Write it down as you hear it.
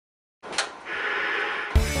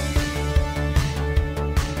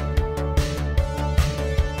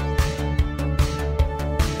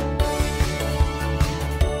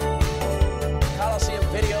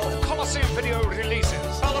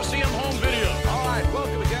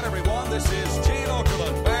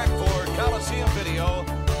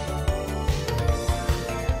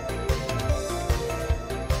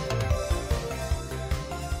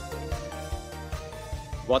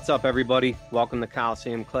What's up, everybody? Welcome to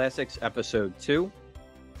Coliseum Classics, Episode 2.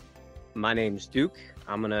 My name's Duke.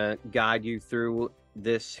 I'm going to guide you through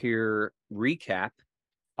this here recap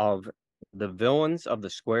of the villains of the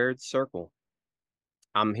Squared Circle.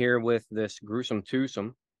 I'm here with this gruesome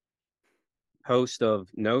twosome, host of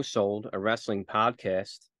No Sold, a wrestling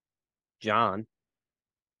podcast, John,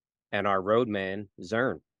 and our roadman,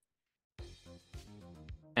 Zern.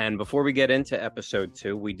 And before we get into Episode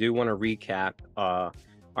 2, we do want to recap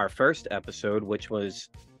our first episode, which was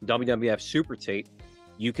WWF Super Tape.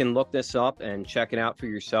 You can look this up and check it out for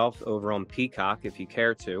yourself over on Peacock if you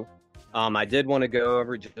care to. I did want to go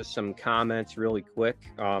over just some comments really quick.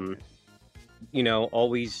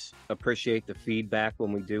 Always appreciate the feedback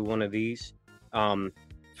when we do one of these.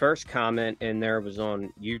 First comment in there was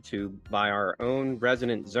on YouTube by our own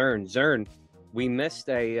resident Zern. Zern, we missed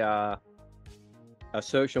a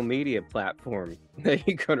social media platform that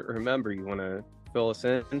you couldn't remember. You want to fill us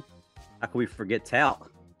in? How can we forget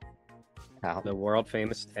Tout? The world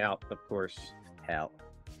famous Tout, of course. Tout.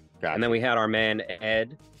 Gotcha. And then we had our man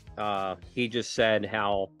Ed. He just said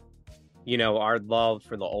how, our love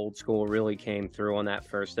for the old school really came through on that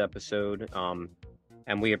first episode.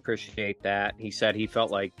 And we appreciate that. He said he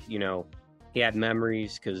felt like, he had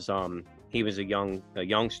memories because he was a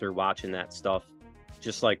youngster watching that stuff,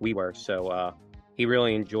 just like we were. So he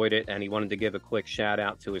really enjoyed it, and he wanted to give a quick shout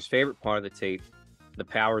out to his favorite part of the tape, The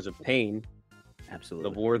Powers of Pain.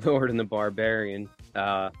 Absolutely. The Warlord and the Barbarian.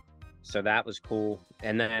 So that was cool.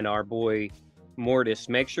 And then our boy Mortis,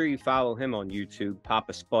 make sure you follow him on YouTube,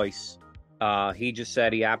 Papa Spice. He just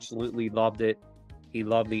said he absolutely loved it. He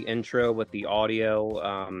loved the intro with the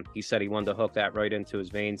audio. He said he wanted to hook that right into his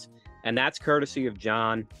veins. And that's courtesy of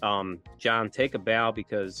John. John, take a bow,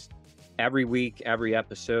 because every week, every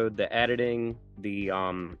episode, the editing,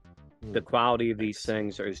 the quality of these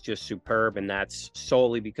things is just superb, and that's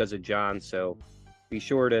solely because of John. So be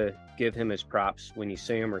sure to give him his props when you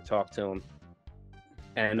see him or talk to him.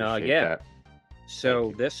 And That.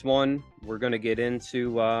 So this one, we're going to get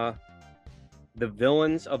into the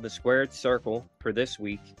villains of the Squared Circle for this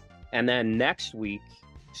week. And then next week,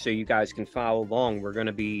 so you guys can follow along, we're going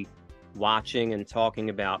to be watching and talking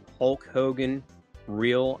about Hulk Hogan,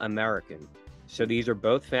 Real American. So these are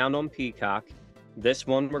both found on Peacock. This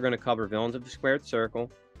one, we're going to cover Villains of the Squared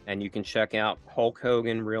Circle, and you can check out Hulk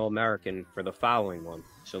Hogan, Real American for the following one.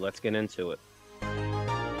 So let's get into it.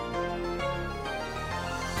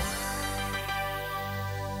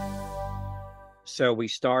 So we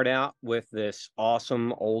start out with this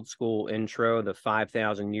awesome old school intro, the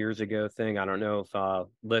 5,000 years ago thing. I don't know if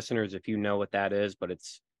listeners, if you know what that is, but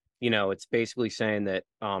it's basically saying that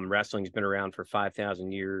wrestling's been around for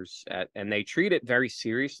 5,000 years, and they treat it very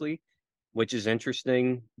seriously, which is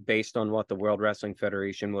interesting based on what the World Wrestling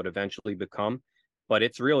Federation would eventually become. But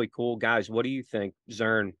it's really cool. Guys, what do you think?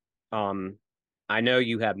 Zern, I know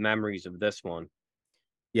you have memories of this one.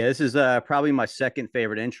 Yeah, this is probably my second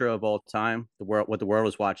favorite intro of all time. What the world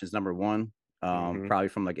was watching is number one. Probably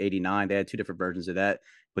from like '89. They had two different versions of that,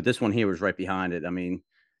 but this one here was right behind it. I mean,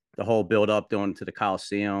 the whole build up going to the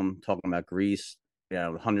Coliseum, talking about Greece,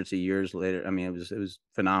 hundreds of years later. I mean, it was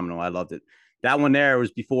phenomenal. I loved it. That one there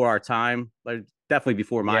was before our time, like definitely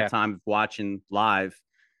before my time of watching live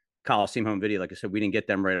Coliseum Home video. Like I said, we didn't get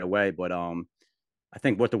them right away, but I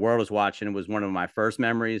think what the world was watching was one of my first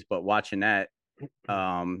memories. But watching that,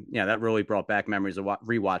 that really brought back memories of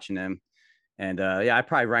rewatching them. And I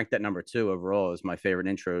probably ranked that number 2 overall as my favorite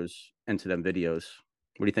intros into them videos.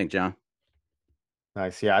 What do you think, John?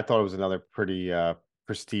 Nice. Yeah, I thought it was another pretty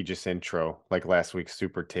prestigious intro, like last week's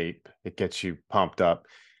Super Tape. It gets you pumped up.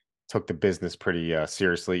 Took the business pretty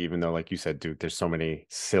seriously, even though, like you said, dude, there's so many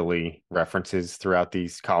silly references throughout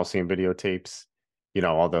these Coliseum videotapes.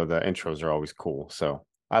 Although the intros are always cool. So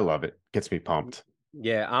I love it. Gets me pumped.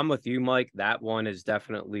 Yeah, I'm with you, Mike. That one is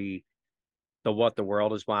definitely what the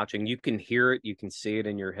world is watching. You can hear it, you can see it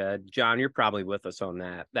in your head. John, you're probably with us on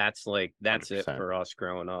that. That's 100%. It for us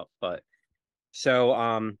growing up. But so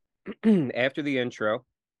after the intro,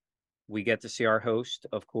 we get to see our host,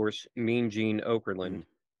 of course, Mean Gene Okerlund,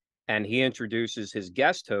 and he introduces his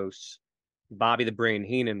guest hosts, Bobby The Brain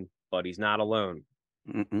Heenan, but he's not alone.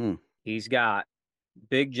 He's got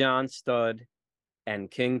Big John Studd and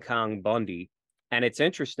King Kong Bundy. And it's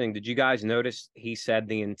interesting. Did you guys notice he said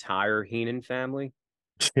the entire Heenan family?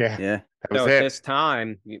 Yeah. So at this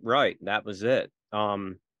time, right, that was it.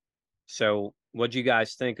 So what'd you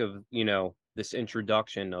guys think of, this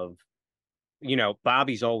introduction of,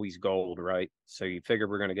 Bobby's always gold, right? So you figure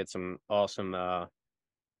we're going to get some awesome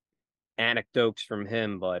anecdotes from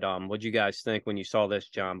him. But what'd you guys think when you saw this,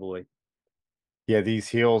 John Boy? Yeah, these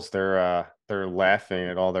heels, they're laughing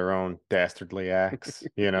at all their own dastardly acts,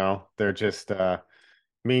 you know. They're just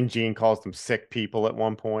Mean Gene calls them sick people at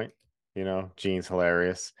one point. You know, Gene's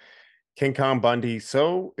hilarious. King Kong Bundy,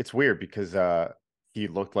 so it's weird because he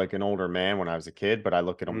looked like an older man when I was a kid, but I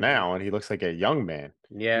look at him Hmm. now and he looks like a young man.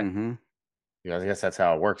 Yeah, Mm-hmm. Yeah, I guess that's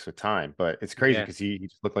how it works with time. But it's crazy yeah. because he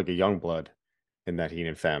just looked like a young blood in that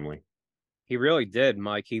Heenan family. He really did,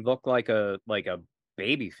 Mike. He looked like a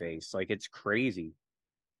baby face. Like it's crazy.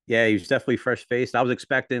 Yeah, he was definitely fresh faced. I was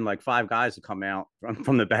expecting like five guys to come out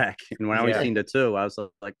from the back, and when I only Yeah. seen the two, I was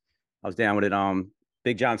like, I was down with it.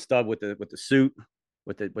 Big John Stubb with the suit,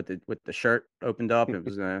 with the shirt opened up. It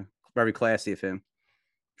was very classy of him,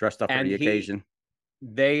 dressed up for And the occasion.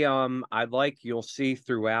 I like you'll see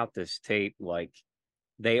throughout this tape, like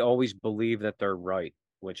they always believe that they're right,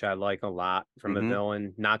 which I like a lot from a Mm-hmm.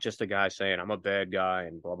 villain, not just a guy saying I'm a bad guy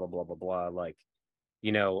and blah blah blah blah blah. Like,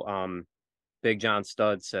 you know, Big John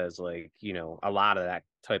Studd says like, a lot of that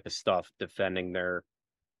type of stuff defending their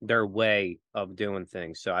way of doing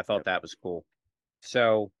things. So I thought Yep. that was cool.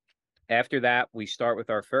 So after that, we start with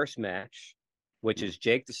our first match, which is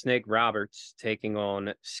Jake the Snake Roberts taking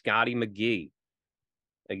on Scotty McGee,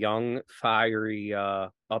 a young, fiery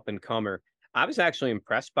up and comer. I was actually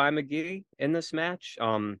impressed by McGee in this match.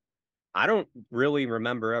 I don't really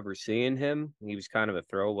remember ever seeing him. He was kind of a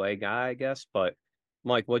throwaway guy, I guess. But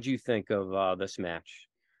Mike, what do you think of this match?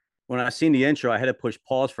 When I seen the intro, I had to push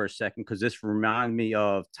pause for a second because this reminded me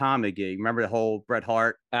of Tom McGee. Remember the whole Bret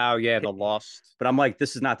Hart? Oh yeah, the Lost. But I'm like,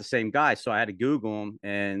 this is not the same guy. So I had to Google him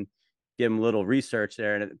and give him a little research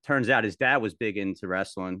there. And it turns out his dad was big into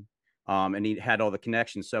wrestling, and he had all the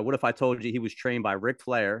connections. So what if I told you he was trained by Ric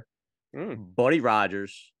Flair, Mm, Buddy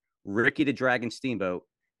Rogers, Ricky the Dragon Steamboat,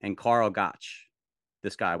 and Carl Gotch?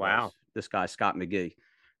 This guy was. wow. This guy, Scott McGee.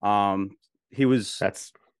 He was,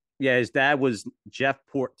 That's yeah, his dad was Jeff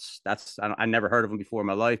Ports. I never heard of him before in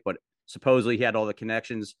my life, but supposedly he had all the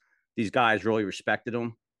connections. These guys really respected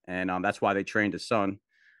him, and that's why they trained his son.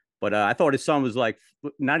 But I thought his son was like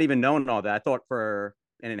not even knowing all that. I thought for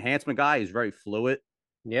an enhancement guy, he's very fluid,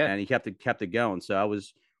 Yeah. and he kept it going. So I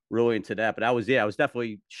was really into that. But I was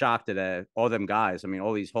definitely shocked at all them guys. I mean,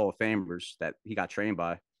 all these Hall of Famers that he got trained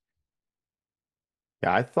by.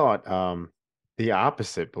 Yeah, I thought the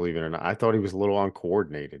opposite, believe it or not. I thought he was a little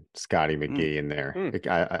uncoordinated, Scotty Mm, McGee in there.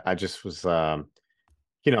 Mm, I just was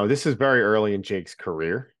you know, this is very early in Jake's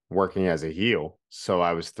career working as a heel. So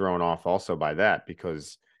I was thrown off also by that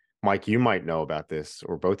because Mike, you might know about this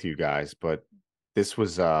or both of you guys, but this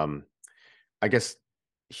was I guess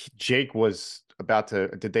Jake was about to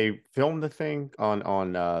did they film the thing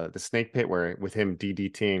on the Snake Pit where with him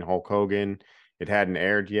DDTing Hulk Hogan? It hadn't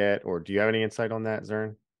aired yet, or do you have any insight on that,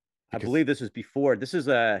 Zern? I Because believe this was before. This is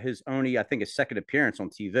his only, I think, his second appearance on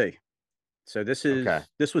TV. So okay.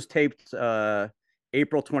 this was taped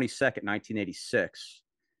April 22nd, 1986,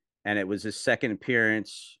 and it was his second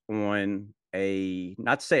appearance on a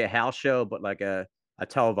not to say a house show, but like a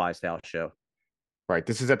televised house show. Right.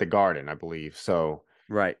 This is at the Garden, I believe. So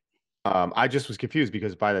Right. I just was confused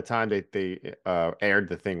because by the time they aired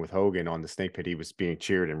the thing with Hogan on the Snake Pit, he was being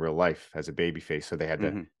cheered in real life as a babyface. So they had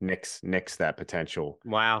to Mm-hmm. nix that potential.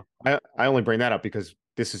 wow. I only bring that up because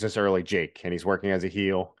this is just early Jake and he's working as a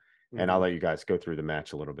heel. And I'll Hmm. let you guys go through the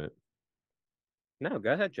match a little bit. No,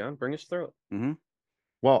 go ahead, John. Bring us through Mm-hmm.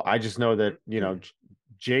 Well, I just know that, you know, it.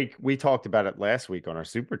 Jake, we talked about it last week on our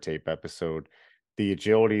Super Tape episode. The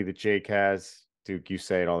agility that Jake has, Duke, you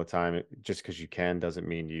say it all the time. Just because you can doesn't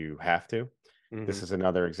mean you have to. Hmm. This is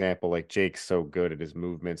another example. Like Jake's so good at his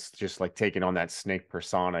movements, just like taking on that snake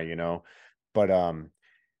persona, you know. But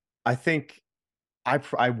I think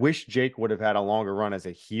I wish Jake would have had a longer run as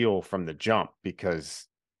a heel from the jump because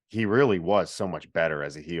he really was so much better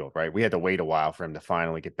as a heel, right? We had to wait a while for him to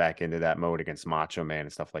finally get back into that mode against Macho Man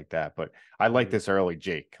and stuff like that. But I like Hmm. this early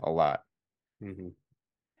Jake a lot. Hmm.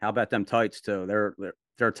 How about them tights too?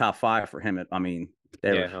 They're top five for him. I mean,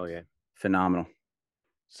 they Yeah, were hell yeah. phenomenal.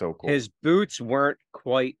 So cool. His boots weren't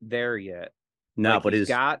quite there yet. No, Like but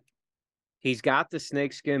he's got the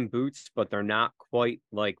snakeskin boots, but they're not quite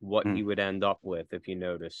like what mm, he would end up with if you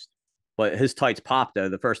noticed. but his tights pop though.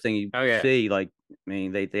 The first thing you Oh yeah. see, like, I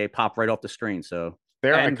mean, they pop right off the screen. So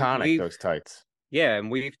They're And iconic, we've those tights. Yeah, and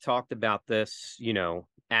we've talked about this,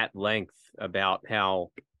 at length about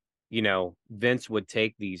how, Vince would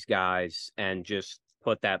take these guys and just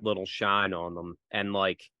put that little shine on them. And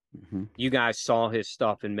like mm-hmm. you guys saw his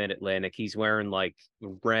stuff in Mid-Atlantic. He's wearing like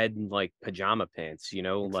red like pajama pants, like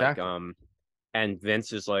Exactly. and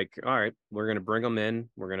Vince is like, "All right, we're going to bring them in.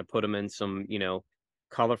 We're going to put them in some,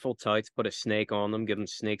 colorful tights, put a snake on them, give them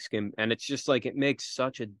snakeskin." And it's just like it makes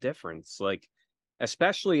such a difference. Like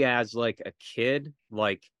especially as like a kid,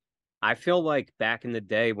 like I feel like back in the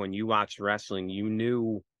day when you watched wrestling, you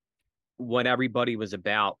knew what everybody was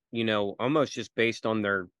about, almost just based on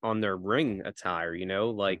their ring attire,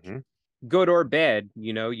 like Hmm. good or bad,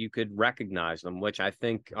 you could recognize them, which I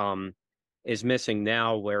think is missing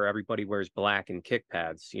now where everybody wears black and kick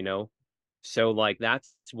pads. So like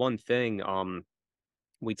that's one thing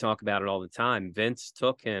we talk about it all the time. Vince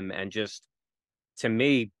took him and just to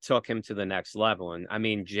me took him to the next level. And I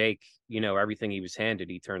mean Jake, everything he was handed,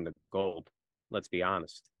 he turned to gold. Let's be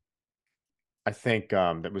honest. I think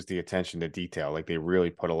that was the attention to detail. Like they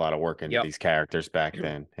really put a lot of work into Yep. these characters back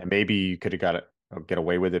then, and maybe you could have got it, get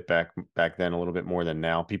away with it back then a little bit more than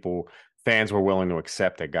now. Fans were willing to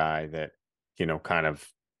accept a guy that kind of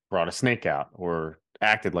brought a snake out or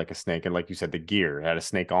acted like a snake, and like you said, the gear had a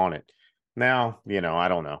snake on it. Now, I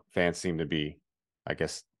don't know. Fans seem to be, I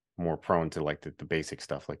guess, more prone to like the basic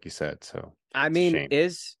stuff, like you said. So I it's a mean, shame.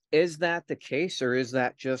 is that the case or is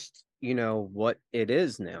that just, what it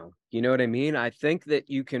is now? You know what I mean? I think that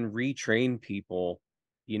you can retrain people,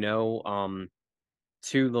 you know, um,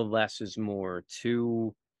 to the less is more,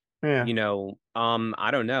 to, Yeah,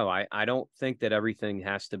 I don't know. I don't think that everything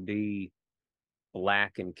has to be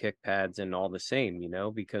black and kick pads and all the same,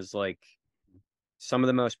 because like some of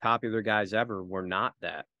the most popular guys ever were not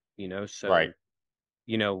that, right. so, Like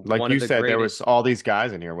one you of the said, there greatest, was all these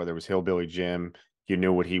guys in here, whether it was Hillbilly Jim, you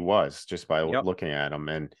knew what he was just by yep. looking at him,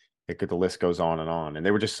 and the list goes on, and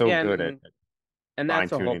they were just so Yeah, good at and fine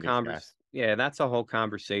that's a whole tuning these guys. yeah, that's a whole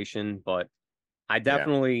conversation, but Yeah,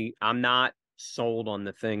 I'm not sold on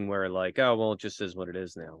the thing where like, oh, well, it just is what it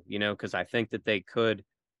is now, because I think that they could,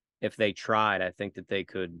 if they tried, I think that they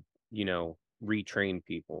could, retrain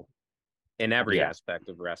people in every yeah, aspect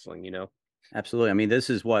of wrestling. Absolutely. I mean, this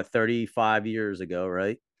is what 35 years ago,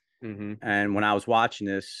 right? Mm-hmm. And when I was watching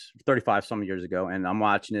this 35 some years ago, and I'm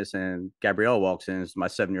watching this, and Gabrielle walks in, it's my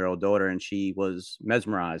 7-year-old daughter, and she was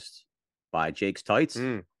mesmerized by Jake's tights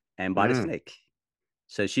Mm, and by the mm, snake.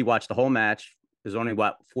 So she watched the whole match. It was only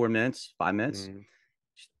what 4 minutes, 5 minutes. mm.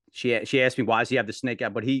 She asked me why does he have the snake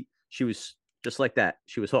out, but she was just like that.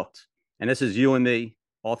 She was hooked. And this is you and me,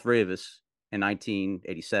 all three of us in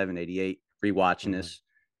 1987, 88, rewatching mm. this.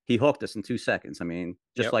 He hooked us in 2 seconds. I mean,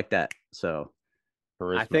 just Yep. like that. So I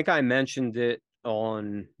Charisma. think I mentioned it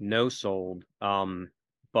on No Sold.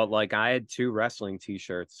 But like I had two wrestling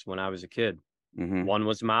t-shirts when I was a kid. mhm. One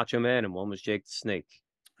was Macho Man and one was Jake the Snake.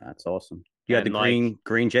 That's awesome. You had the And like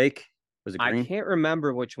green Jake. Was it I green? can't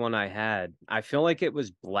remember which one I had. I feel like it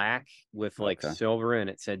was black with like Okay. silver and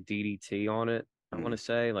it said DDT on it. I want Mm, to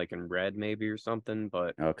say like in red maybe or something,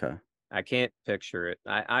 but okay. I can't picture it.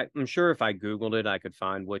 I'm sure if I Googled it, I could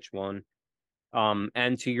find which one.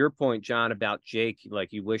 And to your point, John, about Jake,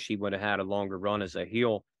 like you wish he would have had a longer run as a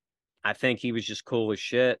heel. I think he was just cool as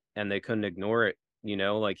shit and they couldn't ignore it.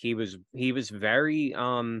 Like he was very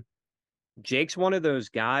Jake's one of those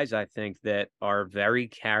guys I think that are very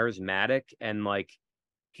charismatic and like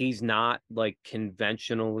he's not like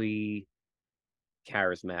conventionally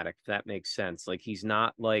charismatic, if that makes sense. Like he's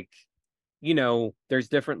not like, there's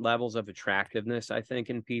different levels of attractiveness, I think,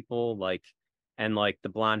 in people, like and like the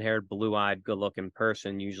blonde haired, blue eyed, good looking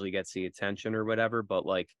person usually gets the attention or whatever, but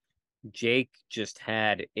like Jake just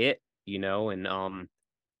had it, and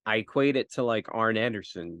I equate it to like Arn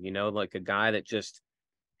Anderson, like a guy that just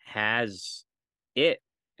has it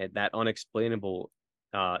at that unexplainable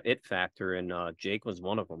it factor, and Jake was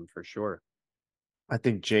one of them for sure. I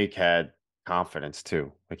think Jake had confidence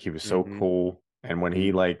too. Like he was so Mm-hmm. cool. And when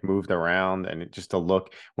he Mm, like moved around and just to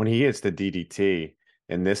look when he hits the DDT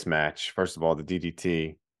in this match, first of all, the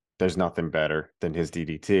DDT, there's nothing better than his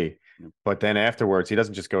DDT. mm. But then afterwards, he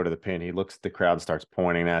doesn't just go to the pin. He looks at the crowd and starts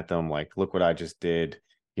pointing at them like, look what I just did.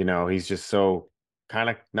 He's just so kind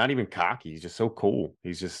of not even cocky. He's just so cool.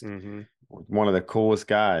 He's just Mm-hmm. one of the coolest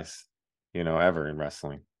guys, ever in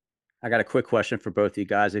wrestling. I got a quick question for both of you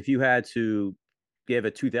guys. If you had to give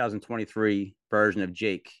a 2023 version of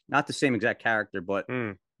Jake, not the same exact character, but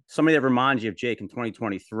Mm. somebody that reminds you of Jake in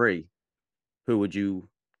 2023, who would you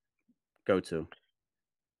go to?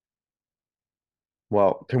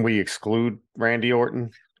 Well, can we exclude Randy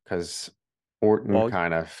Orton? Because Orton Well,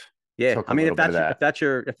 kind of yeah. took I a mean, little bit of that.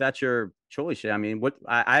 if that's your choice, yeah. I mean,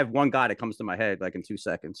 I have one guy that comes to my head like in 2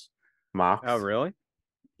 seconds. Oh, Mox. really?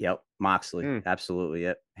 Yep, Moxley. Mm. Absolutely,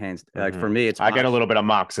 yep. Hands like Hmm. for me, it's I get a Mox. little bit of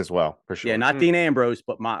Mox as well, for Yeah, sure. not Mm. Dean Ambrose,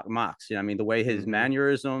 but Mox. I mean, the way his Mm-hmm.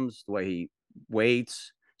 mannerisms, the way he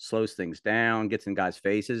waits, slows things down, gets in guys'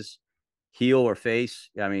 faces, heel or face.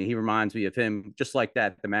 I mean, he reminds me of him just like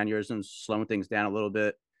that. The mannerisms, slowing things down a little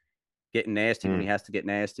bit, getting nasty when he Mm. has to get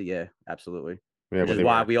nasty. Yeah, absolutely. Yeah, which well, is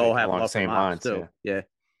why we all thinking have along the love for same Miles lines. too. Yeah.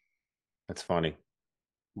 That's funny.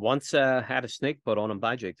 Once had a snake put on him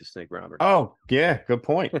by Jake the Snake Roberts. Oh, yeah, good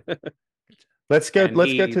point. And Let's get he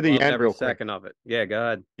to the loved end every real quick. second of it. Yeah, go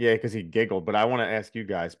ahead. Yeah, because he giggled, but I want to ask you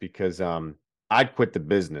guys because I'd quit the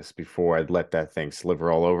business before I'd let that thing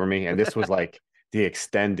sliver all over me. And this was like the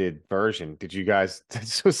extended version. Did you guys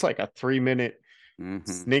this was like a 3-minute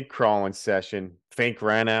snake crawling session. Fink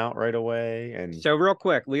ran out right away. And So real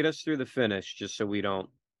quick, lead us through the finish just so we don't.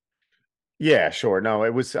 yeah, sure. No,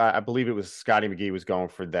 it was I believe it was Scotty McGee was going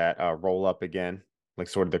for that roll up again, like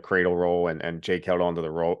sort of the cradle roll, and Jake held onto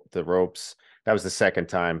the ropes. That was the second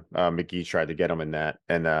time McGee tried to get him in that,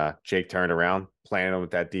 and Jake turned around, planted him with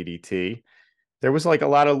that DDT. There was like a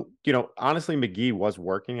lot of, honestly, McGee was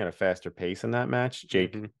working at a faster pace in that match.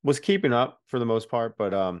 Jake was keeping up for the most part,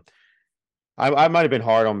 but I might have been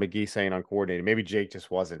hard on McGee saying uncoordinated. Maybe Jake just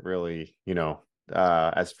wasn't really,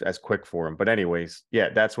 as quick for him. But anyways, yeah,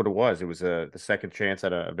 that's what it was. It was the second chance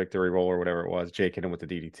at a victory roll or whatever it was. Jake hit him with the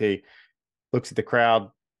DDT. Looks at the crowd,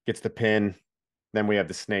 gets the pin. Then we have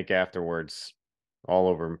the snake afterwards, all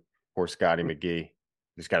over poor Scotty McGee.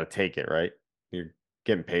 Just got to take it, right? You're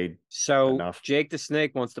getting paid So enough. Jake the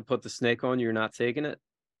Snake wants to put the snake on. You're not taking it?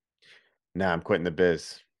 Nah, I'm quitting the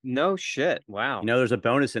biz. No shit. Wow. There's a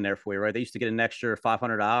bonus in there for you, right? They used to get an extra $500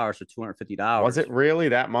 or $250. Was it really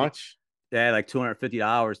that much? Yeah, like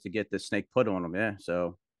 $250 to get the snake put on them. Yeah,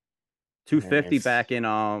 so $250 back in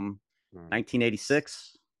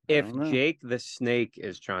 1986. If Jake the Snake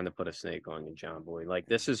is trying to put a snake on you, John Boy, like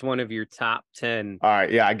this is one of your top 10. All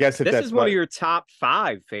right, yeah, I guess if this is one of your top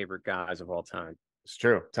 5 favorite guys of all time. It's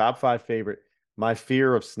true. Top 5 favorite. My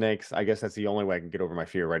fear of snakes, I guess that's the only way I can get over my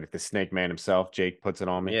fear, right? If the snake man himself, Jake, puts it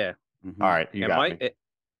on me. Yeah. All right, you got me.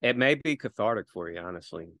 It may be cathartic for you,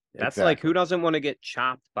 honestly. That's Exactly. like, who doesn't want to get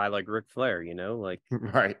chopped by like Ric Flair, Like,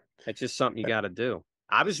 right. It's just something you got to do.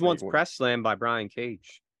 I was once press slammed by Brian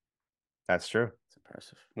Cage. That's true. It's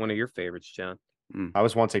impressive. One of your favorites, John. I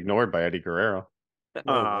was once ignored by Eddie Guerrero.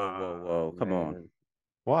 Whoa. Come on.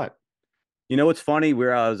 What? You know what's funny?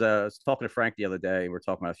 I was talking to Frank the other day. We were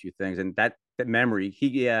talking about a few things, and that memory,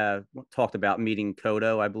 he talked about meeting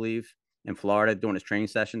Cotto, I believe, in Florida during his training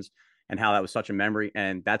sessions, and how that was such a memory.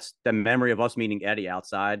 And that's the memory of us meeting Eddie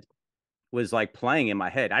outside was like playing in my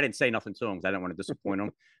head. I didn't say nothing to him because I didn't want to disappoint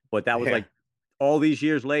him, but that was like all these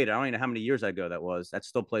years later. I don't even know how many years ago that was. That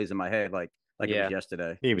still plays in my head like it was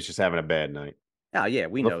yesterday. He was just having a bad night. Oh yeah,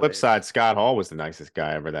 we know. On the flip side, Scott Hall was the nicest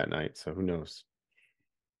guy ever that night. So who knows?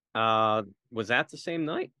 Was that the same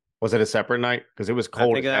night? Was it a separate night? Because it was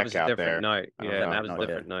cold as heck out there. Night. Yeah, that was a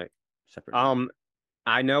different night. Separate night.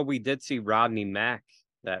 I know we did see Rodney Mack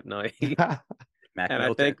that night. Mac and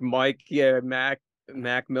Militant. I think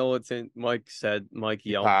Mac Militant, Mike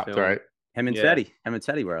yelled popped, to him. Right? Him and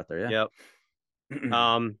Teddy were out there, yeah. Yep.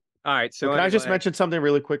 All right, so can I just mention something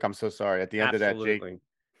really quick? I'm so sorry. At the end of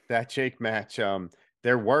that Jake match,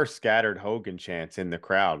 there were scattered Hogan chants in the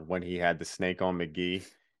crowd when he had the snake on McGee.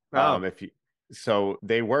 So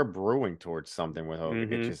they were brewing towards something with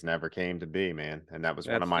Hogan. It just never came to be, man. And that was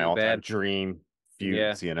one of my all-time dream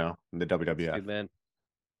feuds, in the WWF. Too bad.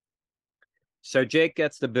 So Jake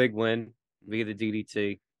gets the big win via the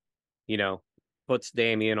DDT, puts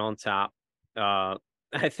Damien on top. I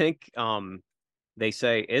think they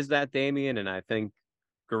say, is that Damien? And I think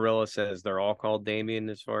Gorilla says they're all called Damien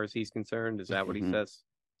as far as he's concerned. Is that what he says?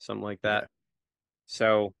 Something like that. Yeah.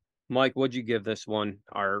 So, Mike, what'd you give this one?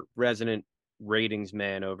 Our resident ratings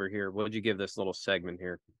man over here. What'd you give this little segment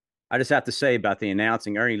here? I just have to say about the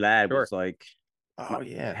announcing, Ernie Ladd was like,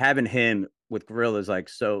 having him with Gorilla is like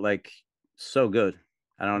so good.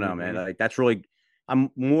 I don't know, man. Like that's really.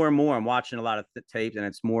 I'm watching a lot of tapes, and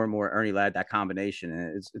it's more and more Ernie Ladd, that combination,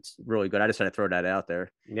 and it's really good. I just had to throw that out there.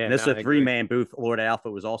 Yeah, and this is a 3-man booth. Lord Alpha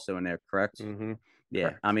was also in there, correct? Yeah,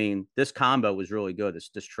 correct. I mean, this combo was really good.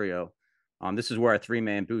 This trio. This is where a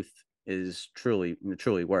 3-man booth is truly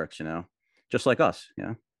works. Just like us.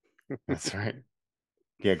 That's right.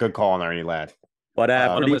 Yeah, good call on Ernie Ladd. But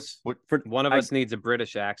one of us needs a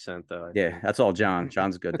British accent, though. That's all John.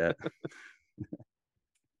 John's good at that.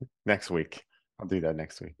 Next week. I'll do that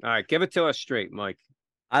next week. All right, give it to us straight, Mike.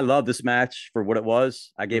 I love this match for what it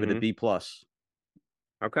was. I gave it a B+.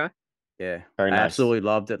 Okay. Yeah. Very nice. I absolutely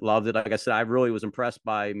loved it. Like I said, I really was impressed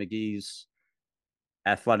by McGee's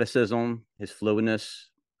athleticism, his fluidness.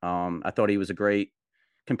 I thought he was a great,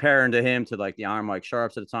 comparing to him to like the Iron Mike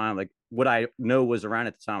Sharps at the time, like what I know was around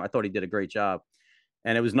at the time. I thought he did a great job.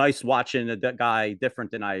 And it was nice watching that guy different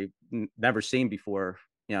than I never seen before,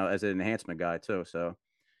 as an enhancement guy too. So.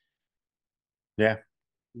 Yeah,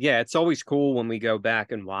 it's always cool when we go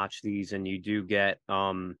back and watch these and you do get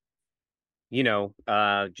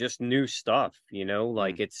just new stuff,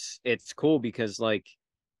 like Mm. it's cool because like,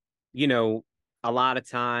 you know, a lot of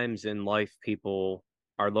times in life people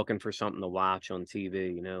are looking for something to watch on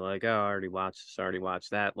TV, like, oh, I already watched this, I already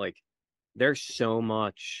watched that. Like there's so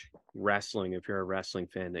much wrestling if you're a wrestling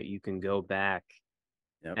fan that you can go back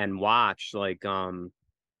Yep. and watch, like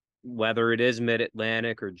whether it is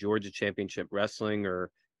Mid-Atlantic or Georgia Championship Wrestling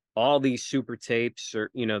or all these super tapes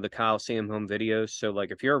or the Coliseum Home videos. So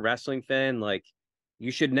like if you're a wrestling fan, like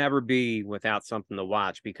you should never be without something to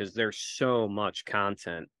watch because there's so much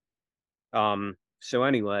content. So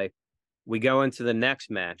anyway, we go into the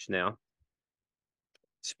next match now.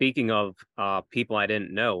 Speaking of people I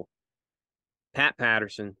didn't know, Pat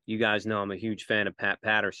Patterson, you guys know I'm a huge fan of Pat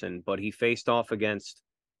Patterson, but he faced off against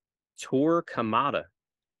Tor Kamada.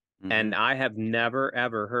 Mm-hmm. And I have never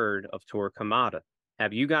ever heard of Tor Kamada.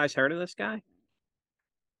 Have you guys heard of this guy?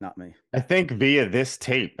 Not me. I think via this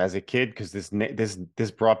tape as a kid, because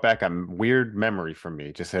this brought back a weird memory for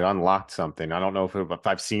me. Just it unlocked something. I don't know if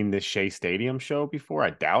I've seen this Shea Stadium show before.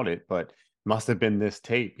 I doubt it, but must have been this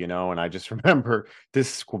tape, And I just remember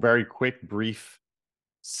this very quick, brief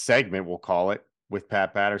segment, we'll call it, with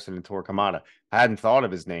Pat Patterson and Tor Kamada. I hadn't thought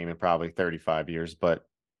of his name in probably 35 years, but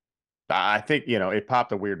I think it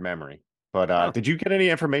popped a weird memory. But Oh, did you get any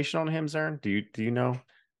information on him, Zern? Do you know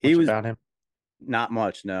he much was about him? not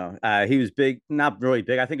much. No, he was big, not really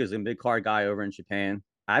big. I think he was a big card guy over in Japan.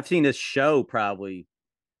 I've seen this show probably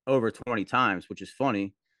over 20 times, which is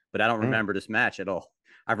funny, but I don't Hmm. remember this match at all.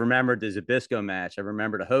 I remembered the Zabisco match. I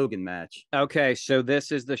remember the Hogan match. Okay, so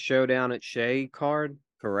this is the Showdown at Shea card.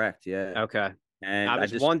 Correct. Yeah. Okay, I And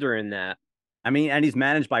was wondering that. I mean, and he's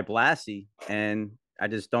managed by Blassie, and I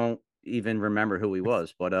just don't even remember who he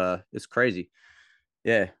was, but it's crazy.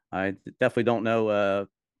 Yeah, I definitely don't know.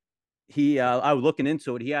 I was looking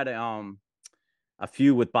into it. He had a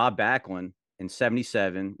feud with Bob Backlund in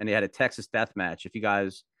 '77, and they had a Texas death match. If you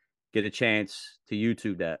guys get a chance to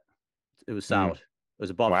YouTube that, it was Mm. solid. It was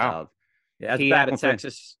above Wow. solid. Yeah, as a He had a Backlund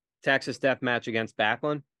fan. Texas death match against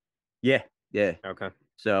Backlund. Yeah, yeah. Okay.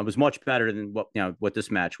 So it was much better than what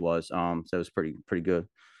this match was. So it was pretty good.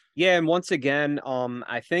 Yeah, and once again,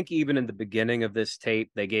 I think even in the beginning of this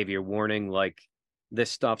tape, they gave you a warning, like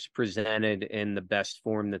this stuff's presented in the best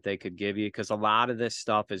form that they could give you, because a lot of this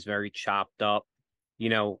stuff is very chopped up.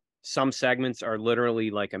 Some segments are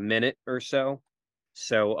literally like a minute or so.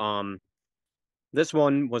 So, this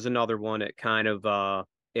one was another one. It kind of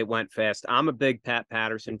it went fast. I'm a big Pat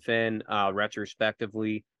Patterson fan,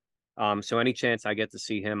 retrospectively. So any chance I get to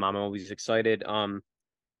see him, I'm always excited.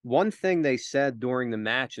 One thing they said during the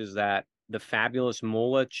match is that the Fabulous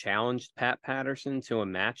Moolah challenged Pat Patterson to a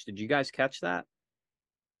match. Did you guys catch that?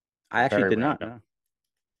 I actually Very did not random. know.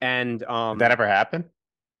 And Did that ever happen?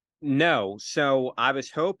 no. So I was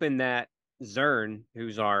hoping that Zern,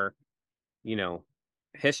 who's our, you know,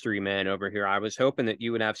 history man over here, I was hoping that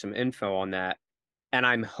you would have some info on that. And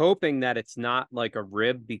I'm hoping that it's not like a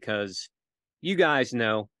rib because you guys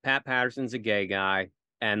know Pat Patterson's a gay guy.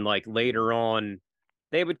 And like later on,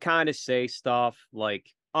 they would kind of say stuff like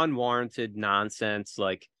unwarranted nonsense.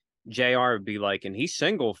 Like JR would be like, and he's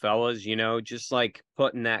single, fellas, just like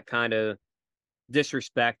putting that kind of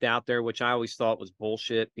disrespect out there, which I always thought was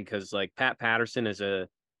bullshit because like Pat Patterson is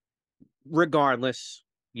regardless,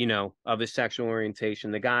 of his sexual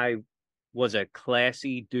orientation, the guy was a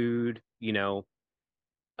classy dude,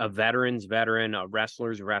 a veteran's veteran, a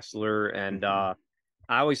wrestler's wrestler. And Mm-hmm.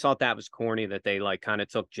 I always thought that was corny that they like kind of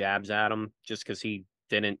took jabs at him just because he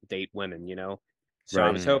didn't date women. So I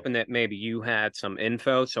Right. was Mm. hoping that maybe you had some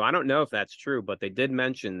info. So I don't know if that's true, but they did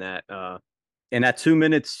mention that In that 2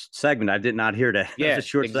 minutes segment, I did not hear that. That was a yeah,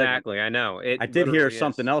 short segment. exactly. I know. It I did hear literally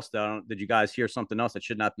something is. else though. Did you guys hear something else that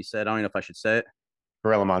should not be said? I don't know if I should say it.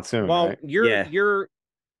 Gorilla Monsoon, Well, right? you're Yeah, you're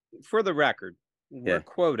for the record, we're yeah.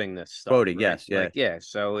 quoting this stuff, Quoting, right? yes, yeah. Like, yeah,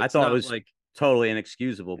 so I it's thought it not was like totally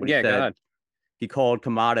inexcusable when yeah, go ahead. he called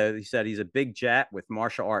Kamada. He said he's a big jat with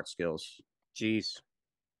martial arts skills. Jeez.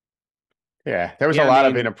 Yeah, there was a Yeah, I lot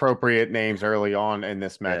of mean, inappropriate names early on in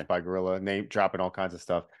this Yeah, match by Gorilla, name dropping all kinds of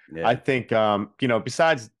stuff. I yeah. think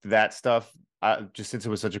besides that stuff, just since it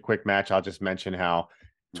was such a quick match, I'll just mention how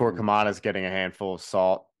Tor Mm-hmm. Kamada's getting a handful of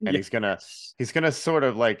salt, and he's gonna Yes. he's gonna sort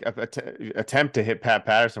of like attempt to hit Pat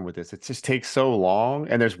Patterson with this. It just takes so long,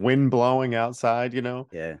 and there's wind blowing outside.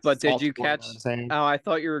 Yeah. but did Salt's you blowing on catch? his hand. Oh, I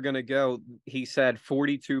thought you were gonna go. He said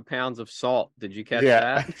 42 pounds of salt. Did you catch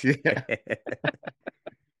Yeah, that? yeah,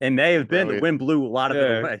 It may have been the brilliant. wind blew a lot of it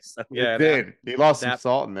Yeah, away. So It yeah. That did. He lost some that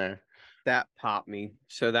salt in there. that popped me.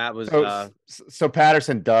 So that was So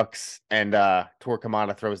Patterson ducks and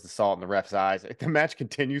Torquemada throws the salt in the ref's eyes. The match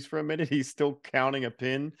continues for a minute. He's still counting a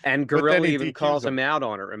pin, and but then Gorilla he even DQs calls him. him out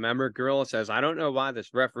on it. Remember, Gorilla says, "I don't know why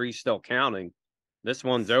this referee's still counting. This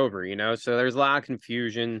one's over." So there's a lot of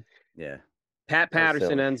confusion. Yeah. Pat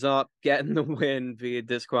Patterson ends up getting the win via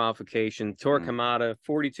disqualification. Torquemada,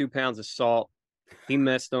 42 pounds of salt. He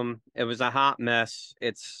missed him. It was a hot mess.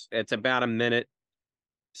 It's about a minute.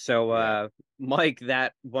 So, Mike,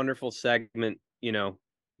 that wonderful segment,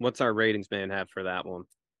 what's our ratings man have for that one?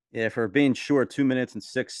 Yeah, for being short, 2 minutes and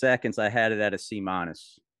 6 seconds, I had it at a C-.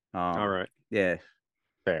 All right. Yeah.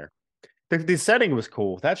 Fair. The setting was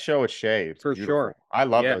cool. That show at Shea, for beautiful. Sure. I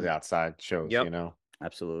love those outside shows,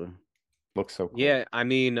 Absolutely. Looks so cool. Yeah, I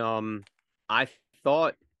mean, I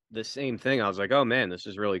thought the same thing. I was like, oh man, this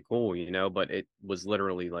is really cool, but it was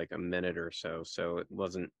literally like a minute or so. So it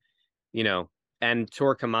wasn't, and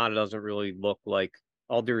Torquemada doesn't really look like,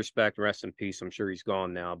 all due respect, rest in peace. I'm sure he's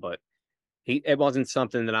gone now, but it wasn't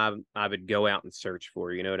something that I would go out and search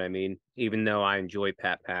for, you know what I mean? Even though I enjoy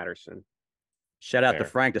Pat Patterson. Shout out to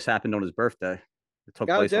Frank. This happened on his birthday. It took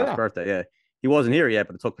place on his yeah. birthday. Yeah. He wasn't here yet,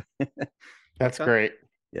 but it took. That's great.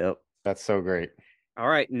 Yep. That's so great. All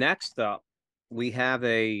right. Next up, we have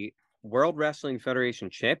a World Wrestling Federation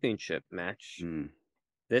Championship match.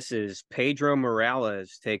 This is Pedro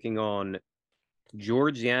Morales taking on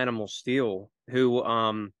George the Animal Steel,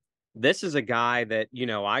 who this is a guy that,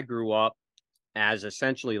 I grew up as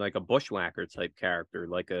essentially like a bushwhacker type character,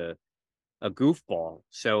 like a goofball.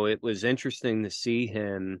 So it was interesting to see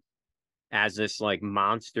him as this like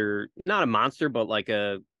monster, not a monster, but like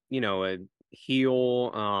a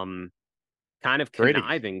heel, kind of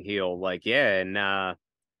conniving heel, like, and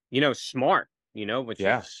smart, which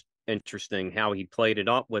is interesting how he played it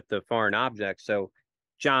up with the foreign object. So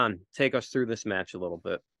John, take us through this match a little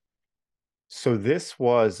bit. So this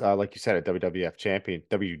was, like you said, a WWF champion,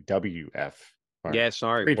 WWF.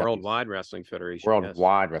 Worldwide Wrestling Federation.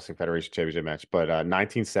 Worldwide Wrestling Federation Championship match. But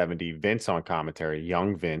 1970, Vince on commentary,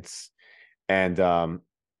 young Vince. And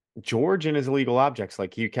George and his illegal objects,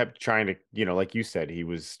 like he kept trying to, like you said, he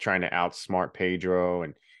was trying to outsmart Pedro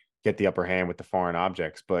and get the upper hand with the foreign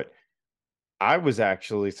objects. But I was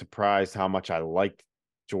actually surprised how much I liked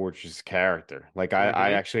George's character. Like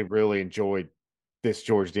I actually really enjoyed this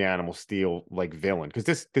George the Animal Steel like villain,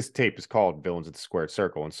 because this tape is called Villains at the Squared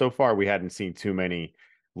Circle, and so far we hadn't seen too many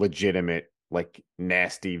legitimate like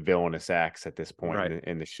nasty villainous acts at this point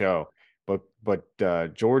in the show.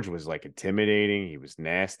 But George was like intimidating. He was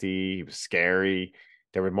nasty. He was scary.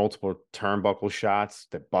 There were multiple turnbuckle shots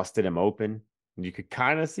that busted him open. You could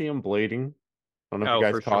kind of see him bleeding. I don't know if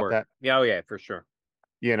you guys caught that. Yeah, oh yeah, for sure.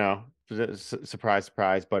 Surprise,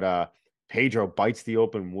 surprise. But Pedro bites the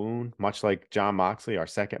open wound, much like John Moxley, our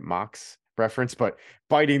second Mox reference, but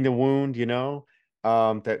biting the wound,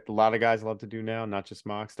 that a lot of guys love to do now, not just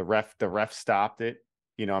Mox. The ref stopped it.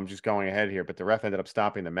 I'm just going ahead here, but the ref ended up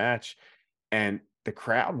stopping the match, and the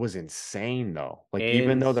crowd was insane though. Like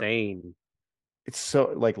even though it's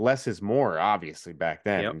so like less is more obviously back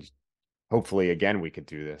then. Yep. And hopefully again we could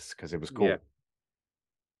do this because it was cool. Yeah.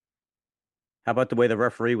 How about the way the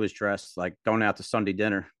referee was dressed, like going out to Sunday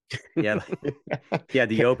dinner? Yeah,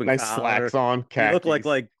 the open nice collar, slacks on. He looked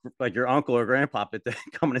like your uncle or grandpa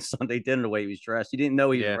coming to Sunday dinner the way he was dressed. You didn't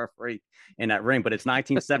know he was a referee in that ring, but it's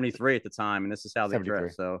 1973 at the time, and this is how they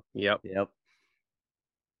dress. So yep.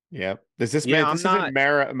 Does this man? This isn't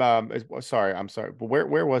Maryland. Sorry, I'm sorry, but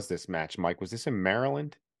where was this match, Mike? Was this in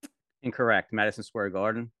Maryland? Incorrect. Madison Square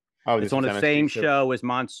Garden. Oh, it's on the same show as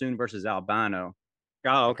Monsoon versus Albano.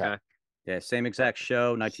 Oh, okay. Yeah, same exact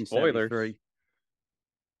show, 1973. Spoilers.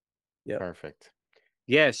 Yeah, perfect.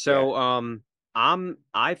 Yeah, so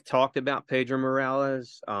I've talked about Pedro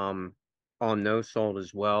Morales on No Sold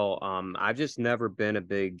as well. I've just never been a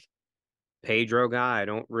big Pedro guy. I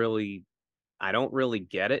don't really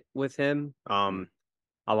get it with him. A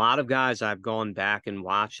lot of guys I've gone back and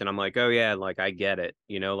watched and I'm like, oh yeah, like I get it.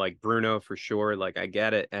 Like Bruno for sure, like I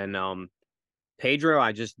get it. And Pedro,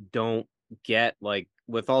 I just don't get, like,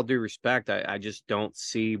 with all due respect, I just don't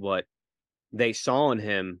see what they saw in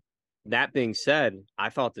him. That being said, I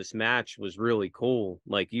thought this match was really cool.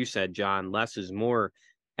 Like you said, John, less is more.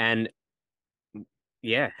 And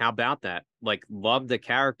yeah, how about that? Like, love the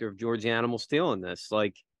character of George the Animal Steel in this.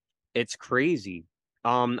 Like, it's crazy.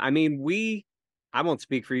 I mean, I won't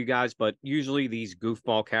speak for you guys, but usually these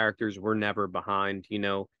goofball characters were never behind,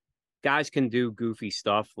 Guys can do goofy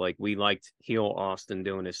stuff. Like we liked heel Austin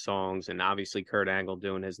doing his songs and obviously Kurt Angle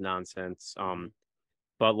doing his nonsense.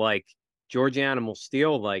 But like George Animal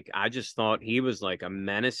Steel, like I just thought he was like a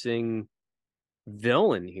menacing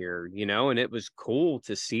villain here, you know, and it was cool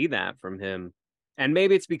to see that from him. And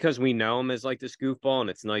maybe it's because we know him as like this goofball, and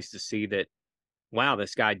it's nice to see that, wow,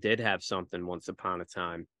 this guy did have something once upon a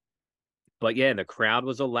time. But yeah, the crowd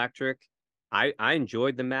was electric. I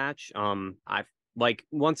enjoyed the match. I like,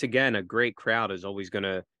 once again, a great crowd is always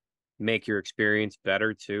gonna make your experience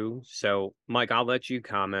better too. So, Mike, I'll let you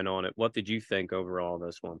comment on it. What did you think overall of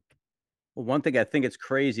this one? Well, one thing I think it's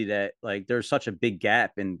crazy that like there's such a big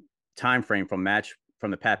gap in time frame from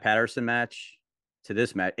the Pat Patterson match to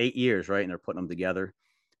this match, 8 years, right? And they're putting them together.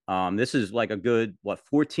 This is like a good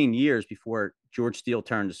 14 years before George Steele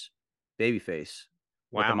turns babyface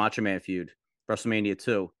with the Wow. Macho Man feud, WrestleMania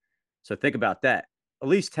 2. So think about that. At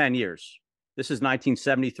least 10 years. This is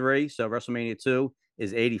 1973, so WrestleMania 2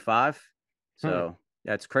 is 85. Hmm. So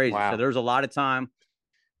that's crazy. So Wow. there's a lot of time.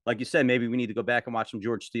 Like you said, maybe we need to go back and watch some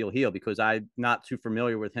George Steele heel because I'm not too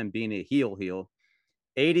familiar with him being a heel.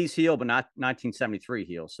 80s heel, but not 1973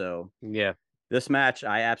 heel. So Yeah. this match,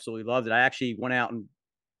 I absolutely loved it. I actually went out and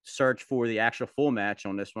searched for the actual full match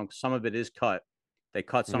on this one. Some of it is cut. They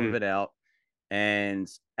cut some of Hmm. it out and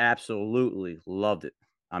absolutely loved it.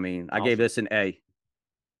 I mean, I gave Awesome. this an A.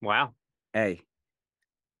 Wow. A.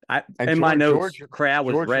 I And in my notes, George, crowd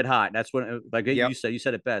was George, red hot. That's what, like Yep. you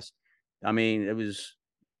said it best. I mean, it was.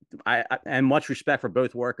 I and much respect for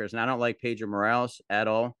both workers, and I don't like Pedro Morales at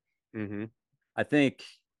all. Hmm. I think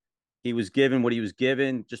he was given what he was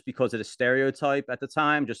given just because of the stereotype at the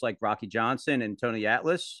time, just like Rocky Johnson and Tony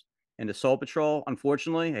Atlas and the Soul Patrol.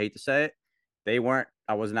 Unfortunately, I hate to say it, they weren't.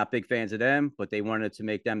 I was not big fans of them, but they wanted to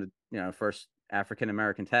make them the first African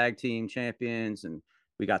American tag team champions, and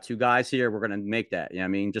we got two guys here. We're going to make that. You know what I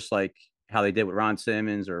mean? Just like how they did with Ron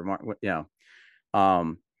Simmons or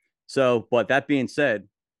Um, so, but that being said,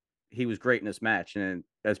 he was great in this match, and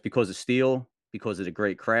that's because of Steele, because of the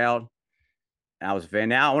great crowd. I was a fan.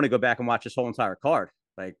 Now I want to go back and watch this whole entire card.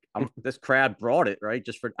 Like this crowd brought it, right?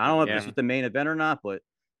 Just for I don't know if Yeah. this was the main event or not, but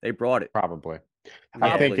they brought it. probably. I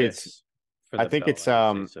Yeah. think Probably. it's, For I the think belt,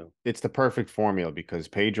 I would say so. it's the perfect formula because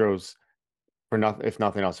Pedro's, for nothing, if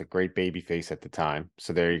nothing else, a great baby face at the time.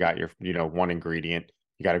 So there you got your, one ingredient.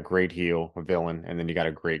 You got a great heel, a villain, and then you got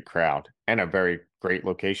a great crowd and a very great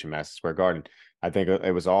location, Madison Square Garden. I think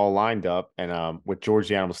it was all lined up, and with George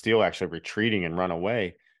the Animal Steel actually retreating and run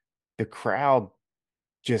away, the crowd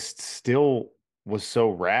just still was so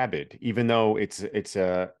rabid, even though it's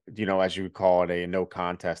a, as you would call it, a no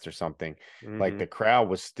contest or something. Like Hmm. the crowd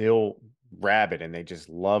was still rabid and they just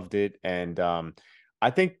loved it. And I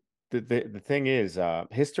think the thing is,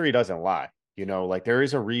 history doesn't lie. Like there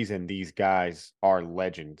is a reason these guys are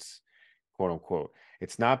legends, quote unquote.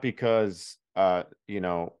 It's not because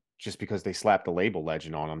just because they slapped the label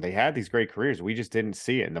legend on them. They had these great careers. We just didn't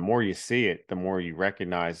see it. And the more you see it, the more you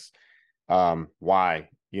recognize why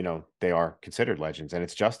they are considered legends, and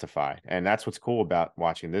it's justified. And that's what's cool about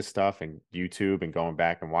watching this stuff and YouTube and going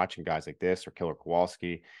back and watching guys like this or Killer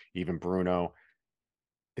Kowalski, even Bruno.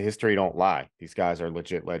 The history don't lie. These guys are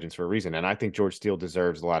legit legends for a reason, and I think George Steele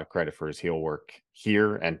deserves a lot of credit for his heel work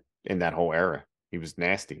here and in that whole era. He was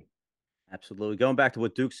nasty. Absolutely. Going back to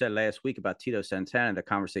what Duke said last week about Tito Santana, the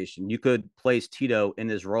conversation, you could place Tito in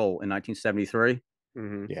this role in 1973.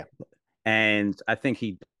 Hmm. Yeah. And I think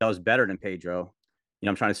he does better than Pedro.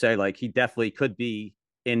 I'm trying to say, like, he definitely could be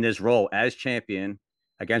in this role as champion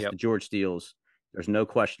against Yep. the George Steels. There's no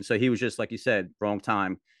question. So he was just, like you said, wrong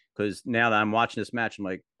time. Because now that I'm watching this match,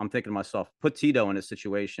 I'm thinking to myself, put Tito in this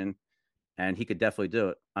situation, and he could definitely do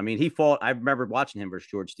it. I mean, he fought. I remember watching him versus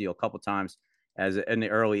George Steele a couple times as in the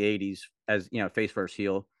early '80s, as face versus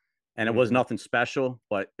heel, and it was Hmm. nothing special,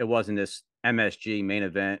 but it wasn't this MSG main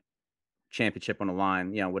event championship on the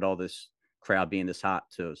line, with all this crowd being this hot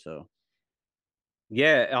too. So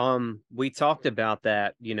Yeah. We talked about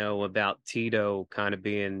that, about Tito kind of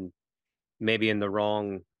being maybe in the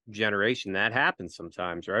wrong generation. That happens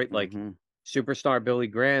sometimes, right? Like mm-hmm. superstar Billy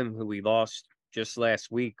Graham, who we lost just last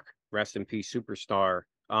week, rest in peace, superstar.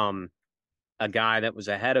 A guy that was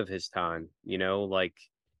ahead of his time, like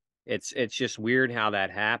it's just weird how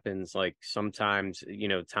that happens. Like sometimes,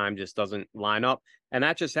 time just doesn't line up. And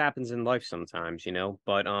that just happens in life sometimes,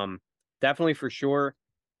 But definitely for sure,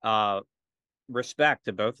 uh respect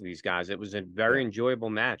to both of these guys. It was a very Yeah. enjoyable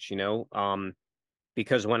match,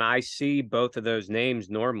 because when I see both of those names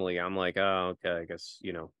normally, I'm like, oh, okay, I guess,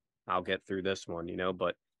 I'll get through this one,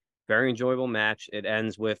 but very enjoyable match. It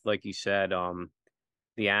ends with, like you said,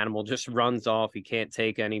 the animal just runs off. He can't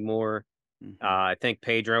take anymore. Mm-hmm. I think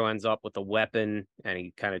Pedro ends up with a weapon and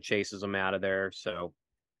he kind of chases him out of there. So,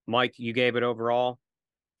 Mike, you gave it overall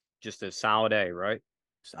just a solid A, right?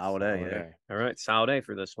 Solid A, Solid yeah. A. All right, solid A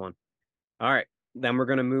for this one. All right, then we're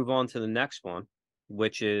going to move on to the next one.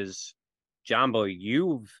 which is John Boy.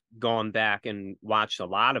 You've gone back and watched a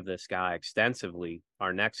lot of this guy extensively.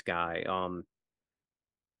 Our next guy,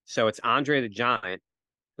 so it's Andre the Giant,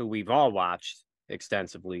 who we've all watched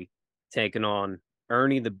extensively, taking on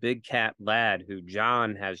Ernie the Big Cat Ladd, who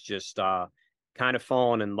John has just kind of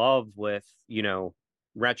fallen in love with,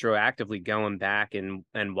 retroactively going back and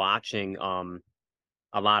watching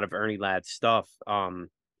a lot of Ernie Ladd's stuff.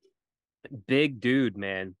 Big dude,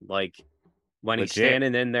 man. Like when Legit. he's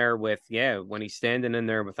standing in there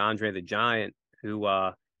with Andre the Giant, who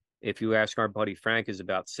if you ask our buddy Frank is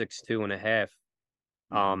about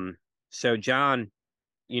 6'2.5". So John,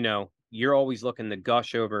 you're always looking to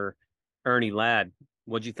gush over Ernie Ladd.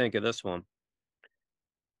 What'd you think of this one?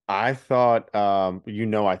 I thought,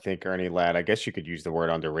 I think Ernie Ladd, I guess you could use the word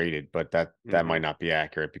underrated, but that might not be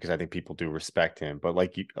accurate because I think people do respect him. But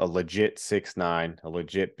like a legit 6'9", a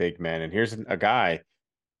legit big man. And here's a guy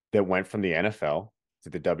that went from the NFL to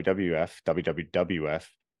the WWF.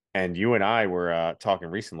 And you and I were talking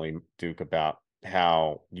recently, Duke, about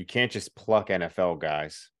how you can't just pluck NFL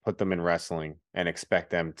guys, put them in wrestling, and expect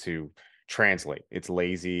them to translate. It's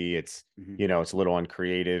lazy. It's, it's a little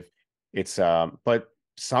uncreative. It's, but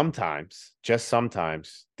sometimes, just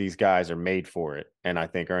sometimes, these guys are made for it. And I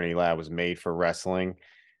think Ernie Ladd was made for wrestling.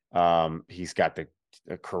 He's got the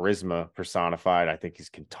charisma personified. I think he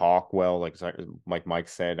can talk well, like Mike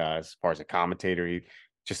said, as far as a commentator. He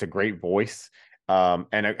just a great voice, and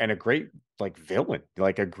a great like villain,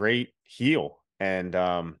 like a great heel. And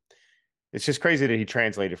it's just crazy that he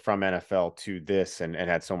translated from NFL to this and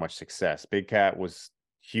had so much success. Big Cat was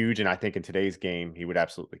huge, and I think in today's game he would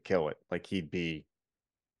absolutely kill it. Like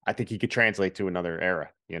I think he could translate to another era.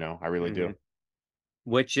 I really do.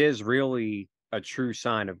 Which is really a true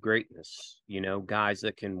sign of greatness. Guys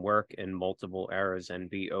that can work in multiple eras and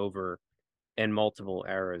be over in multiple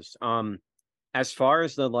eras. As far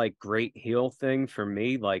as the like great heel thing for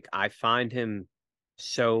me, like I find him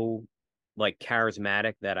so like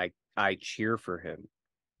charismatic that I cheer for him.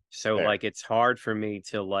 So Fair. like it's hard for me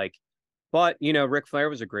to like, but Ric Flair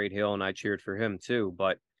was a great heel and I cheered for him too.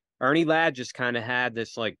 But Ernie Ladd just kind of had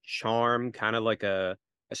this like charm, kind of like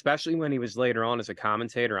especially when he was later on as a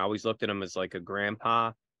commentator. I always looked at him as like a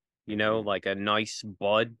grandpa, like a nice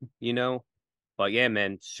bud, But yeah,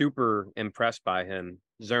 man, super impressed by him.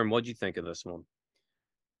 Zerm, what'd you think of this one?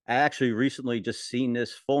 I actually recently just seen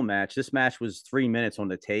this full match. This match was 3 minutes on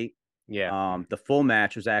the tape. Yeah. The full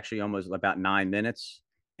match was actually almost about 9 minutes.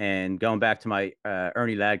 And going back to my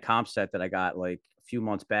Ernie Ladd comp set that I got like a few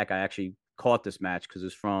months back, I actually caught this match because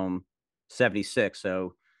it's from '76.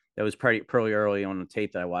 So it was pretty early on the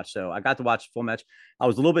tape that I watched. So I got to watch the full match. I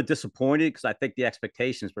was a little bit disappointed because I think the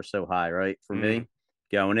expectations were so high, right? For me,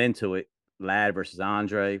 going into it, Ladd versus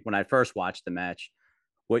Andre. When I first watched the match,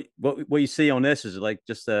 what you see on this is like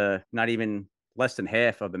just not even less than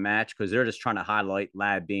half of the match because they're just trying to highlight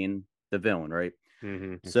Ladd being the villain, right?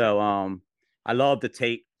 So I love the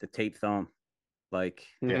tape thumb. Like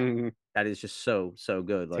that is just so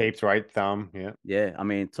good. Like, Tape's right thumb. Yeah. I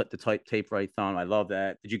mean, the tape right thumb. I love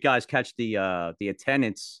that. Did you guys catch the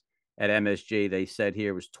attendance at MSG? They said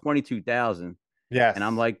here was 22,000. Yes. And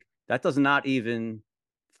I'm like, that does not even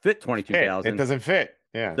fit 22,000. It doesn't fit.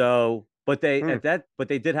 Yeah. So, but they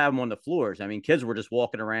did have them on the floors. I mean, kids were just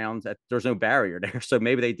walking around. There's no barrier there, so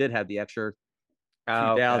maybe they did have the extra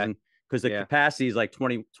 2,000 because the capacity is like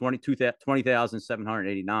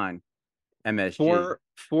 20,789 MSG.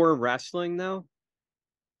 For wrestling though,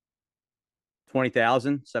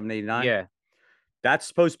 20,789. Yeah, that's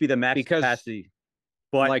supposed to be the max capacity.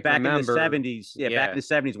 But like, back in the 70s, back in the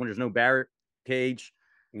 70s when there's no barrier cage,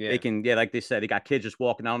 they can, like they said, they got kids just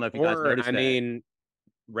walking. I don't know if you guys noticed that. I mean,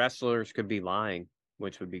 wrestlers could be lying,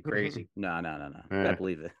 which would be crazy. No. I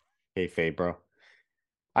believe it. Kayfabe, bro.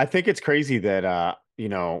 I think it's crazy that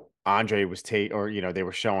Andre was they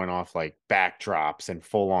were showing off like backdrops and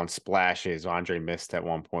full on splashes. Andre missed at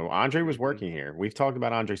one point. Andre was working here. We've talked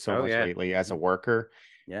about Andre so much lately as a worker.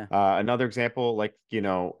 Yeah. Another example, like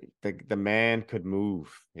the man could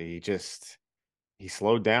move. He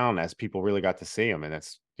slowed down as people really got to see him, and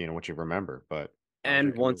that's what you remember. But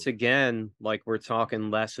and once again, like we're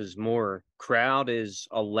talking, less is more. Crowd is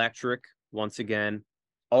electric once again.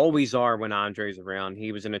 Always are when Andre's around.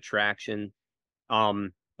 He was an attraction.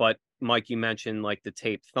 But Mike, you mentioned like the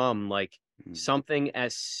tape thumb, like something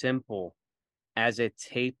as simple as a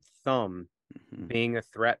tape thumb being a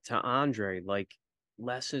threat to Andre. Like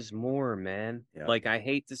less is more, man. Yeah. Like I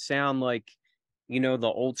hate to sound like, the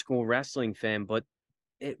old school wrestling fan, but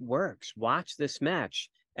it works. Watch this match.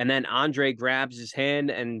 And then Andre grabs his hand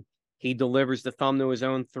and he delivers the thumb to his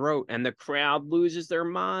own throat and the crowd loses their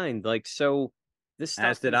mind. Like, so This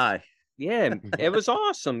As stuff did is, I. yeah, it was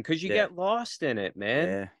awesome because you Yeah. get lost in it,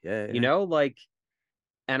 man. Yeah. You know, like,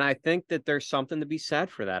 and I think that there's something to be said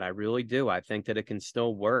for that. I really do. I think that it can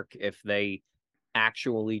still work if they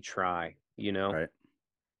actually try, you know. Right.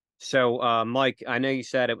 So, Mike, I know you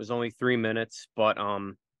said it was only 3 minutes, but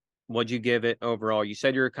what'd you give it overall? You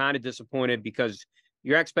said you were kind of disappointed because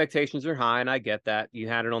your expectations are high, and I get that. You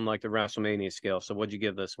had it on like the WrestleMania scale. So, what'd you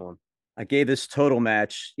give this one? I gave this total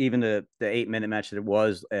match, even the 8 minute match that it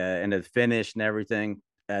was, and the finish and everything,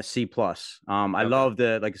 C plus. I Okay. love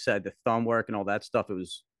the, like I said, the thumb work and all that stuff. It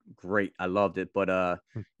was great. I loved it, but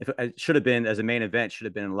if it should have been as a main event, should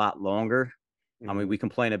have been a lot longer. I mean, we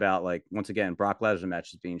complain about, like, once again, Brock Lesnar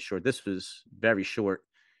matches being short. This was very short.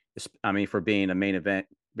 I mean, for being a main event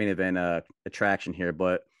attraction here,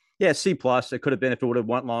 but yeah, C plus. It could have been if it would have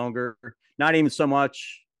went longer. Not even so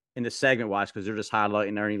much in the segment wise because they're just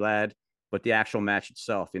highlighting Ernie Ladd, but the actual match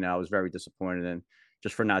itself, I was very disappointed in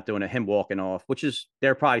just for not doing it. Him walking off, which is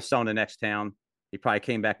they're probably selling the next town. He probably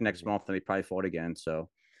came back next month and he probably fought again. So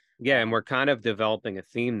Yeah, and we're kind of developing a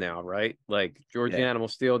theme now, right? Like George yeah, Animal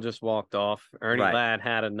Steel just walked off. Ernie right. Ladd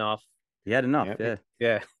had enough. He had enough. Yep. Yeah,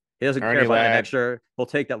 Yeah. he doesn't care Ernie about that Ladd. extra. He'll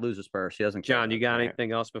take that loser's purse. He doesn't care. John, you got Yeah.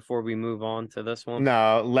 anything else before we move on to this one?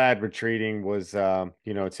 No, Ladd retreating was,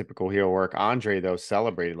 typical heel work. Andre, though,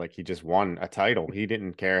 celebrated like he just won a title. He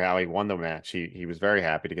didn't care how he won the match. He was very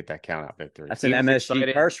happy to get that count out victory. That's He an was MSG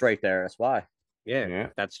excited. purse right there. That's why. Yeah, Yeah.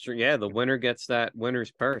 that's true. Yeah, the winner gets that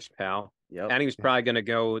winner's purse, pal. Yep. And he was probably going to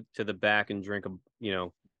go to the back and drink a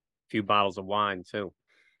few bottles of wine too.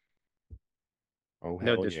 Oh,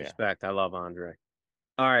 No hell yeah. disrespect. I love Andre.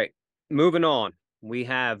 All right, moving on. We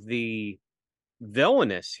have the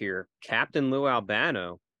villainous here, Captain Lou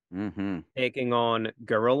Albano, taking on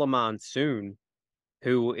Gorilla Monsoon,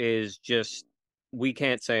 who is just, we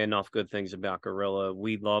can't say enough good things about Gorilla.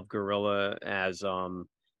 We love Gorilla as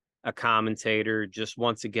a commentator, just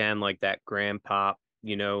once again, like that grandpop,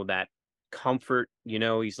 that comfort,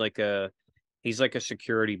 he's like a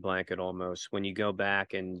security blanket almost when you go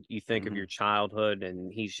back and you think of your childhood,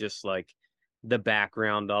 and he's just like the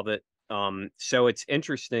background of it. So it's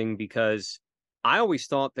interesting because I always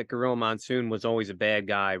thought that Gorilla Monsoon was always a bad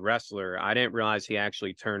guy wrestler. I didn't realize he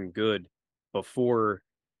actually turned good before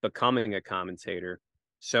becoming a commentator.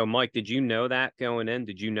 So, Mike, did you know that going in?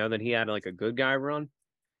 Did you know that he had like a good guy run?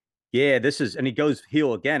 Yeah, and he goes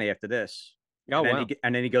heel again after this. Oh, And then wow.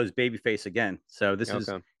 and then he goes babyface again. So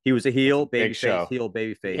Okay. he was a heel, big show. babyface, heel,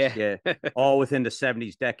 babyface. Yeah. All within the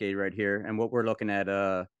 70s decade right here. And what we're looking at,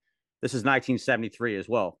 this is 1973 as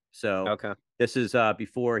well. So Okay. this is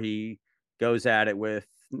before he goes at it with,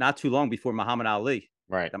 not too long before Muhammad Ali.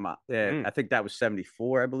 Right. I think that was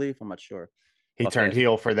 74, I believe. I'm not sure. He turned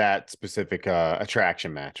heel for that specific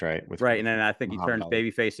attraction match, right? Right. And then I think he Muhammad turns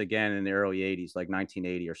Ali. babyface again in the early 80s, like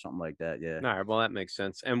 1980 or something like that. Yeah. All right. Well, that makes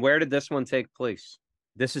sense. And where did this one take place?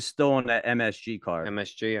 This is still on that MSG card.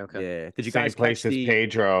 MSG. Okay. Yeah. Did you Same guys place catch as the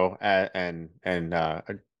Pedro and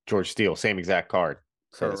George Steele, same exact card.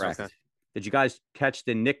 So this was- correct? Did you guys catch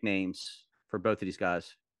the nicknames for both of these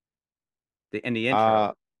guys? In the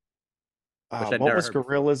intro. Which I'd what never was heard before.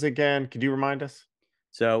 Gorillas again? Could you remind us?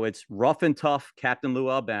 So it's rough and tough Captain Lou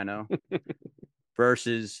Albano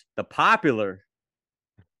versus the popular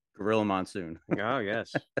Gorilla Monsoon. Oh,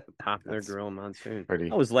 yes. The popular Gorilla Monsoon.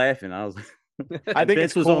 Pretty. I was laughing. I think Vince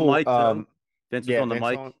it's was cool. on mic too. Vince was on the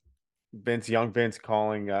mic. Young Vince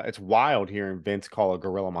calling. It's wild hearing Vince call a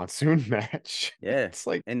Gorilla Monsoon match. Yeah. It's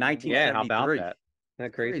like In 1973. Yeah, how about that?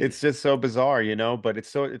 Isn't that crazy? it's just so bizarre, but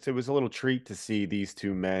it was a little treat to see these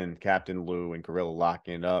two men, Captain Lou and Gorilla,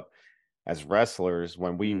 locking it up as wrestlers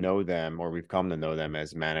when we know them, or we've come to know them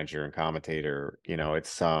as manager and commentator.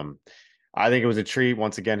 It's I think it was a treat.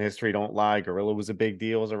 Once again, history don't lie. Gorilla was a big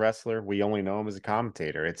deal as a wrestler. We only know him as a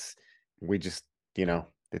commentator. It's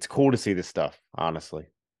cool to see this stuff, honestly.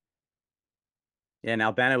 Yeah, and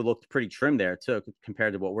Albano looked pretty trim there too,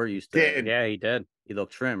 compared to what we're used to. Yeah, he did. He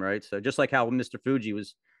looked trim, right? So just like how Mr. Fuji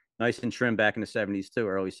was nice and trim back in the 70s too,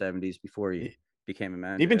 early 70s before he became a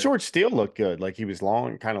manager. Even George Steele looked good. Like he was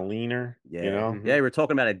long, kind of leaner. Yeah. Yeah, we're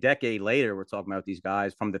talking about a decade later. We're talking about these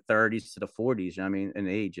guys from the 30s to the 40s, in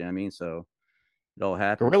age, so it all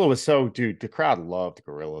happened. Gorilla was dude, the crowd loved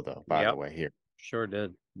Gorilla though, by the way, here. Sure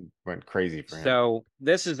did. Went crazy for him. So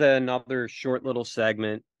this is another short little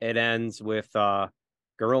segment. It ends with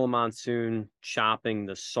Gorilla Monsoon chopping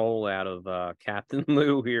the soul out of Captain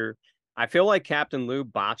Lou here. I feel like Captain Lou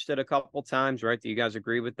botched it a couple times, right? Do you guys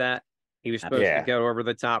agree with that? He was supposed to go over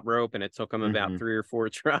the top rope, and it took him about 3 or 4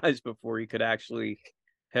 tries before he could actually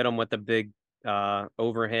hit him with the big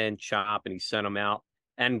overhand chop, and he sent him out.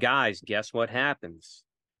 And guys, guess what happens?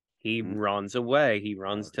 he runs away. He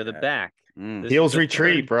runs to the back. This is Heels the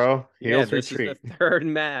retreat, third, bro. yeah, Heels this retreat. is the third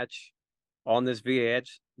match on this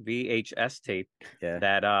VHS tape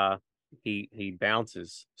that he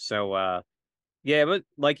bounces. So yeah, but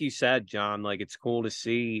like you said, John, like it's cool to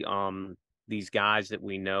see these guys that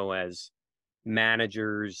we know as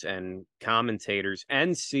managers and commentators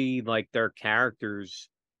and see like their characters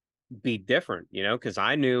be different, you know, because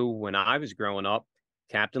I knew when I was growing up,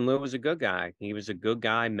 Captain Lou was a good guy. He was a good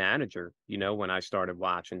guy manager, you know, when I started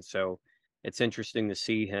watching. So it's interesting to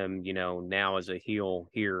see him, you know, now as a heel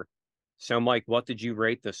here. So, Mike, what did you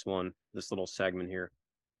rate this one, this little segment here?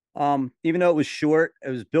 Even though it was short, it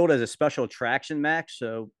was built as a special attraction match.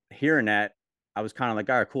 So hearing that, I was kind of like,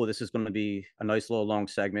 all right, cool. This is going to be a nice little long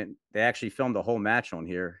segment. They actually filmed the whole match on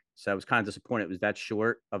here. So I was kind of disappointed it was that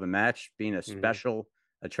short of a match, being a special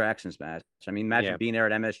attractions match. I mean, imagine being there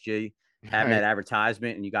at MSG, having that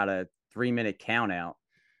advertisement, and you got a 3-minute count out.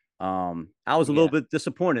 I was a little bit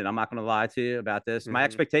disappointed. I'm not going to lie to you about this. My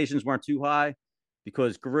expectations weren't too high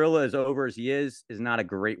because Gorilla, as over as he is not a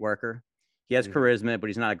great worker. He has charisma, but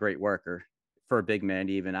he's not a great worker for a big man.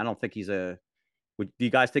 Even I don't think he's a. Do you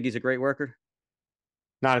guys think he's a great worker?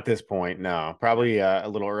 Not at this point, no. Probably a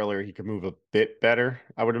little earlier, he could move a bit better,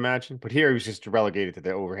 I would imagine. But here, he was just relegated to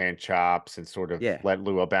the overhand chops and sort of let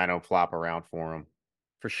Lou Albano flop around for him.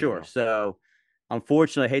 For sure. You know? So,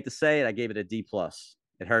 unfortunately, I hate to say it, I gave it a D plus.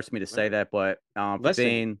 It hurts me to say that, but for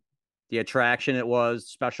being the attraction, it was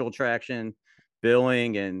special attraction,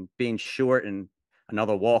 billing, and being short and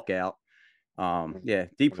another walkout.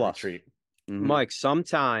 D plus. Mike,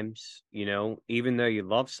 sometimes, you know, even though you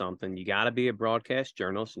love something, you got to be a broadcast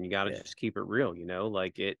journalist and you got to just keep it real, you know,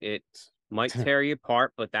 like it might tear you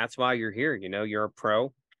apart, but that's why you're here. You know, you're a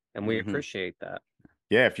pro and we appreciate that.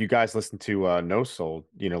 Yeah. If you guys listen to No Soul,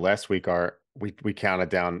 you know, last week, we counted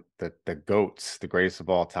down the GOATs, the greatest of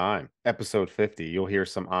all time, episode 50. You'll hear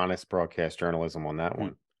some honest broadcast journalism on that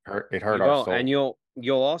one. It hurt our soul. And you'll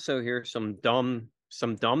also hear some dumb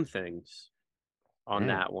things on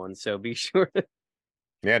that one. So be sure.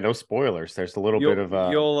 Yeah, no spoilers. There's a little bit of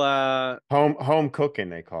home cooking,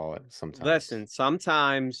 they call it sometimes. Listen,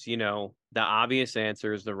 sometimes, you know, the obvious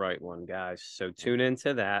answer is the right one, guys. So tune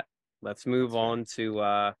into that. Let's move on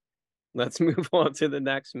to the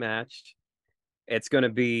next match. It's going to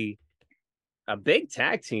be a big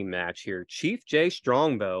tag team match here. Chief Jay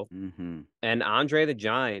Strongbow and Andre the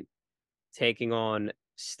Giant taking on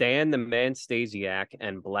Stan the Man Stasiak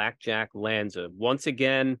and Blackjack Lanza. Once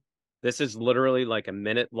again, this is literally like a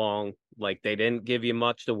minute long. Like they didn't give you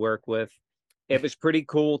much to work with. It was pretty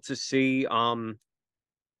cool to see.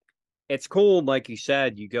 It's cool, like you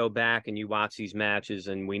said, you go back and you watch these matches,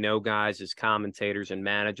 and we know guys as commentators and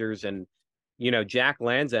managers, and you know, Jack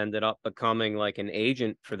Lanza ended up becoming like an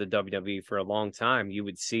agent for the WWE for a long time. You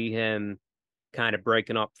would see him kind of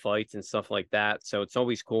breaking up fights and stuff like that. So it's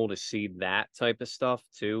always cool to see that type of stuff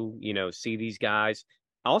too. You know, see these guys.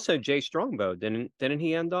 Also, Jay Strongbow didn't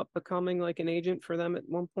he end up becoming like an agent for them at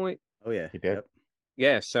one point? Oh yeah, he did. Yep.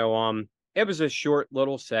 Yeah. So it was a short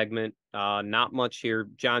little segment. Not much here.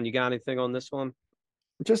 John, you got anything on this one?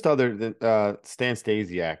 Just other than Stan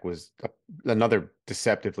Stasiak was another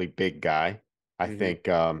deceptively big guy. I think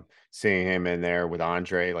seeing him in there with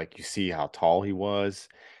Andre, like you see how tall he was.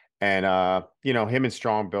 And, you know, him and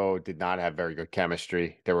Strongbow did not have very good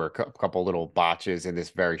chemistry. There were a couple little botches in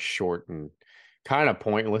this very short and kind of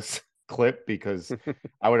pointless clip because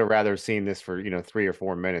I would have rather seen this for, you know, 3 or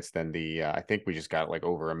 4 minutes than I think we just got like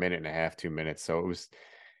over a minute and a half, 2 minutes. So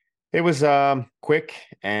it was quick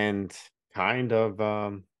and kind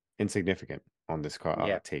of insignificant on this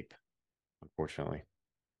tape, unfortunately.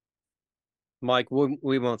 Mike,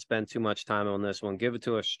 we won't spend too much time on this one. Give it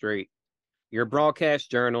to us straight. You're a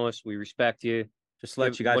broadcast journalist. We respect you. Just to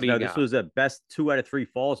let you guys know, this was the best 2 out of 3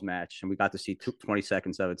 falls match, and we got to see 20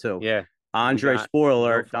 seconds of it too. Yeah. Andre,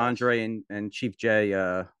 spoiler alert, Andre and Chief Jay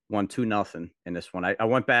won 2-0 in this one. I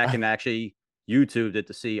went back and actually YouTubed it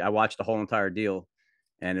to see. I watched the whole entire deal,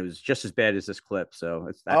 and it was just as bad as this clip. So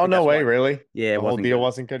it's no way, really? Yeah, the whole deal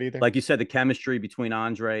wasn't good either. Like you said, the chemistry between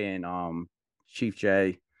Andre and Chief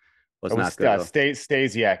Jay was not good.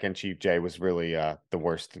 Stasiak and Chief Jay was really the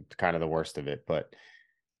worst, kind of the worst of it. But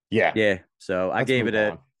yeah. So I gave it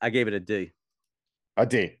a D. A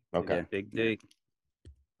D. Okay. Yeah, big D.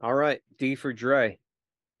 All right, D for Dre.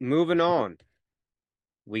 Moving on.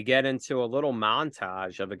 We get into a little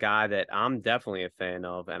montage of a guy that I'm definitely a fan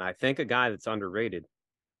of, and I think a guy that's underrated.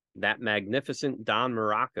 That magnificent Don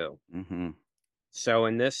Morocco. So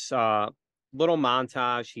in this little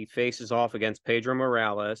montage, he faces off against Pedro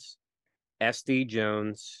Morales, SD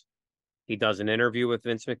Jones. He does an interview with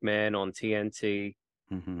Vince McMahon on TNT.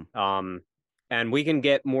 Mm-hmm. And we can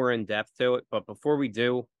get more in depth to it. But before we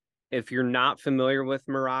do, if you're not familiar with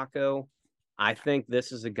Morocco, I think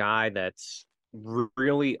this is a guy that's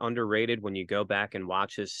really underrated when you go back and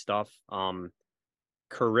watch his stuff.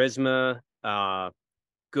 Charisma,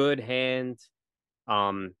 good hand,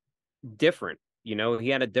 um, different. You know, he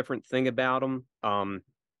had a different thing about him.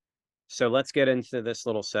 So let's get into this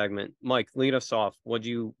little segment. Mike, lead us off. What'd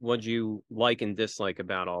you like and dislike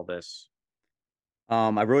about all this?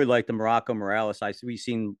 I really like the Morocco Morales. We've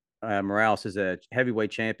seen Morales as a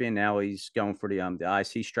heavyweight champion. Now he's going for the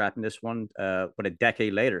IC strap in this one. But a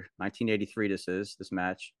decade later, 1983, this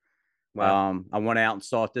match. Wow. I went out and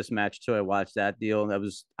saw this match too. I watched that deal.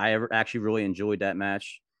 Actually really enjoyed that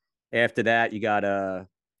match. After that, you got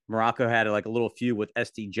Morocco had like a little feud with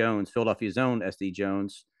SD Jones, Philadelphia's own SD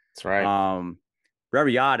Jones. That's right.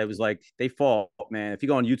 Very odd. It was like they fought, man. If you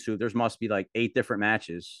go on YouTube, there's must be like 8 different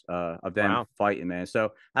matches of them Wow. fighting, man.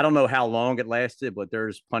 So I don't know how long it lasted, but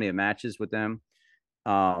there's plenty of matches with them.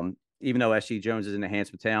 Even though SD Jones is in the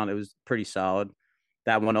enhancement town, it was pretty solid.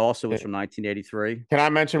 That one also was from 1983. Can I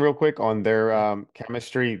mention real quick on their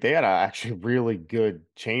chemistry? They had a actually really good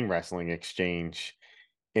chain wrestling exchange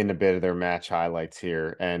in a bit of their match highlights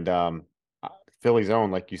here. And Philly's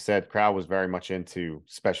own, like you said, crowd was very much into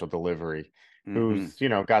Special Delivery, Mm-hmm.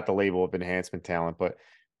 who's, got the label of enhancement talent, but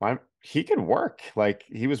he could work. Like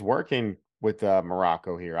he was working with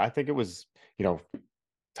Morocco here. I think it was,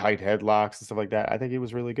 tight headlocks and stuff like that. I think it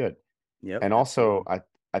was really good. Yep. And also,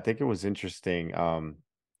 I think it was interesting.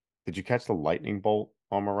 Did you catch the lightning bolt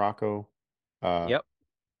on Morocco? Uh, Yep.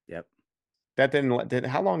 Yep. that did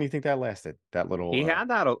how long do you think that lasted? That little He had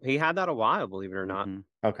that a while, believe it or not.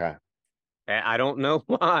 Mm-hmm. okay. I don't know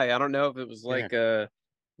why. I don't know if it was Yeah.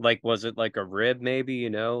 like was it like a rib maybe,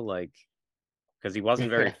 like because he wasn't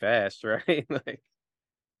very Yeah. fast, right? Like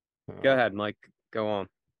go ahead, Mike. Go on.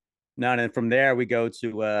 Now and then from there we go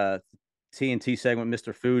to TNT segment,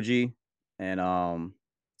 Mr. Fuji, and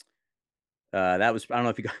that was I don't know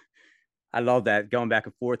if you got. I love that going back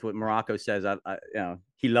and forth. What Morocco says,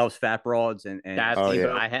 he loves fat broads and That's Oh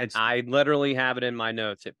yeah. Steamboat. I literally have it in my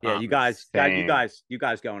notes. It Yeah, popped me. you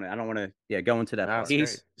guys go on it. I don't want to go into that That's part.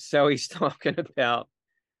 great. He's talking about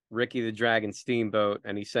Ricky the Dragon Steamboat,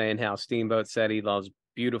 and he's saying how Steamboat said he loves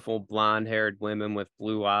beautiful blonde-haired women with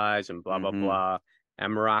blue eyes and blah blah Mm-hmm. blah.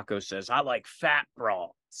 And Morocco says, "I like fat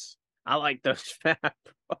broads. I like those fat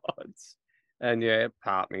broads." And yeah, it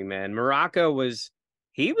popped me, man.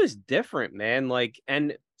 He was different, man. Like,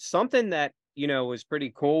 and something that was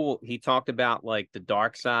pretty cool. He talked about like the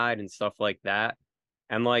dark side and stuff like that,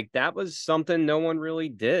 and like that was something no one really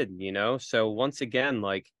did. So once again,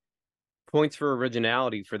 like points for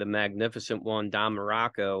originality for the magnificent one, Don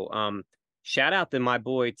Morocco. Shout out to my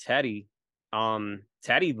boy Teddy.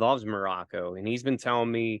 Teddy loves Morocco, and he's been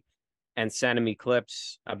telling me and sending me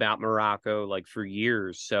clips about Morocco like for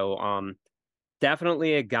years. So,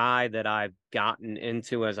 definitely a guy that I've gotten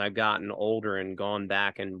into as I've gotten older and gone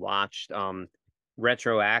back and watched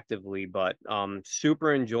retroactively, but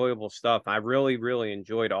super enjoyable stuff. I really, really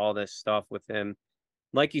enjoyed all this stuff with him.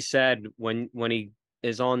 Like you said, when he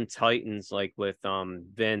is on Titans, like with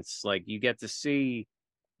Vince, like you get to see,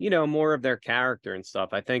 more of their character and stuff.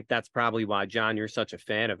 I think that's probably why, John, you're such a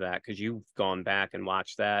fan of that, because you've gone back and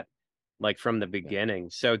watched that like from the Yeah. beginning.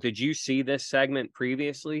 So did you see this segment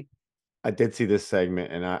previously? I did see this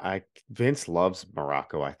segment, and Vince loves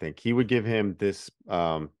Morocco. I think he would give him this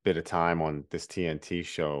bit of time on this TNT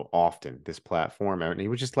show often, this platform, and he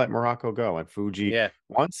would just let Morocco go. And Fuji, Yeah.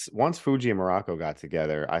 once Fuji and Morocco got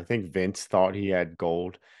together, I think Vince thought he had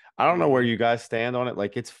gold. I don't know where Hmm. you guys stand on it.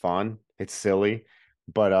 Like it's fun, it's silly,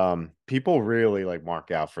 but people really like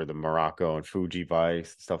mark out for the Morocco and Fuji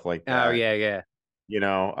Vice stuff like Oh that. yeah, yeah.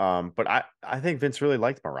 But I think Vince really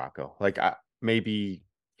liked Morocco. Like maybe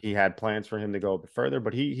he had plans for him to go a bit further,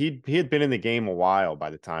 but he had been in the game a while by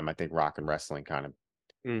the time I think rock and wrestling kind of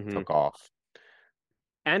Hmm. took off.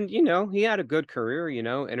 And he had a good career,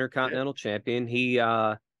 Yeah. Intercontinental Champion. He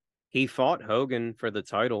fought Hogan for the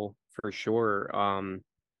title for sure,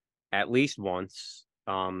 at least once.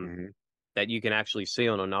 Hmm. That you can actually see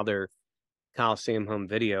on another Coliseum Home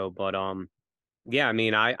video. But yeah, I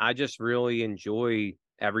mean, I just really enjoy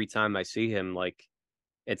every time I see him. Like,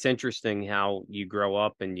 it's interesting how you grow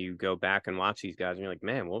up and you go back and watch these guys, and you're like,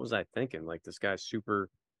 man, what was I thinking? Like, this guy's super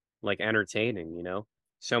like entertaining.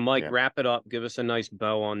 So, Mike, Yeah. wrap it up. Give us a nice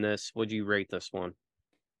bow on this. Would you rate this one?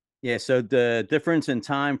 Yeah, so the difference in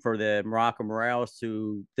time for the Morocco Morales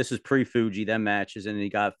to this is pre-Fuji, them matches, and then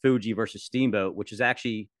you got Fuji versus Steamboat, which is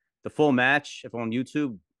actually the full match. If on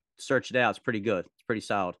YouTube, search it out, it's pretty good. It's pretty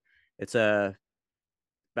solid. It's a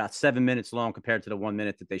about 7 minutes long compared to the 1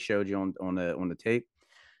 minute that they showed you on the tape.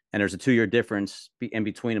 And there's a 2 year difference in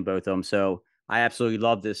between them, both of them. So I absolutely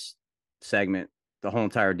love this segment, the whole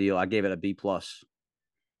entire deal. I gave it a B plus.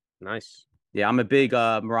 Nice. Yeah, I'm a big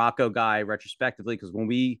Morocco guy retrospectively, because when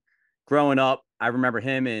we growing up, I remember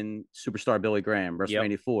him and Superstar Billy Graham,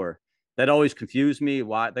 WrestleMania 4. That always confused me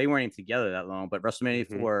why they weren't even together that long, but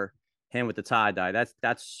WrestleMania 4, him with the tie dye,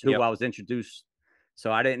 that's who I was introduced.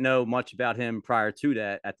 So I didn't know much about him prior to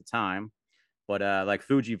that at the time. But like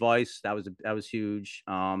Fuji Vice, that was huge.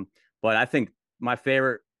 But I think my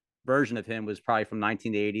favorite version of him was probably from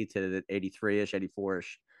 1980 to the 83ish,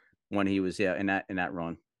 84ish, when he was in that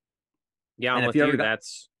run. Yeah, I'm with you.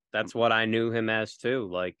 That's what I knew him as too.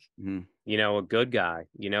 Like, you know, a good guy.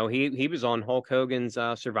 You know, he was on Hulk Hogan's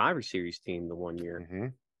Survivor Series team the one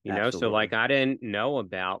year. You know, so like I didn't know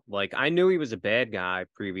about, like, I knew he was a bad guy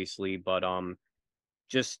previously, but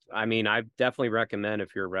just, I mean, I definitely recommend,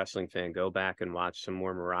 if you're a wrestling fan, go back and watch some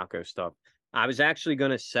more Morocco stuff. I was actually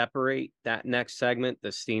going to separate that next segment,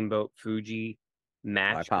 the Steamboat Fuji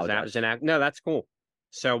match, because that was no, that's cool.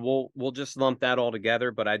 So we'll just lump that all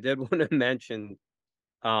together. But I did want to mention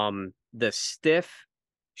the stiff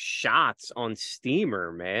shots on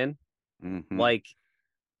Steamer, man. Like,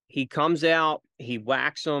 he comes out, he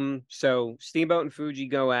whacks them. So Steamboat and Fuji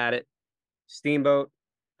go at it. Steamboat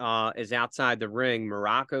is outside the ring.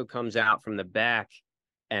 Morocco comes out from the back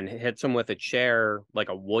and hits him with a chair, like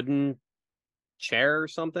a wooden chair or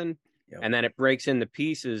something. And then it breaks into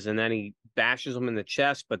pieces, and then he bashes him in the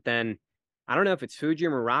chest. But then I don't know if it's Fuji or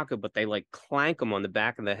Morocco, but they like clank him on the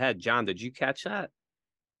back of the head. John, did you catch that?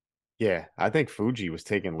 Yeah, I think Fuji was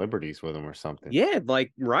taking liberties with him or something. Yeah,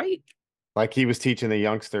 like, right. Like he was teaching the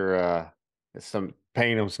youngster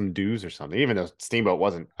paying him some dues or something. Even though Steamboat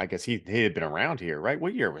wasn't, I guess he had been around here, right?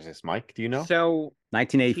 What year was this, Mike? Do you know? So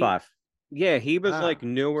 1985. He was like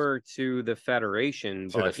newer to the Federation,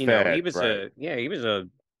 but he was he was a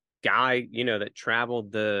guy, you know, that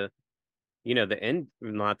traveled the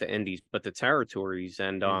not the Indies, but the territories.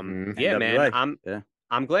 And yeah, NWA. man,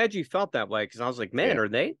 I'm glad you felt that way, because I was like, man, are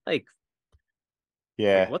they like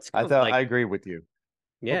what's going, I agree with you.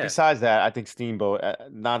 Yeah. But besides that, I think Steamboat,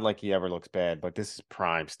 not like he ever looks bad, but this is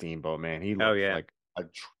prime Steamboat, man. He looks like $1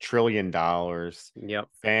 trillion. Yep.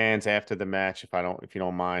 Fans after the match, if you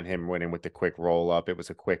don't mind him winning with the quick roll up, it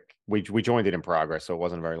was a quick. We joined it in progress, so it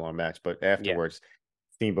wasn't a very long match. But afterwards,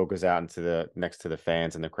 Steamboat goes out into the next to the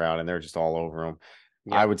fans in the crowd, and they're just all over him.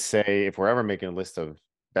 Yep. I would say, if we're ever making a list of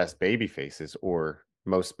best baby faces or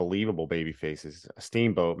most believable baby faces,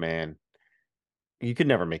 Steamboat, man, you could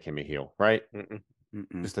never make him a heel, right?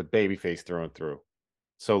 Just a baby face through and through.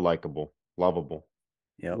 So likable, lovable.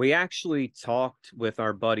 Yeah. We actually talked with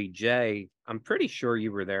our buddy Jay. I'm pretty sure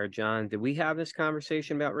you were there, John. Did we have this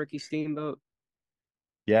conversation about Ricky Steamboat?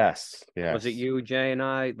 Yes. Was it you, Jay, and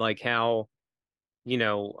I? Like, how, you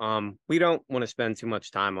know, we don't want to spend too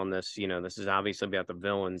much time on this. You know, this is obviously about the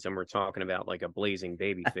villains, and we're talking about like a blazing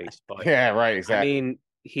baby face. But yeah, right, exactly. I mean,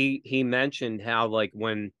 he mentioned how, like,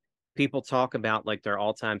 when people talk about like their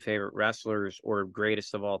all-time favorite wrestlers or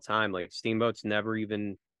greatest of all time, like, Steamboat's never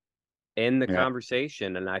even in the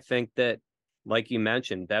conversation. And I think that, like you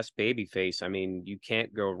mentioned, best babyface, I mean, you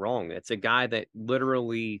can't go wrong. It's a guy that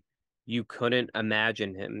literally you couldn't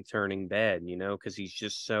imagine him turning bad, you know, because he's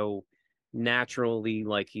just so naturally,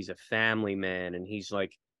 like, he's a family man, and he's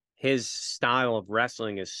like, his style of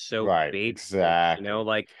wrestling is so baby, exactly. you know,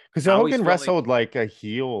 like, because Hogan wrestled like a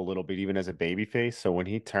heel a little bit, even as a babyface. So when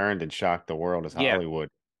he turned and shocked the world as Hollywood,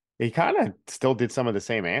 he kind of still did some of the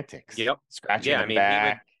same antics. Scratching the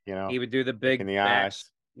back, he would do the big the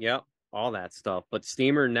eyes. All that stuff. But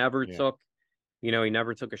Steamer never took, you know, he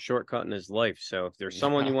never took a shortcut in his life. So if there's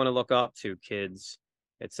someone you want to look up to, kids,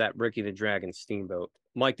 it's that Ricky the Dragon Steamboat.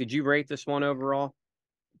 Mike, did you rate this one overall?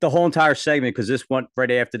 The whole entire segment, because this one right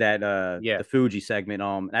after that, the Fuji segment.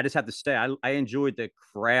 I just have to say, I enjoyed the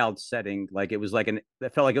crowd setting. Like, it was like it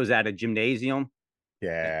felt like it was at a gymnasium.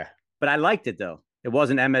 Yeah. But I liked it though. It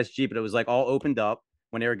wasn't MSG, but it was like all opened up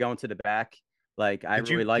when they were going to the back. Like, I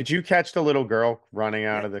really liked. Did you catch the little girl running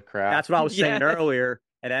out of the crowd? That's what I was saying earlier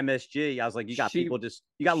at MSG. I was like, you got little girls.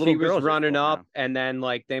 She was running up, and then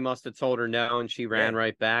like they must have told her no, and she ran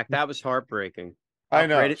right back. That was heartbreaking. I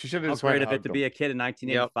know. She should have just great of it to be a kid in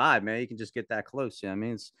 1985, man. You can just get that close. I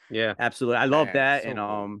mean, it's absolutely. I love that.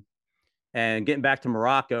 So and getting back to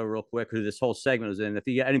Morocco real quick, who this whole segment was in. If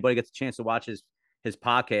anybody gets a chance to watch his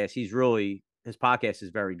podcast, his podcast is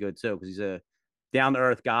very good too, because he's a down to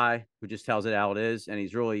earth guy who just tells it how it is, and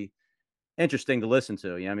he's really interesting to listen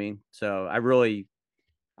to. You know what I mean? So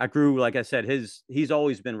I grew, like I said, he's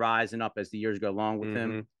always been rising up as the years go along with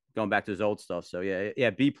him. going back to his old stuff. So yeah,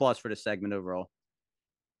 B+ for the segment overall.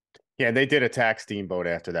 Yeah, they did attack Steamboat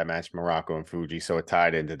after that match, Morocco and Fuji, so it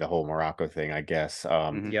tied into the whole Morocco thing, I guess.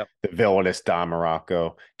 Yep. The villainous Don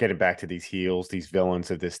Morocco, getting back to these heels, these villains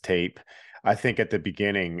of this tape. I think at the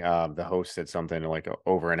beginning, the host said something like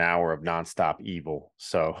over an hour of nonstop evil.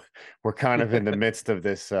 So we're kind of in the midst of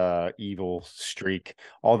this evil streak.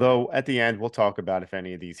 Although at the end, we'll talk about if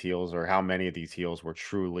any of these heels or how many of these heels were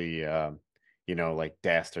truly like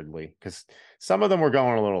dastardly, because some of them were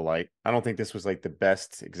going a little light. I don't think this was like the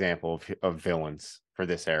best example of villains for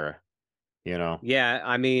this era, you know? Yeah,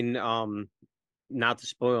 I mean, not to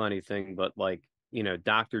spoil anything, but like,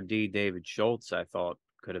 Dr. D, David Schultz, I thought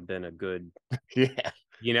could have been a good,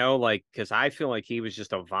 Yeah. like, because I feel like he was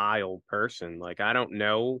just a vile person. Like, I don't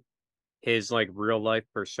know his like real life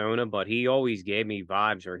persona, but he always gave me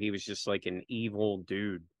vibes where he was just like an evil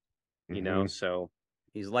dude, so.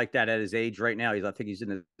 He's like that at his age right now. I think he's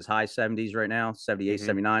in his high 70s right now, 78, Mhm.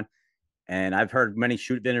 79. And I've heard many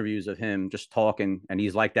shoot interviews of him just talking, and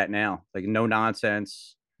he's like that now, like no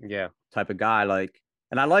nonsense Yeah. type of guy. Like,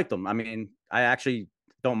 and I liked him. I mean, I actually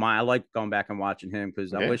don't mind. I like going back and watching him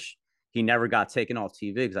because I Yeah, wish he never got taken off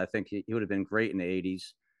TV because I think he would have been great in the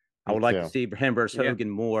 80s. I me would like to too. see him versus Yeah. Hogan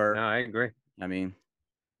No, more. I agree. I mean,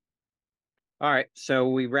 All right, so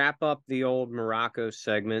we wrap up the old Morocco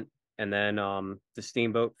segment, and then the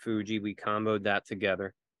Steamboat Fuji, we comboed that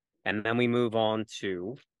together, and then we move on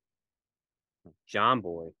to John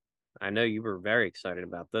Boy. I know you were very excited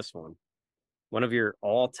about this one. One of your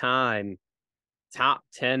all-time top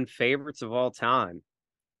 10 favorites of all time.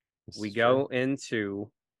 This We is true. go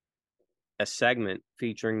into a segment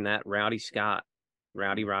featuring that Rowdy Scott,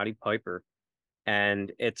 Rowdy Piper,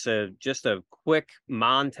 and it's just a quick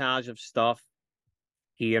montage of stuff.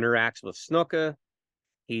 He interacts with Snuka.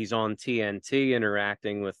 He's on TNT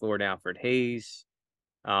interacting with Lord Alfred Hayes,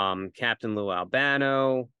 Captain Lou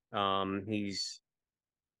Albano. He's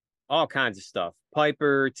all kinds of stuff.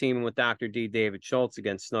 Piper teaming with Dr. D, David Schultz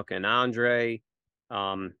against Snuka and Andre.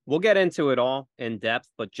 We'll get into it all in depth,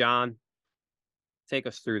 but John, take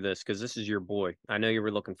us through this because this is your boy. I know you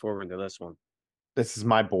were looking forward to this one. This is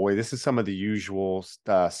my boy. This is some of the usual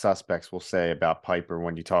suspects we'll say about Piper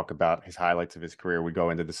when you talk about his highlights of his career. We go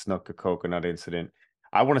into the Snuka coconut incident.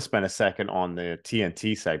 I want to spend a second on the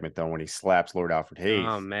TNT segment though when he slaps Lord Alfred Oh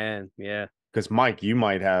Hayes. man, yeah. Because Mike, you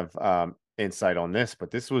might have insight on this,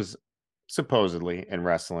 but this was supposedly in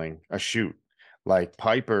wrestling a shoot. Like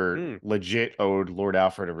Piper legit owed Lord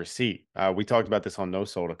Alfred a receipt. We talked about this on No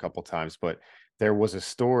Sold a couple times, but there was a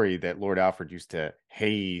story that Lord Alfred used to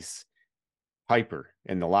haze Piper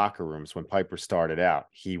in the locker rooms when Piper started out.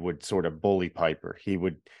 He would sort of bully Piper. He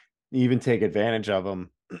would even take advantage of him,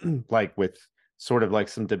 like with sort of like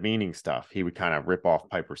some demeaning stuff. He would kind of rip off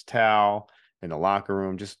Piper's towel in the locker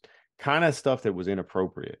room, just kind of stuff that was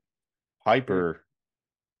inappropriate. Piper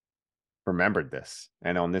remembered this,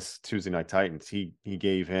 and on this Tuesday Night Titans, he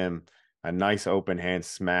gave him a nice open hand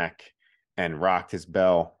smack and rocked his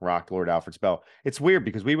bell, rocked Lord Alfred's bell. It's weird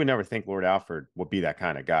because we would never think Lord Alfred would be that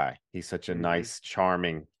kind of guy. He's such a nice,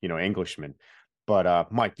 charming, Englishman.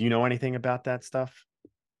 But Mike, do you know anything about that stuff?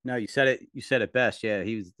 no, you said it. You said it best. Yeah,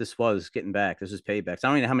 This was getting back. This is payback. So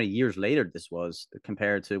I don't even know how many years later this was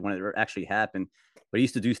compared to when it actually happened. But he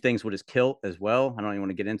used to do things with his kilt as well. I don't even want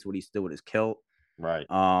to get into what he used to do with his kilt. Right.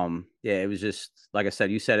 Yeah, it was just like I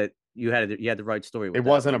said. You said it. You had the right story It with that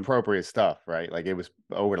wasn't one. appropriate stuff, right? Like it was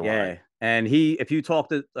over the line. Yeah, and if you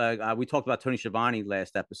talked to, we talked about Tony Schiavone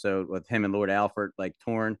last episode with him and Lord Alfred, like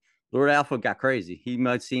torn. Lord Alfred got crazy. He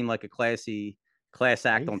might seem like a class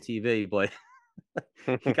act on TV, but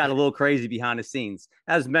he got a little crazy behind the scenes,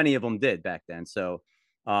 as many of them did back then. So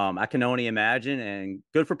I can only imagine. And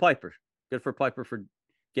good for Piper. Good for Piper for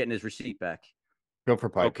getting his receipt back. Go for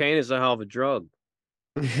Piper. Cocaine is a hell of a drug.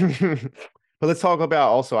 But let's talk about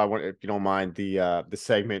also. I want, if you don't mind, the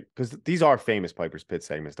segment, because these are famous Piper's Pit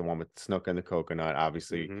segments. The one with Snook and the coconut,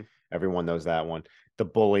 obviously, everyone knows that one. The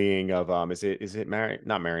bullying of is it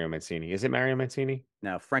not Mario Mancini? Is it Mario Mancini?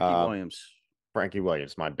 Now Frankie Williams. Frankie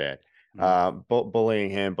Williams, my bad. Mm.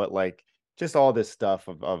 Bullying him, but like just all this stuff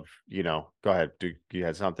of Go ahead. Do you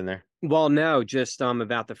had something there? Well, no, just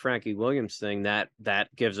about the Frankie Williams thing, that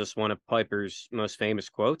gives us one of Piper's most famous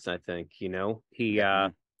quotes, I think.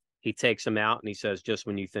 He takes him out and he says, "Just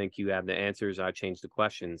when you think you have the answers, I change the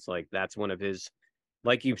questions." Like that's one of his,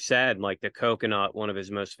 like you've said, like the coconut, one of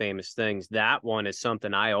his most famous things. That one is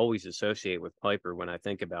something I always associate with Piper when I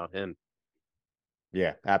think about him.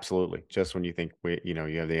 Yeah, absolutely. Just when you think you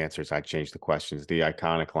have the answers, I change the questions. The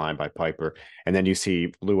iconic line by Piper, and then you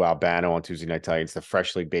see Lou Albano on Tuesday Night Titans, the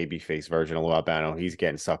freshly babyface version of Lou Albano. He's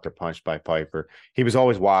getting sucked or punched by Piper. He was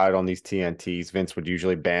always wild on these TNTs. Vince would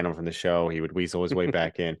usually ban him from the show. He would weasel his way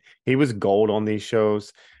back in. He was gold on these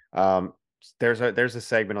shows. Um, there's a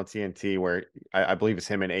segment on TNT where I believe it's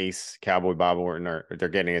him and Ace Cowboy Bob Orton are they're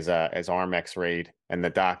getting his arm X-rayed, and the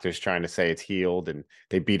doctor's trying to say it's healed, and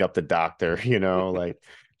they beat up the doctor. Like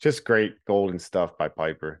just great golden stuff by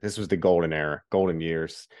Piper. This was the golden era, golden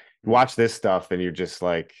years. You watch this stuff, and you're just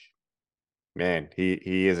like, man,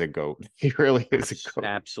 he is a goat. He really is a goat.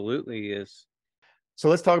 Absolutely is. So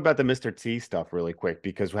let's talk about the Mr. T stuff really quick,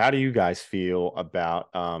 because how do you guys feel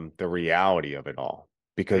about the reality of it all?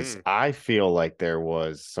 Because I feel like there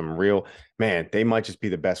was some real, man, they might just be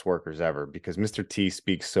the best workers ever, because Mr. T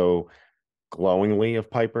speaks so glowingly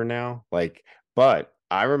of Piper now. But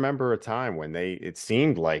I remember a time when it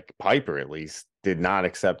seemed like Piper at least did not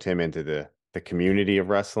accept him into the community of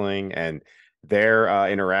wrestling, and their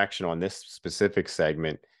interaction on this specific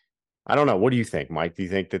segment. I don't know. What do you think, Mike? Do you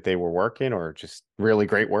think that they were working or just really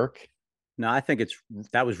great work? No, I think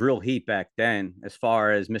that was real heat back then. As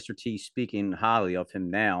far as Mr. T speaking highly of him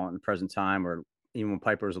now in the present time, or even when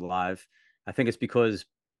Piper was alive, I think it's because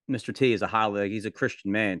Mr. T is he's a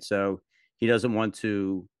Christian man, so he doesn't want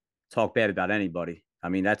to talk bad about anybody. I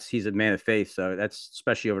mean, he's a man of faith, so that's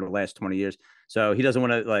especially over the last 20 years. So he doesn't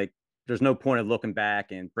want to There's no point of looking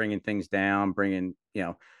back and bringing things down,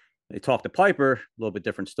 they talk to Piper, a little bit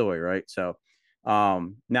different story, right? So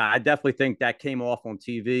no, I definitely think that came off on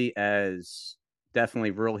TV as definitely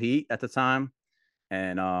real heat at the time.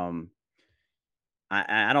 And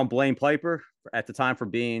I don't blame Piper at the time for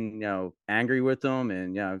being, angry with them.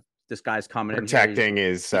 And, this guy's coming Protecting in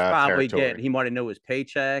here. He's probably territory. he might have know his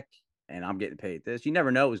paycheck, and I'm getting paid this. You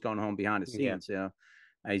never know what's going on behind the scenes,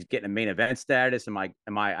 He's getting a main event status.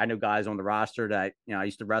 I know guys on the roster that, I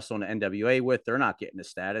used to wrestle in the NWA with. They're not getting the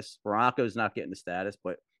status. Barranco's not getting the status,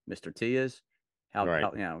 but Mr. T is.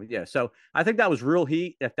 Right. So I think that was real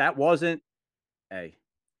heat. If that wasn't, hey,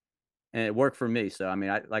 and it worked for me. So I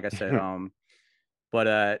mean, like I said,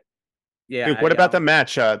 but yeah, Duke, what about the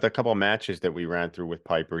match? The couple of matches that we ran through with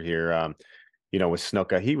Piper here. With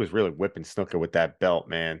Snuka, he was really whipping Snuka with that belt,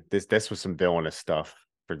 man. This was some villainous stuff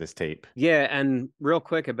for this tape. Yeah, and real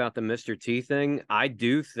quick about the Mr. T thing, I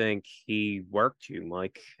do think he worked you,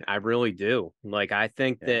 Mike. I really do. I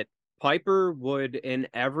think that Piper would, in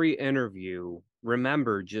every interview,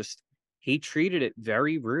 remember just he treated it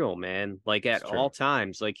very real, man. At all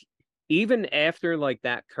times. Even after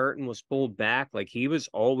that curtain was pulled back, he was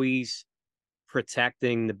always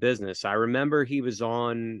protecting the business. I remember he was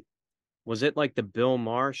on, was it the Bill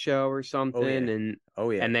Maher show or something?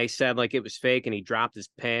 And they said it was fake, and he dropped his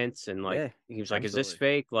pants, and he was like, absolutely. Is this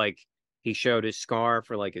fake? He showed his scar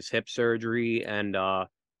for his hip surgery. And I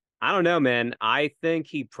don't know, man. I think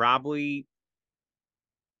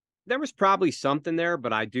there was probably something there,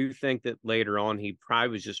 but I do think that later on he probably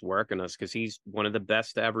was just working us, because he's one of the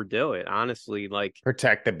best to ever do it. Honestly,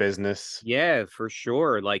 protect the business. Yeah, for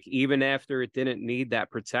sure. Even after it didn't need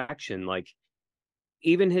that protection,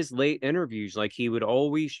 even his late interviews, he would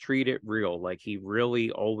always treat it real. He really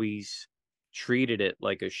always treated it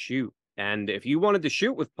like a shoot. And if you wanted to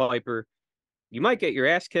shoot with Piper, you might get your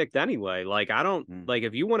ass kicked anyway. I don't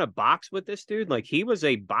if you want to box with this dude, he was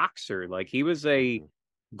a boxer. He was a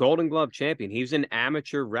Golden Glove champion. He was an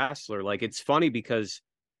amateur wrestler. It's funny because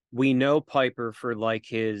we know Piper for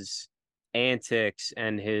his antics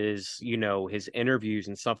and his, his interviews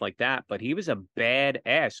and stuff like that, but he was a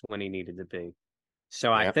badass when he needed to be.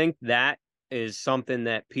 So I think that is something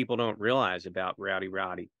that people don't realize about Rowdy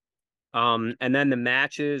Roddy. And then the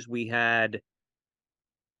matches we had,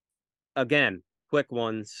 again, quick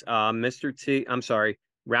ones. Rowdy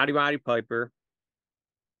Roddy Piper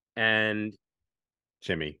and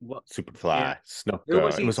Jimmy Superfly Snuka. Who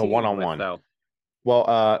was he? It was a one-on-one. Though?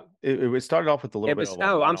 Well, it started off with a little bit of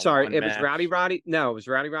a I'm sorry. It match. was Rowdy Roddy. No, it was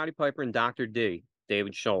Rowdy Roddy Piper and Dr. D,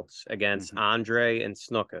 David Schultz, against Andre and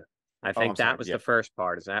Snuka. I think that was the first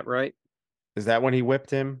part. Is that right? Is that when he whipped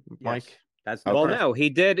him, Mike? That's well, no, he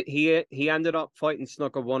did. He ended up fighting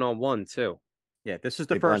Snuka one-on-one too. Yeah, this is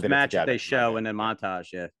the first match that they show in the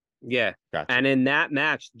montage. Yeah. Gotcha. And in that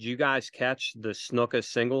match, did you guys catch the Snuka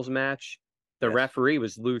singles match? The referee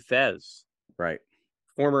was Lou Thez, right?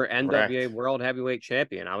 Former NWA World Heavyweight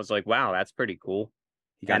Champion. I was like, wow, that's pretty cool.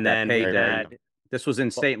 He got that payday. This was in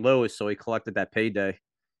St. Louis, so he collected that payday.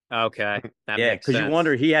 Okay, that makes sense. You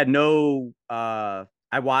wonder, he had no. I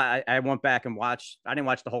went back and watched. I didn't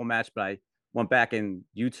watch the whole match, but went back and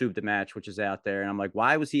YouTube the match, which is out there, and I'm like,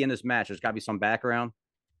 why was he in this match? There's got to be some background.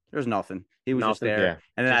 There's nothing. He was just Nothing. there. Yeah.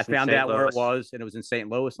 And then I Just in found St. out where it Louis. was, and it was in St.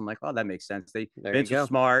 Louis. I'm like, oh, that makes sense. There you Vince go. was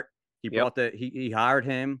smart. He Yep. brought he hired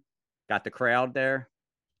him, got the crowd there.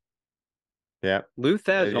 Yeah. Lou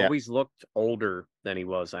Thesz Yeah. always looked older than he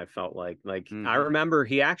was, I felt like. Like I Mhm. remember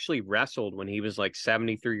he actually wrestled when he was like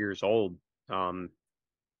 73 years old.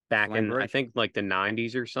 Back in Slamboree. I think like the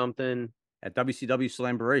 90s or something. At WCW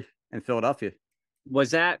Slamboree in Philadelphia.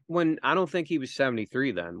 Was that when I don't think he was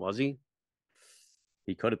 73 then, was he?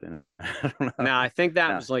 He could have been. I don't know. No, I think that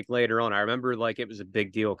No. was like later on. I remember like it was a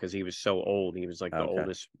big deal because he was so old. He was like the Okay.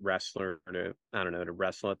 oldest wrestler to, I don't know, to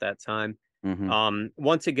wrestle at that time. Mhm.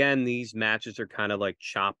 Once again, these matches are kind of like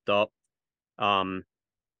chopped up. Um,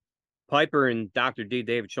 Piper and Dr. D,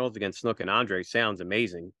 David Schultz against Snook and Andre sounds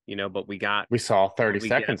amazing, you know, but We saw 30 we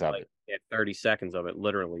get seconds of like it. 30 seconds of it,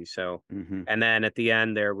 literally. So, Mhm. and then at the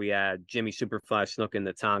end there, we had Jimmy Superfly Snook and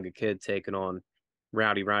the Tonga Kid taking on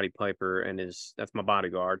Roddy Piper and that's my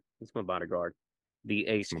bodyguard. That's my bodyguard. The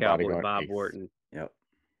Ace My Cowboy bodyguard, Bob Ace. Orton. Yep.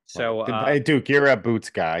 So, Hey, Duke, you're a boots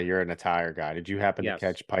guy. You're an attire guy. Did you happen to yes.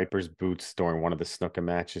 catch Piper's boots during one of the snooker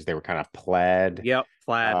matches? They were kind of plaid. Yep,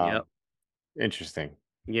 plaid. Yep. Interesting.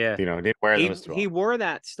 Yeah. You know, didn't wear those too He often. wore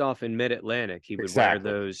that stuff in Mid Atlantic. He would wear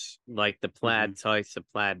Exactly. those like the plaid tights, the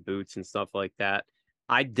plaid boots, and stuff like that.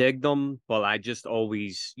 I dig them, but I just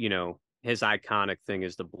always, you know, his iconic thing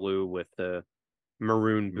is the blue with the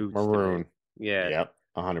maroon boots to me. Maroon. Yeah. Yep.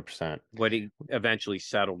 100%. What he eventually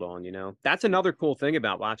settled on, you know. That's another cool thing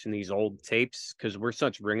about watching these old tapes because we're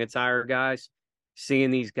such ring attire guys.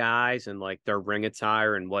 Seeing these guys and like their ring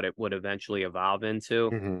attire and what it would eventually evolve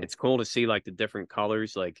into. Mhm. It's cool to see like the different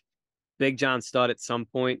colors. Like Big John Studd at some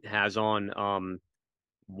point has on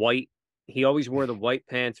white. He always wore the white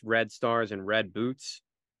pants, red stars, and red boots,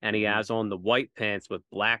 and he has on the white pants with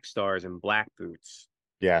black stars and black boots.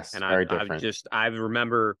 Yes, And very different. I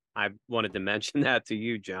remember I wanted to mention that to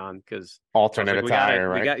you, John, because Alternate attire,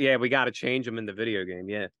 right? we got to change them in the video game.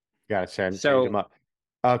 Yeah. Got to change them So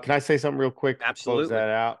up. Can I say something real quick to close absolutely. that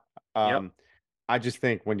out? Yep. I just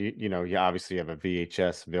think when you obviously have a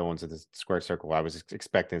VHS Villains of the Square Circle. I was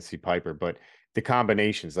expecting to see Piper, but the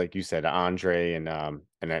combinations, like you said, Andre and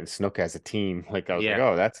then Snook as a team, like I was like, Yeah.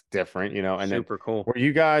 oh, that's different, you know. And then Super cool. were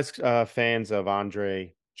you guys fans of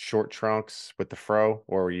Andre short trunks with the fro,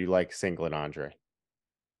 or were you like singlet Andre?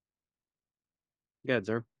 Good,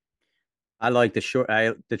 sir. I like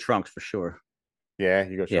the trunks for sure. Yeah,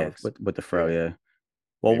 you go Yeah, trunks. with the fro. Yeah, Yeah.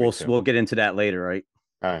 Well, maybe too. we'll get into that later, right?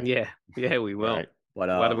 All right, Yeah. Yeah, we all will. right. But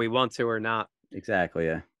Whether we want to or not. exactly,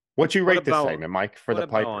 yeah. What you What rate this about segment, Mike, for what the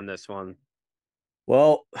about Piper? on this one?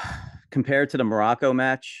 Well, compared to the Morocco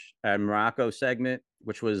match, Morocco segment,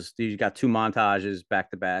 which was you got two montages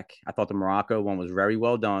back to back. I thought the Morocco one was very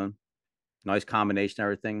well done, nice combination,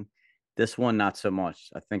 everything. This one, not so much.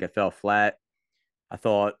 I think it fell flat. I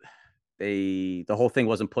thought the whole thing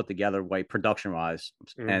wasn't put together right production wise,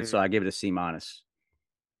 and so I gave it a C minus.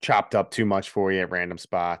 Chopped up too much for you at random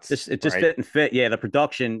spots. It just right? didn't fit. Yeah, the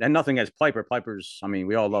production and nothing as Piper. Piper's. I mean,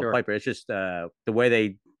 we all love Sure. Piper. It's just the way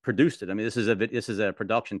they produced it. I mean, this is a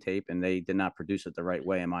production tape, and they did not produce it the right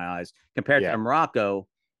way in my eyes compared to Yeah. the Morocco.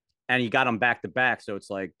 And you got them back to back, so it's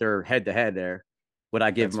like they're head to head there. Would I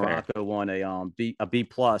give That's fair. Morocco one a B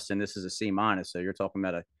plus, and this is a C minus? So you're talking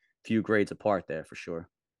about a few grades apart there for sure.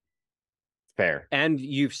 Fair. And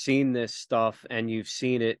you've seen this stuff and you've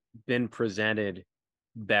seen it been presented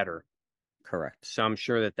better. Correct. So I'm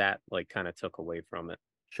sure that like kind of took away from it.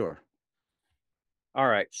 Sure. All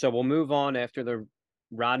right. So we'll move on after the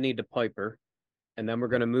Rodney to Piper. And then we're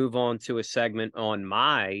going to move on to a segment on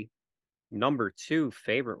my number 2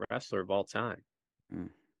 favorite wrestler of all time.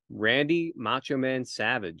 Randy Macho Man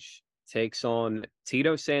Savage takes on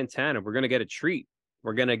Tito Santana. We're going to get a treat.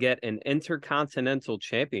 We're going to get an Intercontinental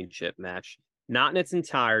Championship match. Not in its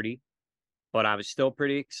entirety, but I was still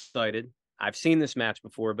pretty excited. I've seen this match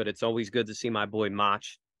before, but it's always good to see my boy Mach.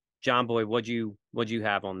 John Boy, what'd you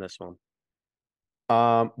have on this one?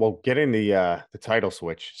 Well, getting the title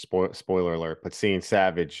switch, spoiler alert, but seeing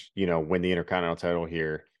Savage, win the Intercontinental title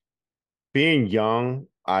here. Being young,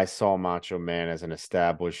 I saw Macho Man as an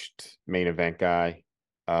established main event guy,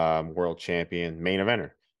 world champion, main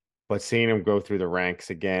eventer. But seeing him go through the ranks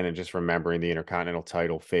again and just remembering the Intercontinental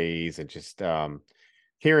title phase and just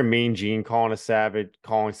hearing Mean Gene calling Savage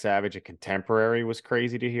a contemporary was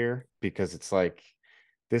crazy to hear because it's like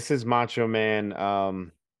this is Macho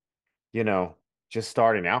Man, just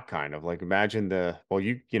starting out kind of like imagine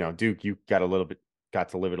Duke, you got to live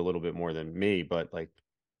it a little bit more than me, but like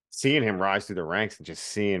seeing him rise through the ranks and just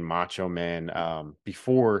seeing Macho Man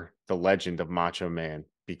before the legend of Macho Man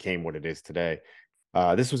became what it is today.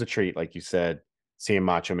 This was a treat, like you said, seeing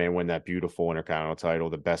Macho Man win that beautiful Intercontinental title,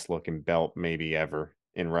 the best looking belt maybe ever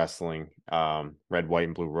in wrestling. Red, white,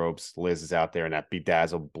 and blue robes. Liz is out there in that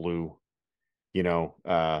bedazzled blue,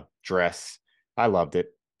 dress. I loved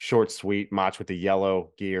it. Short, sweet, Mach with the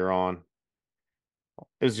yellow gear on.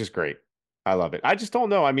 It was just great. I love it. I just don't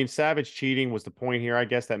know. I mean, Savage cheating was the point here, I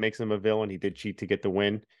guess, that makes him a villain. He did cheat to get the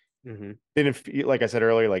win. Mm-hmm. Didn't feel, like I said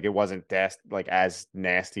earlier, like it wasn't like as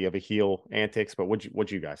nasty of a heel antics. But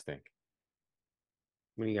what'd you guys think?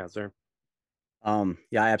 What do you got, sir?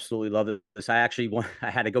 Yeah, I absolutely love this. I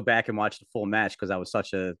had to go back and watch the full match because I was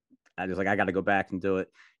like, I got to go back and do it.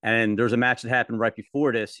 And there's a match that happened right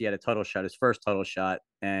before this. He had a title shot, his first title shot,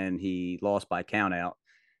 and he lost by count out.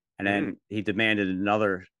 And then he demanded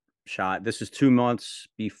another shot. This is 2 months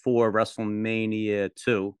before WrestleMania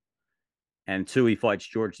 2. And 2, he fights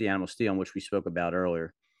George the Animal Steel, which we spoke about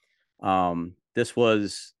earlier. This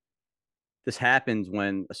happens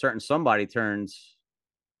when a certain somebody turns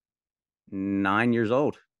 9 years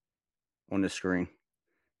old on the screen.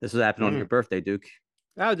 This has happened on your birthday, Duke.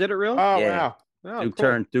 Oh, did it really? Oh, yeah. wow. Oh,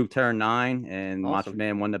 Duke turned 9, and awesome. Macho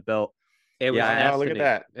Man won the belt. It was destiny. Look at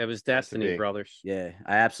that. It was destiny, brothers. Yeah,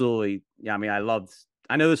 I mean,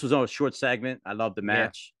 I know this was on a short segment. I loved the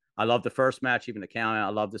match. Yeah. I loved the first match, even the count out.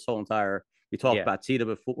 I love this whole entire. We talked about Tita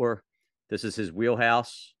before. This is his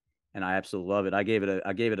wheelhouse, and I absolutely love it. I gave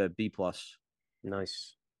it a B+.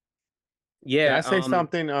 Nice. Yeah. Can I say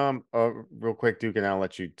something real quick, Duke, and I'll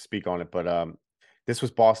let you speak on it. But this was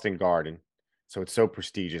Boston Garden, so it's so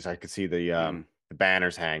prestigious. I could see the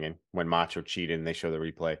banners hanging when Macho cheated, and they show the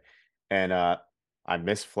replay. And I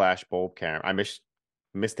missed flash bulb camera. I missed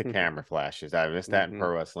the camera flashes. I missed that in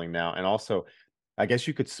pro wrestling now. And also, I guess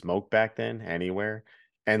you could smoke back then anywhere.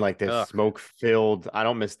 And like this smoke filled, I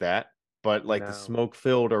don't miss that. But like the smoke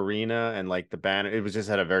filled arena and like the banner, it was just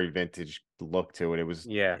had a very vintage look to it. It was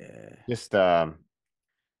just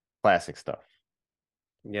classic stuff.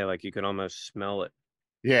 Yeah, like you could almost smell it.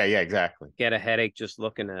 Yeah, exactly. Get a headache just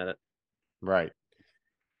looking at it. Right.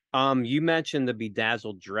 You mentioned the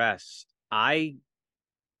bedazzled dress. I'm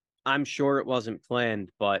sure it wasn't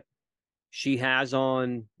planned, but she has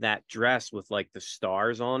on that dress with like the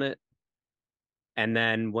stars on it. And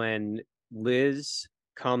then when Liz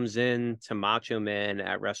comes in to Macho Man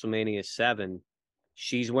at WrestleMania 7,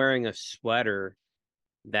 she's wearing a sweater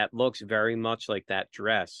that looks very much like that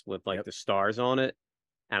dress with like the stars on it.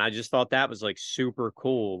 And I just thought that was like super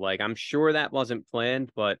cool. Like, I'm sure that wasn't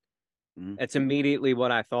planned, but it's immediately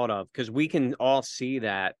what I thought of, because we can all see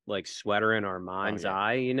that like sweater in our mind's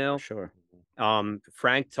eye, you know? For sure.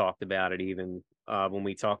 Frank talked about it even when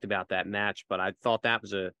we talked about that match, but I thought that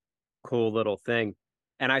was a cool little thing.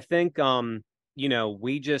 And I think,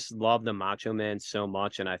 we just love the Macho Man so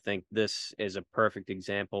much. And I think this is a perfect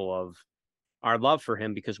example of our love for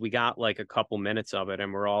him, because we got like a couple minutes of it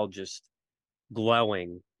and we're all just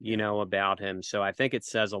glowing, about him. So I think it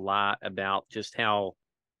says a lot about just how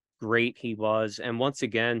great he was. And once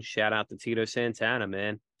again, shout out to Tito Santana,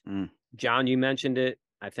 man. John, you mentioned it.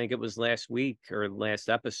 I think it was last week or last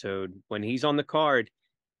episode. When he's on the card,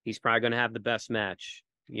 he's probably going to have the best match,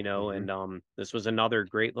 and this was another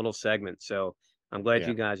great little segment. So I'm glad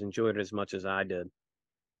you guys enjoyed it as much as I did.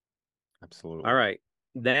 Absolutely. All right.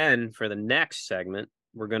 Then for the next segment,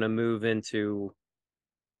 we're going to move into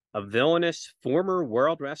a villainous former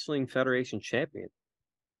World Wrestling Federation champion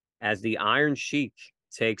as the Iron Sheik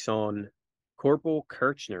takes on Corporal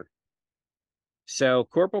Kirchner. So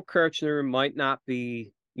Corporal Kirchner might not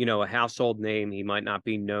be, a household name. He might not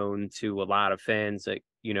be known to a lot of fans that,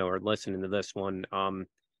 are listening to this one.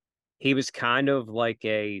 He was kind of like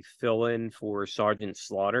a fill-in for Sergeant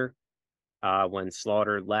Slaughter when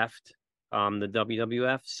Slaughter left the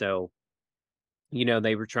WWF. So,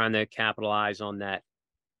 they were trying to capitalize on that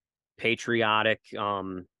patriotic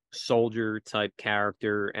soldier type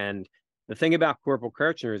character. And the thing about Corporal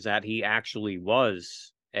Kirchner is that he actually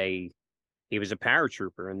was a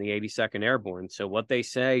paratrooper in the 82nd Airborne. So what they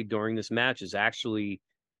say during this match is actually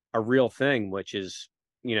a real thing, which is,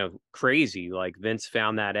 crazy. Like Vince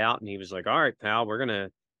found that out and he was like, all right, pal, we're going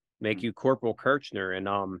to make you Corporal Kirchner. And,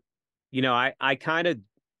 I kind of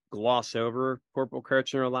gloss over Corporal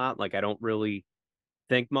Kirchner a lot. Like I don't really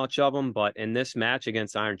think much of him, but in this match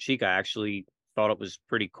against Iron Sheik, I actually thought it was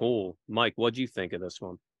pretty cool. Mike, what'd you think of this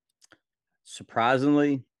one?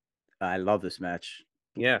 Surprisingly, I love this match.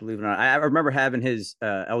 Yeah, believe it or not, I remember having his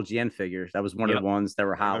LGN figures. That was one of the ones that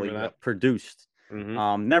were highly produced.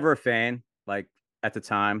 Never a fan, like at the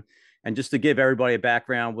time. And just to give everybody a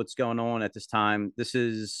background, what's going on at this time? This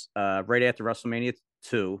is right after WrestleMania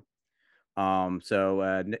 2.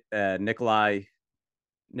 So Nikolai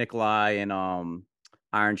Nikolai and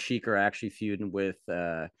Iron Sheik are actually feuding with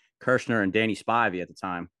Kirshner and Danny Spivey at the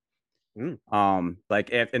time. Like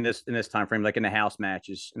in this time frame, like in the house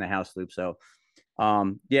matches, in the house loop. So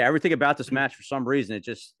yeah, everything about this match for some reason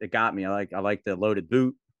it got me. I like the loaded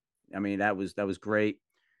boot. I mean, that was great.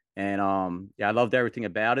 And yeah, I loved everything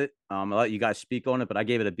about it. I'll let you guys speak on it, but I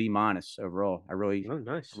gave it a B minus overall. I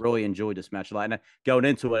nice. really enjoyed this match a lot. And going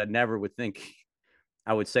into it, I never would think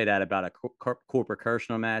I would say that about a corporate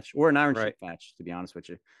Kirshner match or an Iron Sheik match, to be honest with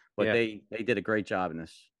you. But they did a great job in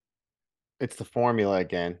this. It's the formula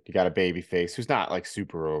again. You got a baby face who's not like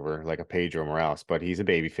super over like a Pedro Morales, but he's a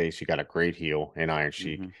baby face. You got a great heel in Iron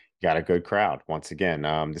Sheik. You got a good crowd once again.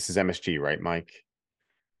 This is MSG, right, Mike?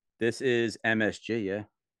 This is MSG, yeah.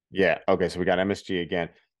 Yeah. Okay. So we got MSG again.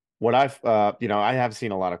 What I've, I have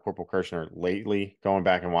seen a lot of Corporal Kirshner lately, going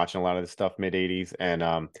back and watching a lot of this stuff mid 80s.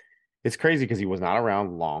 And it's crazy because he was not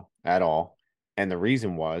around long at all. And the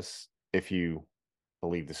reason was, if you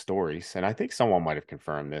believe the stories, and I think someone might have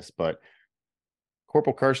confirmed this, but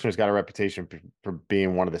Corporal Kirshner's got a reputation for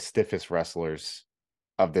being one of the stiffest wrestlers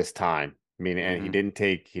of this time. I mean, and he didn't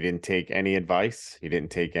take any advice. He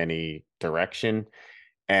didn't take any direction.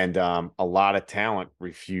 And a lot of talent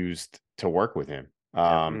refused to work with him.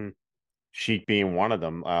 Sheik being one of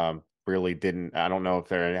them, really didn't. I don't know if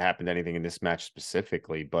there happened anything in this match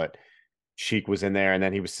specifically, but Sheik was in there, and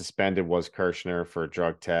then he was suspended. Was Kirshner for a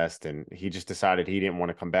drug test, and he just decided he didn't want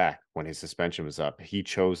to come back when his suspension was up. He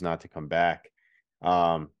chose not to come back.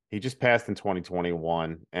 He just passed in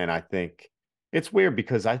 2021, and I think it's weird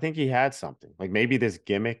because I think he had something. Like maybe this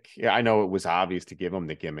gimmick. Yeah, I know it was obvious to give him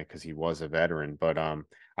the gimmick because he was a veteran, but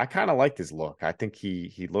I kind of liked his look. I think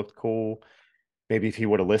he looked cool. Maybe if he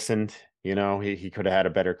would have listened, he could have had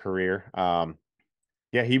a better career.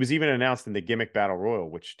 Yeah, he was even announced in the Gimmick Battle Royal,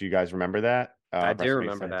 which do you guys remember that? I do WrestleMania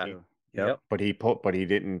remember that. 17. Yep. But he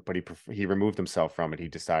didn't. But he removed himself from it. He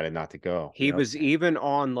decided not to go. He was even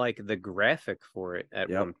on like the graphic for it at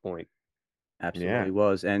one point. Absolutely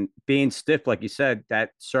was. And being stiff, like you said,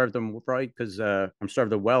 that served him right because I'm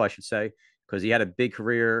served him well, I should say, because he had a big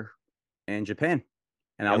career in Japan.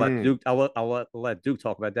 And I'll let Duke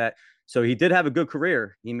talk about that. So he did have a good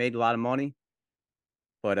career. He made a lot of money,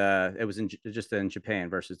 but it was just in Japan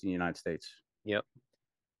versus the United States. Yep.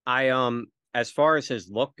 As far as his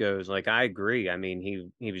look goes, like I agree. I mean,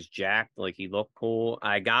 he was jacked, like he looked cool.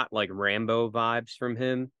 I got like Rambo vibes from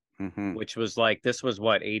him, which was like this was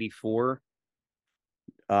what, 84?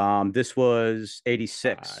 This was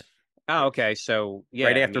 86. Oh, okay. So yeah,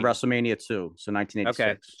 right after WrestleMania 2, so 1986.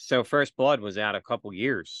 Okay, so First Blood was out a couple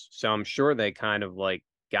years, so I'm sure they kind of like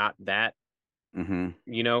got that, from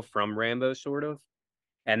Rambo, sort of.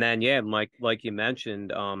 And then yeah, like you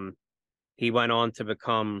mentioned, he went on to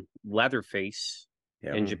become Leatherface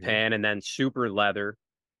in Japan, and then Super Leather,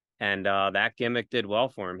 and that gimmick did well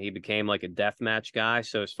for him. He became like a deathmatch guy.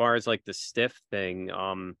 So as far as like the stiff thing,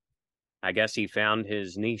 I guess he found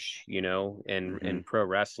his niche, in pro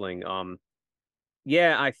wrestling.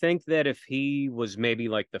 Yeah, I think that if he was maybe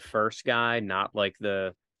like the first guy, not like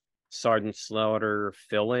the Sergeant Slaughter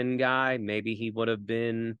fill-in guy, maybe he would have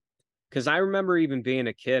been. Because I remember even being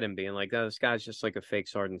a kid and being like, "Oh, this guy's just like a fake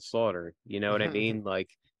Sergeant Slaughter." You know what I mean? Like,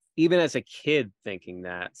 even as a kid thinking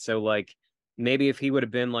that. So, like, maybe if he would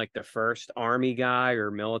have been like the first army guy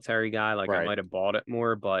or military guy, like I might have bought it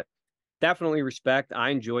more. But definitely respect. I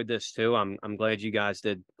enjoyed this too. I'm glad you guys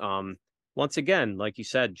did. Once again, like you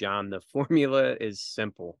said, John, the formula is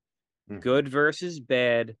simple. Good versus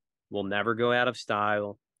bad will never go out of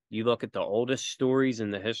style. You look at the oldest stories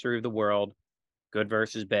in the history of the world, good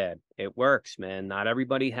versus bad. It works, man. Not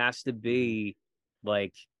everybody has to be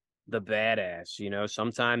like the badass,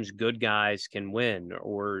 Sometimes good guys can win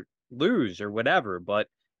or lose or whatever, but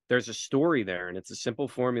there's a story there, and it's a simple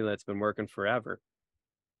formula that's been working forever.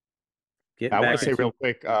 I want to say real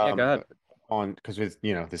quick, go ahead. On because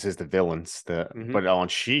this is the villains, but on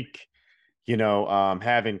Sheik,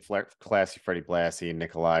 having classy Freddie Blassie and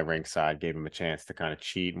Nikolai ringside gave him a chance to kind of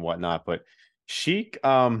cheat and whatnot. But Sheik,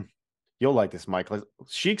 you'll like this, Mike.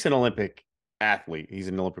 Sheik's an Olympic athlete. He's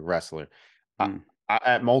an Olympic wrestler.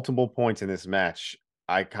 At multiple points in this match,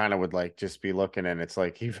 I kind of would like just be looking, and it's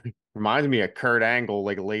like he reminds me of Kurt Angle,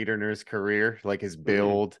 like later in his career, like his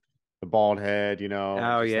build, the bald head,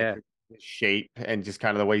 Oh yeah. like shape and just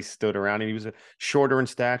kind of the way he stood around. And he was shorter in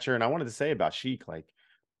stature. And I wanted to say about Sheik, like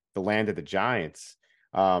the land of the giants,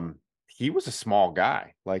 he was a small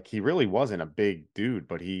guy. Like he really wasn't a big dude,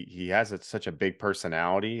 but he has such a big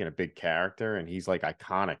personality and a big character, and he's like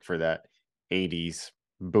iconic for that 80s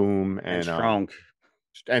boom and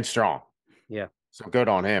strong. Yeah. So good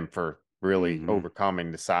on him for really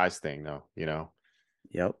overcoming the size thing, though.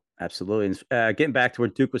 Yep, absolutely. And getting back to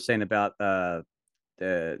what Duke was saying about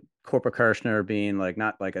the Corporal Kirshner being like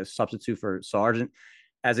not like a substitute for Sergeant.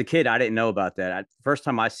 As a kid, I didn't know about that. First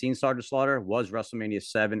time I seen Sergeant Slaughter was WrestleMania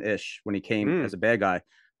 7-ish when he came Mm, as a bad guy.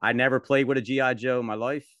 I never played with a GI Joe in my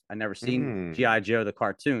life. I never seen Mm. GI Joe the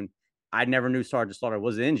cartoon. I never knew Sergeant Slaughter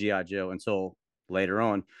was in GI Joe until later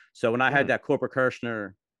on. So when I had Mm. that Corporal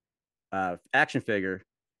Kirshner action figure,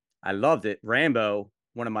 I loved it. Rambo,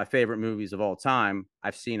 one of my favorite movies of all time.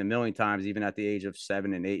 I've seen a million times, even at the age of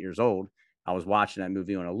 7 and 8 years old. I was watching that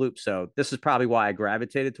movie on a loop. So this is probably why I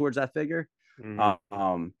gravitated towards that figure. mm.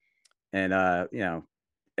 Um, and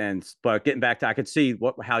but getting back to, I could see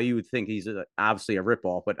how you would think he's obviously a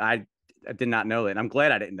ripoff, but I did not know it. And I'm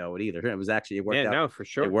glad I didn't know it either. It was actually it worked Yeah, out. no, for It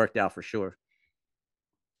sure. worked out for sure.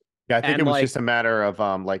 Yeah, I think it And was like, just a matter of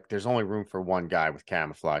like there's only room for one guy with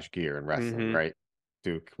camouflage gear in wrestling, mhm. right?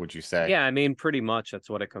 Duke, would you say? Yeah, I mean, pretty much that's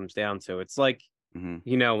what it comes down to. It's like,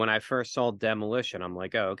 Mm-hmm. when I first saw Demolition, I'm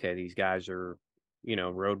like, oh, okay, these guys are,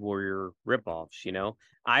 Road Warrior ripoffs,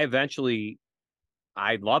 I eventually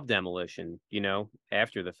I love Demolition,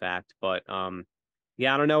 after the fact, but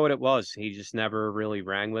yeah, I don't know what it was. He just never really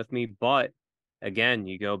rang with me, but again,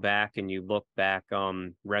 you go back and you look back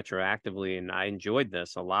retroactively and I enjoyed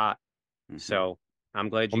this a lot. Mm-hmm. So, I'm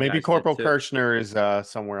glad Well, you maybe guys did Corporal too. Kirchner is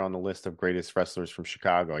somewhere on the list of greatest wrestlers from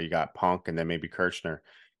Chicago. You got Punk and then maybe Kirchner.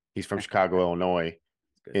 He's from Chicago, Illinois,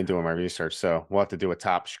 Good. in doing my research. So we'll have to do a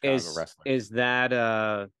top Chicago Is wrestlers. is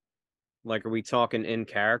that like, are we talking in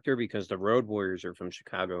character? Because the Road Warriors are from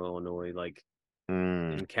Chicago, Illinois, like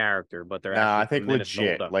Mm. in character, but they're No, I actually from think legit,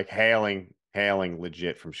 Minnesota. like hailing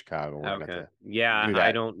legit from Chicago. We're gonna have Okay. to Yeah, do I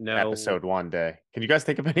that don't know. episode one day. Can you guys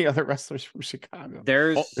think of any other wrestlers from Chicago?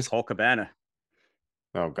 There's Colt Cabana.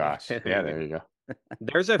 Oh gosh, yeah, there you go.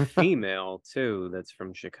 there's a female too that's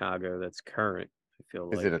from Chicago that's current, I feel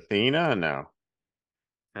Is like. it Athena? No.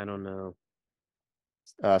 I don't know.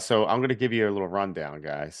 So I'm gonna give you a little rundown,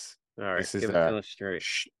 guys. All right, This is give it to us straight.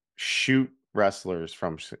 shoot wrestlers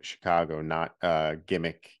from Chicago, not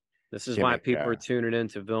gimmick This is why gimmick. people are tuning in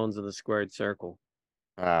to Villains of the Squared Circle.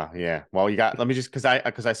 Yeah. Well, you got. Let me just because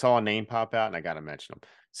I saw a name pop out and I gotta mention him.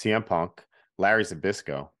 CM Punk, Larry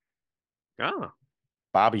Zbyszko, Ah,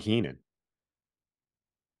 Bobby Heenan.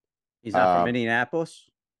 He's not from Um, Indianapolis.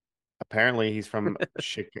 apparently he's from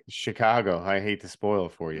Chicago. I hate to spoil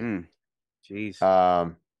it for you. Mm, jeez.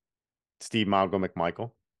 Um, Steve Mongo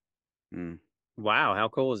McMichael. mm. Wow, how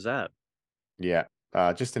cool is that? Yeah.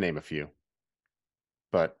 Just to name a few,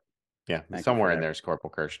 but yeah, Thank you for somewhere in that. there is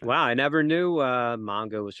Corporal Kirshner. Wow, I never knew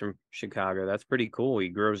Mongo was from Chicago. That's pretty cool. He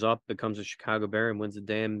grows up, becomes a Chicago Bear, and wins a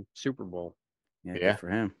damn Super Bowl. Yeah, good Yeah, for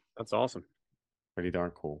him. That's awesome. pretty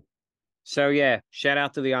darn cool. So yeah, shout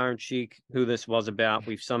out to the Iron Sheik, who this was about.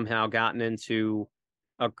 We've somehow gotten into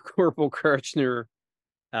a Corporal Kirchner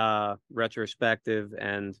retrospective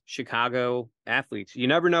and Chicago athletes. You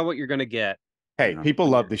never know what you're gonna get. Hey, Yeah. people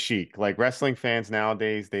When love you're the Sheik. Like wrestling fans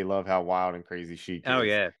nowadays, they love how wild and crazy Sheik Oh is.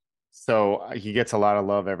 yeah. So he gets a lot of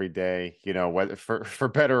love every day. Whether for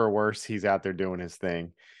better or worse, he's out there doing his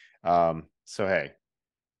thing. So hey,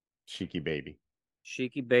 Sheiky baby.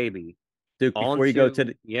 Sheiky baby. Duke, On before you go to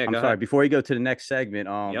to yeah, I'm go sorry, ahead. before you go to the next segment,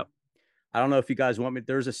 Yep. I don't know if you guys want me.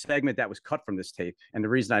 There's a segment that was cut from this tape, and the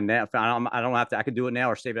reason I don't have to. I could do it now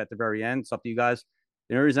or save it at the very end. It's up to you guys.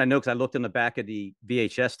 The only reason I know because I looked in the back of the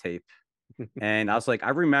VHS tape, and I was like, I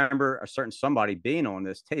remember a certain somebody being on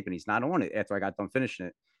this tape, and he's not on it after I got done finishing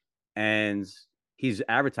it, and he's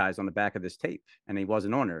advertised on the back of this tape, and he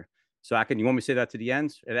wasn't on there. So I can. You want me to say that to the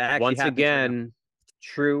end? It actually Once happens right now. again,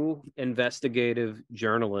 true investigative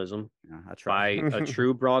journalism Yeah, I try. by a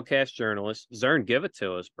true broadcast journalist. Zern, give it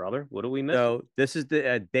to us, brother. What are we missing? So this is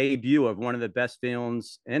the debut of one of the best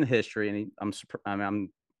films in history, and I'm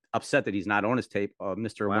upset that he's not on his tape.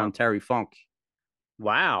 Mr. One Wow. Terry Funk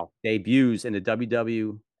Wow. debuts in the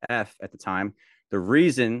WWF at the time. The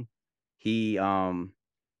reason he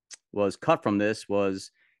was cut from this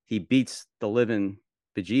was he beats the living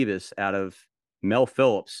bejeebus out of Mel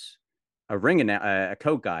Phillips, a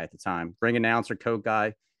coke guy at the time, ring announcer, coke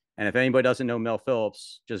guy. And if anybody doesn't know Mel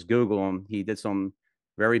Phillips, just Google him. He did some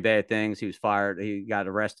very bad things. He was fired. He got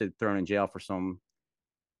arrested, thrown in jail for some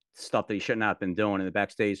stuff that he should not have been doing in the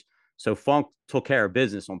backstage. So Funk took care of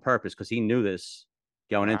business on purpose because he knew this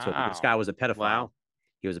going into it. This guy Wow. was a pedophile. Wow.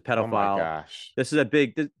 He was a Oh my pedophile. gosh. This is a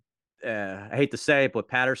big. I hate to say it, but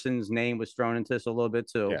Patterson's name was thrown into this a little bit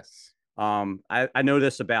too. Yes. I know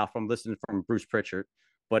this about from listening from Bruce Pritchard,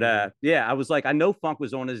 but Mhm. yeah, I was like, I know Funk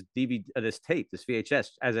was on his DVD, this tape, this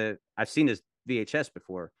VHS. I've seen his VHS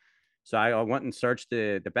before, so I went and searched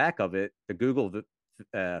the back of it, the Google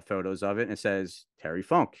photos of it, and it says Terry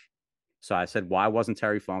Funk. So I said, why wasn't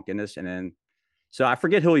Terry Funk in this? And then, so I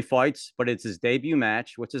forget who he fights, but it's his debut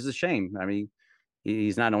match, which is a shame. I mean,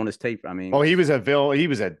 he's not on his tape. I mean, Oh, he was a villain. He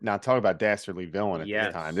was a now talk about dastardly villain at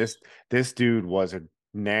this time. Yes. This dude was a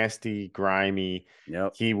nasty, grimy.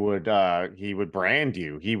 yep, He would brand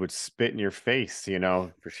you. He would spit in your face. You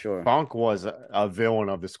know, for sure. Funk was a villain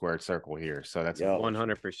of the squared circle here. So that's Yep.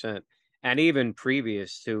 unfortunate. 100%. And even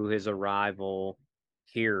previous to his arrival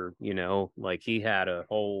here, like he had a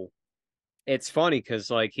whole. It's funny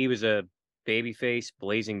because like he was a babyface,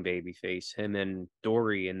 blazing babyface, him and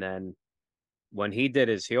Dory, and then when he did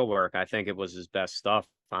his heel work, I think it was his best stuff,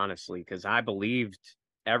 honestly, because I believed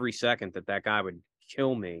every second that guy would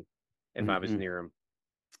kill me if I was near him.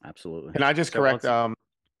 Absolutely. Can I just So correct?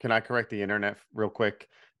 Can I correct the internet real quick?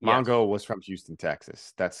 Yes. Mongo was from Houston,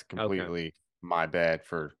 Texas. That's Okay. completely my bad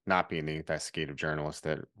for not being the investigative journalist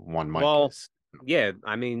that one Mike Well, is. yeah,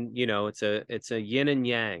 I mean, it's a yin and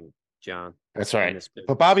yang, John. That's in right. this But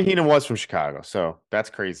business. Bobby Heenan was from Chicago, so that's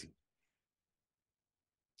crazy.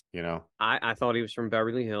 You know, I thought he was from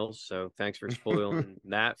Beverly Hills, so thanks for spoiling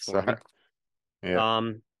that for me. so yeah.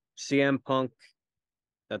 CM Punk,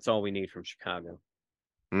 that's all we need from Chicago.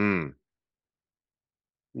 Mm.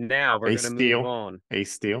 Now we're Ace gonna move Steel. on.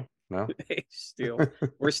 Ace Steel. No. Still,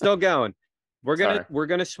 we're still going. Sorry. We're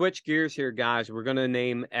gonna switch gears here, guys. We're gonna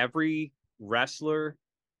name every wrestler,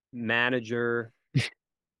 manager,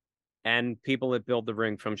 and people that build the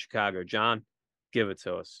ring from Chicago. John, give it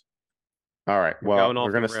to us. All right. We're Well, going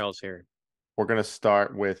off the rails here. we're gonna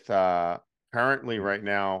start with currently right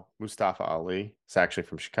now Mustafa Ali. It's actually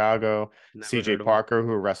from Chicago. Never CJ heard of him. Parker,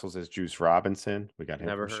 who wrestles as Juice Robinson. We got him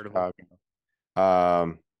Never from heard of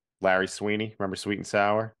Chicago. Larry Sweeney, remember Sweet and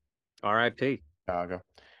Sour? R.I.P. Chicago.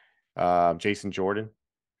 Jason Jordan,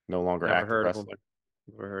 no longer Never active heard of him. wrestler.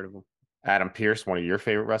 Never heard of him. Adam Pearce, one of your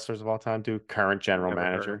favorite wrestlers of all time, dude. Current general Never heard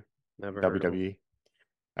of manager, him. Never heard of him. WWE.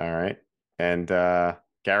 All right. And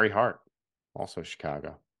Gary Hart, also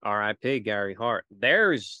Chicago. R.I.P. Gary Hart.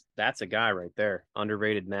 That's a guy right there.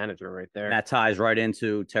 Underrated manager right there. And that ties right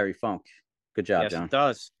into Terry Funk. Good job, Yes, John. it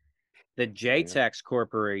does. The JTEX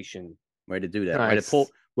Corporation. Way to do that. Nice.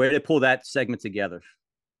 Way to pull that segment together.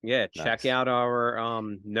 Yeah, check out our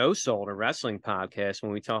No Soul to Wrestling podcast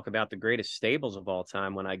when we talk about the greatest stables of all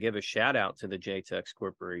time. When I give a shout out to the JTEX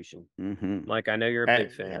Corporation, like I know you're a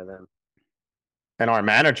big fan of them. And our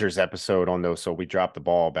manager's episode on those, so we dropped the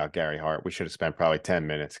ball about Gary Hart. We should have spent probably 10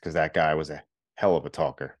 minutes because that guy was a hell of a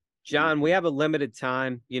talker. John, we have a limited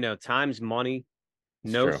time. Time's money.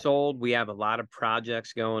 It's No true. Sold. We have a lot of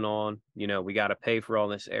projects going on. We got to pay for all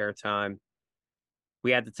this airtime. We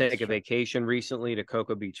had to take a vacation recently to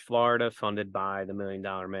Cocoa Beach, Florida, funded by the $1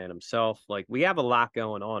 Million Man himself. Like, we have a lot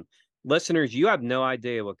going on. Listeners, you have no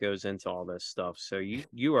idea what goes into all this stuff. So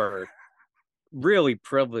you are really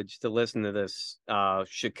privileged to listen to this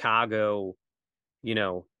Chicago,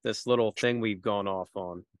 this little thing we've gone off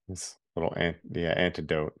on. This little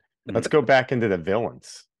antidote. Let's go back into the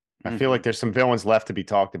villains. I feel like there's some villains left to be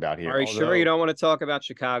talked about here. Are you sure you don't want to talk about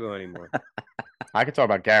Chicago anymore? I could talk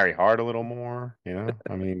about Gary Hart a little more,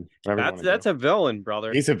 I mean, that's a villain,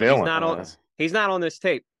 brother. He's a villain. He's not on this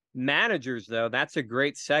tape. Managers, though, that's a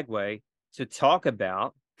great segue to talk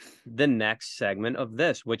about the next segment of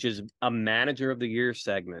this, which is a Manager of the Year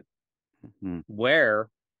segment, where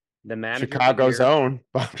the manager Chicago's own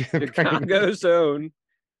Bobby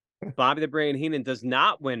the Brain Heenan does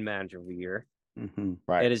not win Manager of the Year.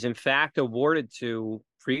 Right. It is in fact awarded to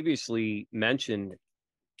previously mentioned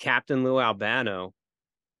Captain Lou Albano,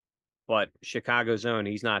 but Chicago's own,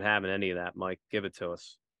 he's not having any of that. Mike, give it to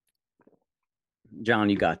us. John,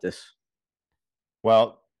 you got this.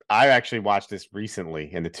 Well, I actually watched this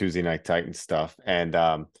recently in the Tuesday Night Titans stuff, and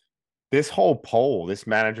this whole poll, this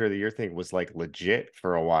Manager of the Year thing was like legit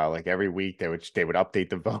for a while. Like every week they would update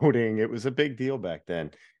the voting. It was a big deal back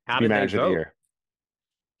then. How did they vote?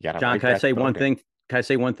 John, can I say one thing? Can I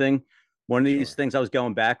say one thing? One of these things I was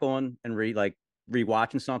going back on and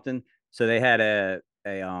rewatching something. So they had a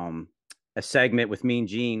segment with Mean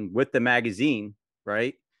Gene with the magazine,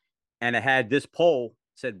 right? And it had this poll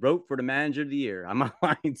said, "Vote for the Manager of the Year." I'm not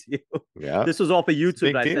lying to you. Yeah, this was off of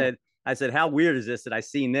YouTube. I said, how weird is this that I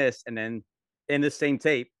seen this, and then in the same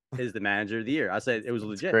tape is the Manager of the Year? I said it was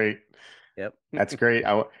legit. That's great. Yep, that's great.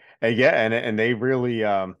 And they really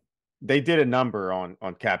they did a number on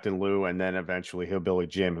Captain Lou, and then eventually Hillbilly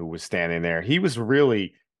Jim, who was standing there. He was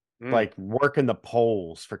really like working the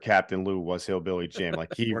polls for Captain Lou. Was Hillbilly Jim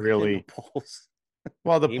like he really the polls?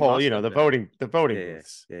 Well, the poll, the voting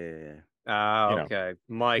booths. Yeah. Ah, You know, okay.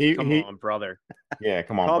 Mike, come he on, brother. yeah,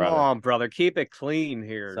 come on, Come brother. on, brother. Keep it clean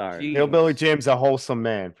here. Sorry. Hillbilly Jeez. Jim's a wholesome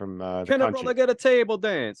man from the Can a brother country. get a table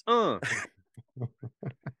dance? I'm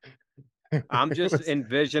It just was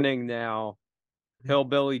envisioning now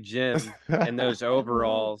Hillbilly Jim in those Oh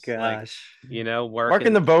overalls, like, gosh. working the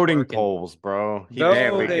working, voting working polls, bro. He was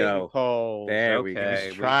There we trying. voting go. polls. There we He was go. Okay,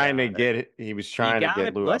 we trying to got it. get it. He was You trying to get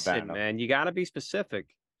gotta Lou listen, Albano. man. You gotta be specific.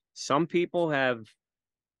 Some people have,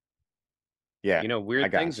 Yeah, I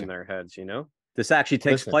weird things got in you. their heads. This actually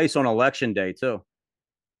takes Listen. place on election day too.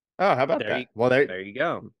 Oh, how about There you, that? Well, they there you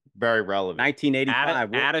go. very relevant.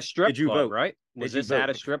 1985. At a strip Did you club, vote? right? Was Did you this at vote?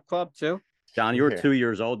 a strip club too? John, you were Yeah. 2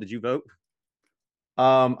 years old. Did you vote?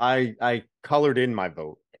 I colored in my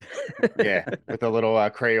vote. Yeah, with a little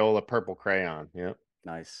Crayola purple crayon. Yeah.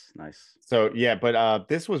 Nice, nice. So yeah, but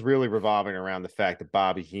this was really revolving around the fact that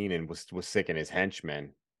Bobby Heenan was sick and his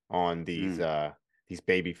henchmen on Mm. these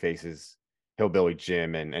baby faces, Hillbilly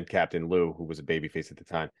Jim and Captain Lou, who was a baby face at the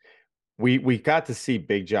time. We got to see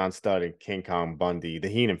Big John Studd and King Kong Bundy, the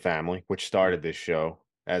Heenan family, which started this show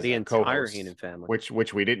as The entire co-hosts, Heenan family.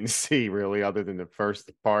 which we didn't see really, other than the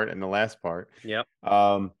first part and the last part. Yep.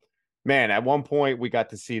 Man, at one point we got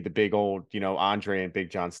to see the big old, Andre and Big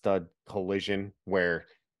John Studd collision where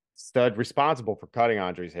Studd, responsible for cutting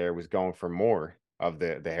Andre's hair, was going for more of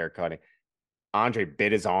the hair cutting. Andre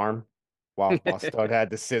bit his arm while Studd had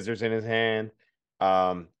the scissors in his hand.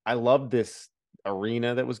 I love this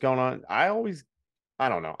arena that was going on. I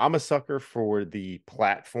don't know. I'm a sucker for the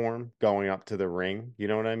platform going up to the ring. You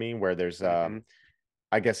know what I mean? Where there's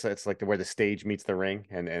I guess it's like where the stage meets the ring,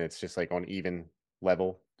 and it's just like on even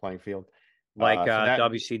level playing field. Like So that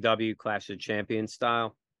WCW Clash of Champions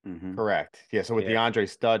style. Mm-hmm. correct. Yeah. So with the Yeah. Andre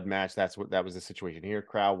Stud match, that was the situation here.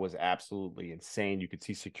 Crowd was absolutely insane. You could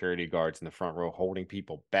see security guards in the front row holding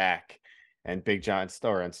people back, and Big John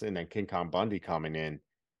Star and then King Kong Bundy coming in.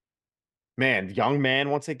 Man, young man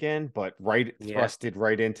once again, but Yeah. thrusted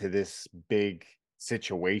right into this big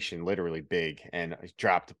situation, literally big, and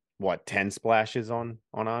dropped what 10 splashes on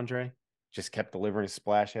Andre. Just kept delivering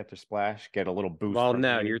splash after splash, get a little boost Well, from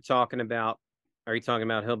no, Heenan. are you talking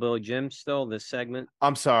about Hillbilly Jim still, this segment?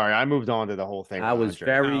 I'm sorry, I moved on to the whole thing with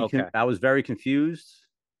Andre. Oh, okay. I was very confused.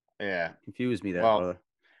 Yeah, Confused me there, well, brother.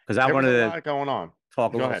 Because I there was wanted a to lot going on.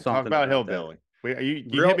 talk a Go little ahead, talk something about about that. Hillbilly.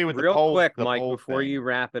 You hit me with Real quick, the Mike, poll before thing. you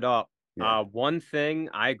wrap it up. Yeah. One thing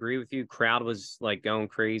I agree with you, crowd was like going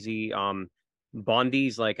crazy.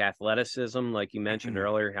 Bundy's like athleticism, like you mentioned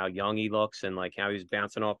earlier, how young he looks and like how he's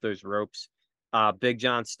bouncing off those ropes. Big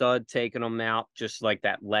John Studd taking him out, just like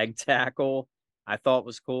that leg tackle, I thought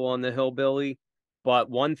was cool on the Hillbilly. But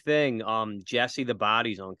one thing, Jesse the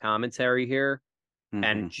Body's on commentary here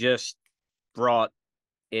and just brought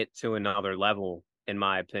it to another level, in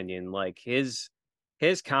my opinion. Like his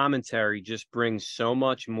commentary just brings so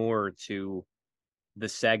much more to the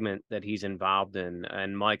segment that he's involved in.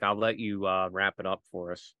 And Mike, I'll let you wrap it up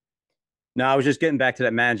for us. No, I was just getting back to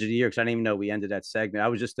that manager of the year because I didn't even know we ended that segment. I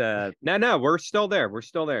was just No, we're still there. We're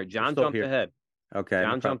still there. John still jumped here. ahead. Okay.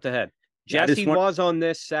 John jumped ahead. Yeah, Jesse was on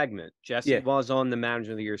this segment. Jesse was on the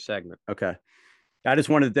manager of the year segment. Okay. I just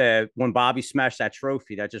wanted to when Bobby smashed that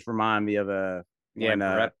trophy, that just reminded me of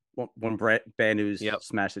when Brett Bad News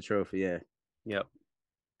smashed the trophy. Yeah. Yep.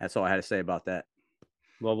 That's all I had to say about that.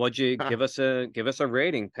 Well, what'd you give us a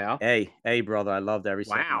rating, pal? Hey, brother, I loved every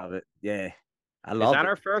second of it. Yeah, I loved it. Is that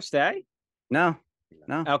our first A? No.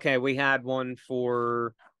 Okay, we had one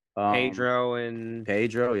for Pedro and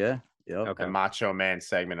Pedro. Yeah. Yep. Okay. The Macho Man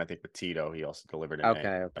segment, I think with Tito, he also delivered an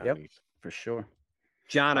okay. Yep. For sure.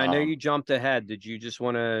 John, I know you jumped ahead. Did you just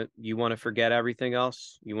want to forget everything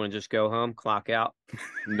else? You want to just go home, clock out?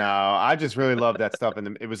 No, I just really love that stuff.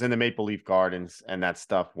 And it was in the Maple Leaf Gardens and that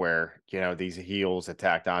stuff where, these heels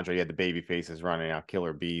attacked Andre. You had the baby faces running out,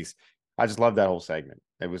 killer bees. I just love that whole segment.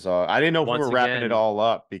 It was, I didn't know if we were wrapping it all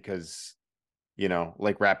up because,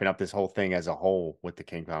 like wrapping up this whole thing as a whole with the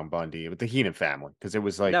King Kong Bundy, with the Heenan family. Because it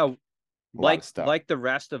was like, no, a lot of stuff. Like the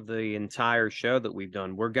rest of the entire show that we've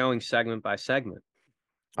done, we're going segment by segment.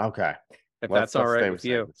 Okay. If that's all right with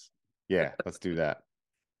you. Segments. Yeah, let's do that.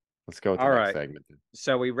 Let's go with the next segment.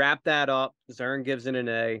 So we wrap that up. Zern gives it an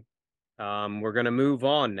A. We're going to move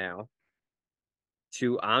on now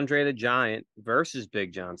to Andre the Giant versus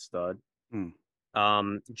Big John Studd.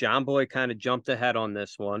 John Boy kind of jumped ahead on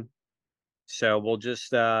this one. So we'll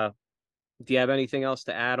just, do you have anything else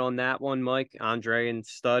to add on that one, Mike? Andre and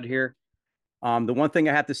Studd here? The one thing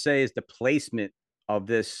I have to say is the placement of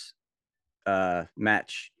this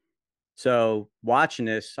match. So watching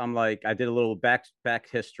this, I'm like, I did a little back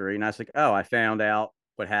history, and I was like, oh, I found out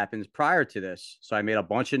what happens prior to this. So I made a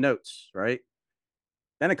bunch of notes, right?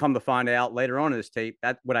 Then I come to find out later on in this tape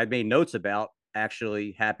that what I made notes about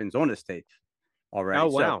actually happens on this tape already. Oh,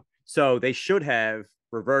 wow. So they should have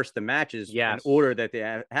reversed the matches in Yes. order that they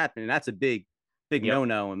happened. And that's a big Yep.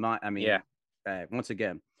 no-no in my, Yeah. once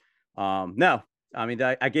again, no, I mean,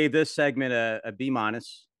 I gave this segment a B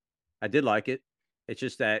minus. I did like it. It's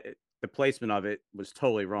just that the placement of it was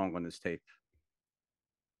totally wrong on this tape.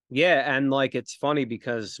 Yeah, and like it's funny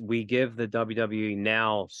because we give the WWE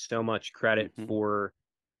now so much credit for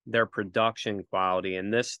their production quality,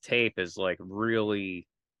 and this tape is like really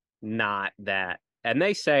not that. And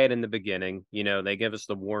they say it in the beginning, you know, they give us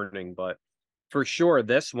the warning, but for sure,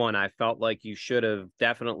 this one I felt like you should have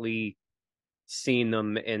definitely seen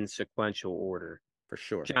them in sequential order. For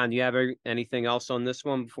sure. John, you have anything else on this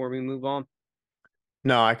one before we move on?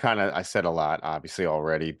 No, I said a lot, obviously,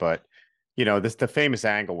 already, but the famous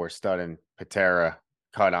angle where Stud and Patera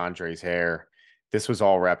cut Andre's hair. This was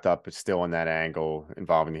all wrapped up, but still in that angle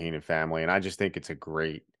involving the Heenan family. And I just think it's a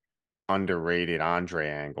great, underrated Andre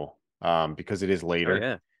angle. Because it is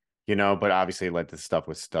later, but obviously it led to stuff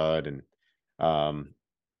with Stud, and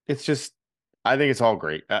it's just, I think it's all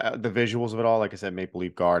great. The visuals of it all, like I said, Maple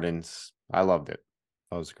Leaf Gardens, I loved it.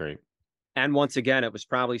 That was great. And once again, it was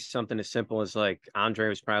probably something as simple as like Andre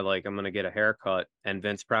was probably like, I'm going to get a haircut. And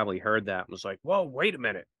Vince probably heard that and was like, whoa, wait a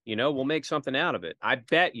minute. We'll make something out of it. I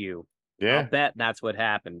bet you. Yeah. I'll bet that's what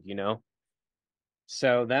happened,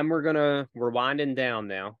 So then we're winding down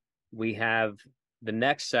now. We have the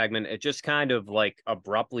next segment. It just kind of like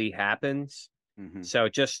abruptly happens. So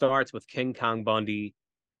it just starts with King Kong Bundy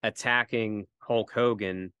attacking Hulk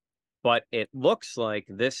Hogan. But it looks like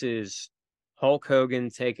this is Hulk Hogan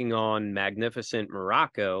taking on Magnificent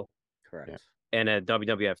Morocco. Correct. In a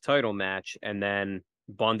WWF title match, and then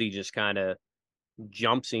Bundy just kind of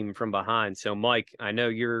jumps him from behind. So, Mike, I know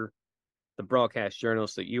you're the broadcast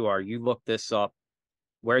journalist that you are. You looked this up.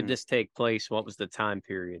 Where did this take place? What was the time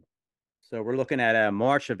period? So we're looking at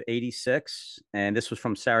March of '86, and this was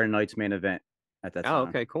from Saturday Night's Main Event at that time. Oh,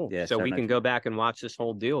 okay, cool. Yeah, so Saturday we can go back and watch this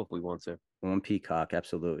whole deal if we want to. On Peacock,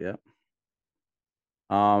 absolutely, yeah.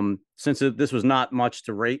 Since this was not much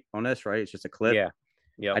to rate on this, right? It's just a clip. Yeah.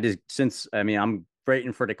 I'm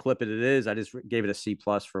rating for the clip it is. I just gave it a C+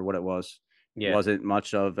 for what it was. Yeah. It wasn't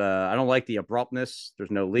much of. I don't like the abruptness.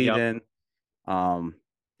 There's no lead in.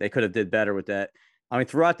 They could have did better with that. I mean,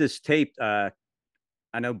 throughout this tape,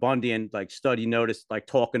 I know Bundy and like Studdy noticed like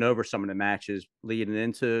talking over some of the matches leading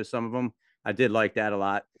into some of them. I did like that a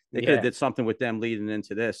lot. They could have did something with them leading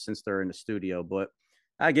into this since they're in the studio, but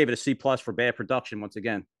I gave it a C+ for bad production once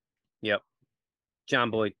again. Yep.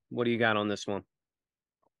 John Boyd, what do you got on this one?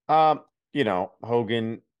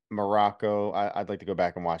 Hogan, Morocco. I'd like to go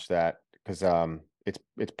back and watch that because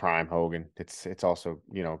it's prime Hogan. It's also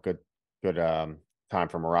good time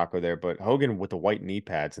for Morocco there. But Hogan with the white knee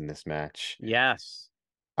pads in this match. Yes,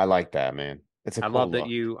 I like that, man. It's a cool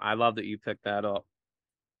look. I love that you picked that up.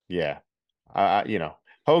 Yeah,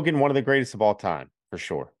 Hogan, one of the greatest of all time for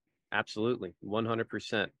sure. Absolutely,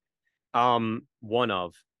 100%. One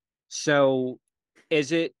of. So,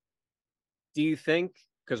 is it? Do you think?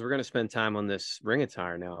 Because we're going to spend time on this ring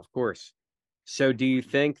attire now, of course. So, do you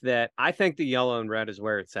think that? I think the yellow and red is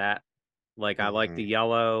where it's at. Like, I like the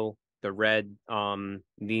yellow, the red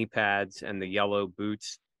knee pads, and the yellow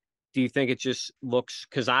boots. Do you think it just looks?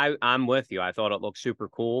 Because I'm with you. I thought it looked super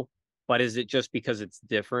cool. But is it just because it's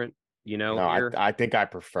different? No, I think I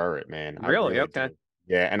prefer it, man. Really? Okay. Do.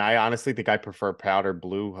 Yeah, and I honestly think I prefer powder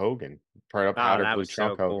blue Hogan. Powder blue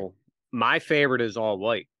Trunk Hogan. Cool. My favorite is all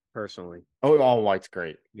white, personally. Oh, all white's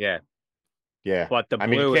great. Yeah. Yeah. But the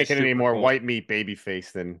blue, you can't get any more white meat baby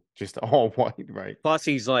face than just all white, right? Plus,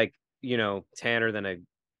 he's like, tanner than a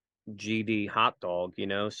GD hot dog,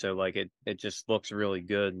 so like it just looks really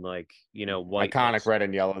good, like, white. Iconic red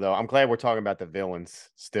and yellow, though. I'm glad we're talking about the villains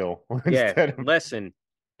still. Yeah. Listen,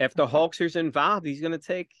 if the Hulkster's involved, he's gonna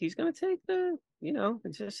take the,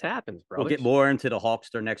 it just happens, bro. We'll get more into the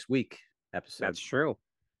Hulkster next week episode. That's true.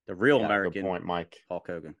 The real American good point, Mike. Hulk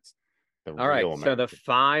Hogan. All right. American. So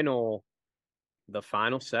the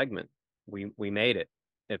final segment, we made it.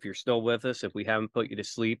 If you're still with us, if we haven't put you to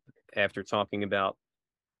sleep after talking about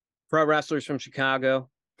pro wrestlers from Chicago,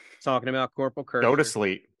 talking about Corporal Kirk. Go to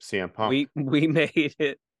sleep, CM Punk. We made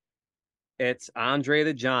it. It's Andre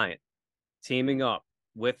the Giant teaming up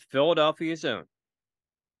with Philadelphia's own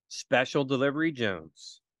Special Delivery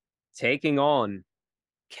Jones, taking on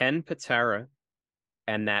Ken Patera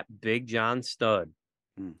and that Big John Stud.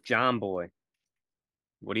 John Boy,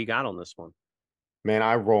 what do you got on this one? Man,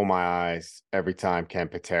 I roll my eyes every time Ken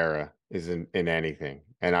Patera is in anything.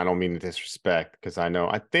 And I don't mean to disrespect, because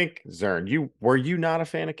I think, Zern, were you not a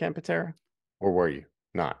fan of Ken Patera? Or were you?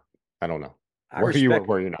 not? I don't know. I Were you or respect.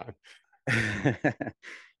 were you not?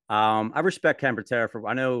 I respect Ken Patera for.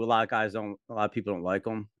 I know a lot of guys don't. A lot of people don't like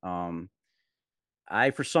him.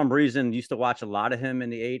 I, for some reason, used to watch a lot of him in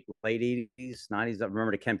the late '80s, '90s. I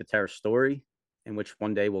remember the Ken Patera story, in which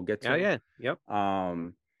one day we'll get to. Oh yeah, yep.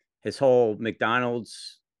 His whole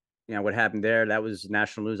McDonald's, what happened there. That was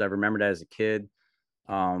national news. I remember that as a kid.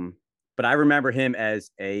 But I remember him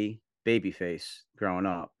as a babyface growing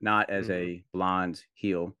up, not as a blonde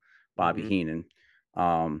heel, Bobby Heenan.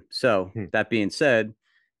 So Hmm. that being said,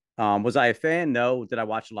 was I a fan? No. Did I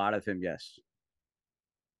watch a lot of him? Yes.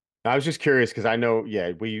 I was just curious because I know,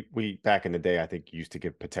 yeah, we back in the day, I think used to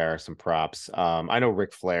give Patera some props. I know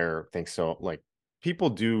Ric Flair thinks so. Like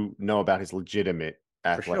people do know about his legitimate For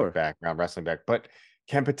athletic sure. background, wrestling back, but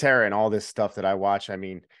Ken Patera and all this stuff that I watch, I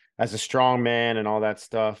mean, as a strong man and all that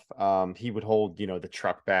stuff, he would hold, the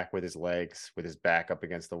truck back with his legs, with his back up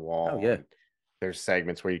against the Oh wall, yeah. and there's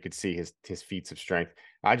segments where you could see his feats of strength.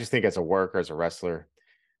 I just think as a worker, as a wrestler,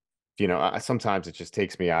 sometimes it just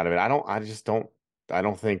takes me out of it. I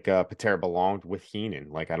don't think Patera belonged with Heenan.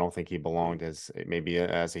 Like, I don't think he belonged as maybe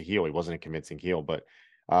as a heel. He wasn't a convincing heel, but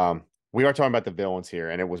we are talking about the villains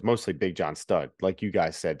here, and it was mostly Big John Studd. Like you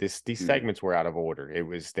guys said, these segments were out of order. They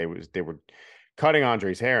were cutting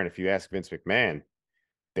Andre's hair, and if you ask Vince McMahon,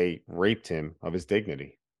 they raped him of his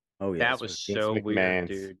dignity. Oh That yes. was Vince so weird, McMahon,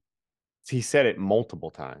 dude. he said it multiple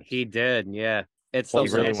times. He did, yeah. It's the He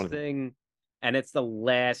really last wanted. thing, and it's the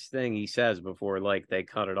last thing he says before like they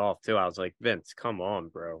cut it off too. I was like, Vince, come on,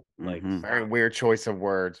 bro. Like, Very stop. weird choice of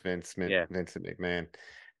words, Yeah. Vincent McMahon.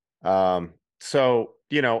 So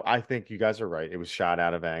I think you guys are right. It was shot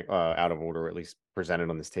out of order, or at least presented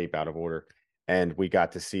on this tape out of order, and we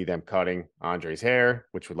got to see them cutting Andre's hair,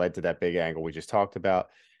 which led to that big angle we just talked about.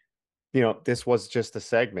 This was just a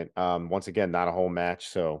segment. Once again, not a whole match.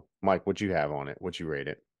 So, Mike, what'd you have on it? What'd you rate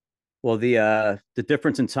it? Well, the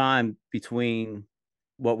difference in time between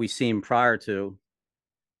what we seen prior to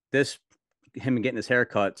this, him getting his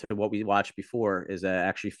haircut, to what we watched before is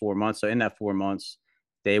actually 4 months. So in that 4 months,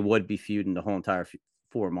 they would be feuding the whole entire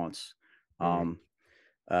 4 months. Mm.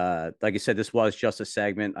 Like I said, this was just a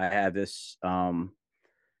segment. I had this. I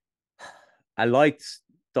liked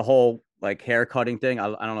the whole like hair cutting thing. I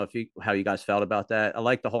don't know how you guys felt about that. I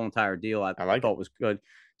liked the whole entire deal. I I like thought it. it was good.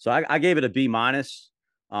 So I gave it a B minus.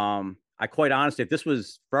 I quite honestly, if this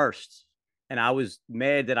was first and I was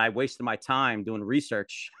mad that I wasted my time doing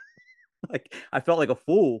research, like I felt like a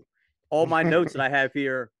fool. All my notes that I have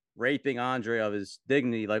here, raping Andre of his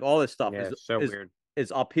dignity, like all this stuff Yeah, is so is weird.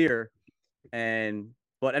 is up here. And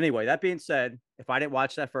but anyway, that being said, if I didn't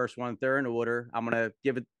watch that first one, they're in order. I'm gonna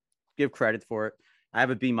give credit for it. I have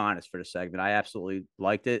a B minus for the segment. I absolutely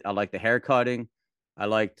liked it. I liked the hair cutting. I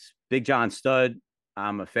liked Big John Studd.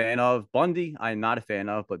 I'm a fan of Bundy. I'm not a fan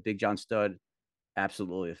of, but Big John Studd,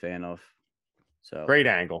 absolutely a fan of. So Great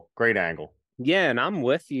angle. Great angle. Yeah, and I'm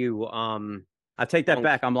with you. I take that On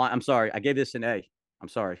back. I'm sorry. I gave this an A. I'm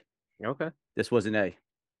sorry. okay, This was an A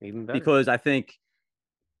even better. because I think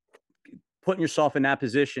putting yourself in that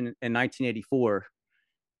position in 1984,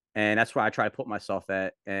 and that's where I try to put myself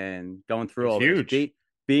at, and going It through was all this, huge.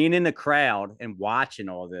 being in the crowd and watching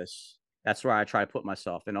all this. That's where I try to put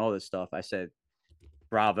myself in all this stuff. I said,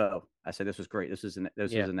 bravo. I said, this was great. This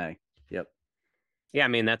Yeah. was an A. Yep. Yeah, I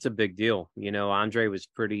mean that's a big deal. Andre was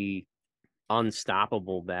pretty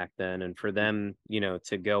unstoppable back then, and for them,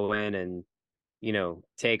 to go in and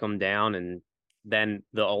take him down, and then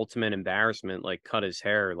the ultimate embarrassment, like cut his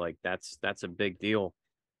hair, like that's a big deal.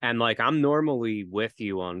 And like I'm normally with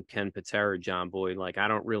you on Ken Patera, John Boy. Like I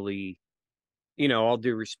don't really, all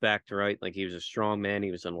due respect, right? Like he was a strong man, he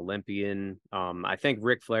was an Olympian. I think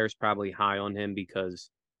Ric Flair's probably high on him because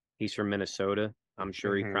he's from Minnesota. I'm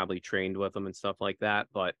sure he Hmm. probably trained with him and stuff like that.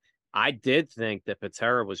 But I did think that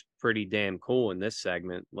Patera was pretty damn cool in this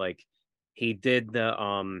segment. Like he did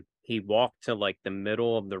he walked to like the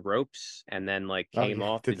middle of the ropes and then like Oh came yeah,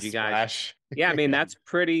 off. did Did the you guys? splash. Yeah, I mean Yeah. that's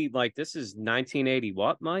pretty, like this is 1980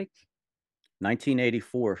 what, Mike?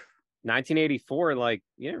 1984. 1984, like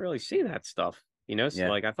you didn't really see that stuff, so Yeah.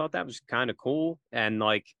 like I thought that was kind of cool. And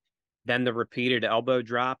like then the repeated elbow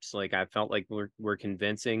drops, like I felt like were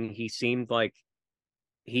convincing. He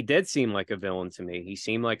did seem like a villain to me. He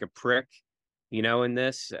seemed like a prick, in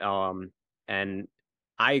this. And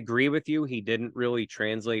I agree with you. He didn't really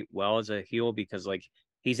translate well as a heel because like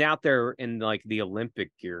he's out there in like the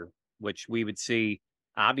Olympic gear, which we would see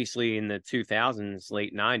obviously in the 2000s,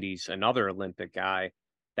 late 90s, another Olympic guy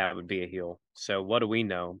that would be a heel. So what do we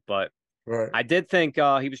know? But Right. I did think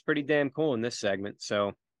he was pretty damn cool in this segment.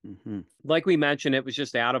 So Mm-hmm. like we mentioned, it was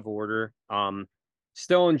just out of order.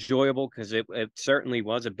 still enjoyable because it certainly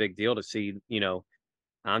was a big deal to see,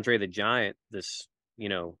 Andre the Giant, this,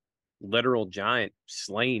 literal giant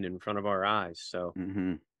slain in front of our eyes. So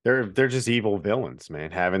They're just evil villains,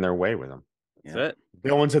 man, having their way with them. that's it.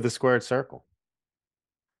 Villains of the squared circle.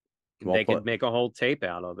 Well They put. could make a whole tape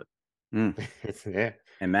out of it. Yeah.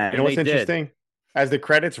 And Matt, You know what's they did. interesting? As the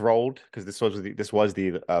credits rolled, because this was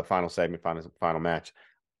the final segment, final match.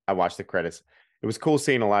 I watched the credits. It was cool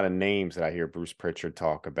seeing a lot of names that I hear Bruce Pritchard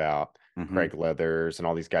talk about, Craig Leathers, and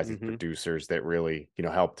all these guys, these producers that really,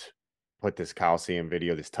 helped put this Coliseum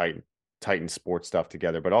video, this Titan sports stuff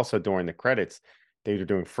together. But also during the credits, they were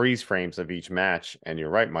doing freeze frames of each match. And you're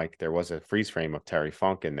right, Mike. There was a freeze frame of Terry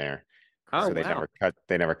Funk in there. Oh, so they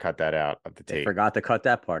never cut that out of the they tape. forgot to cut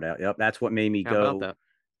that part out. Yep, that's what made me How go. about that?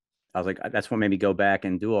 I was like, that's what made me go back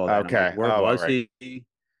and do all that. Okay. Like, where was he?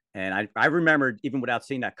 And I remembered, even without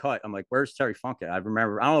seeing that cut, I'm like, where's Terry Funk at? I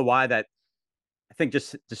remember, I don't know why that. I think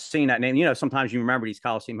just seeing that name, sometimes you remember these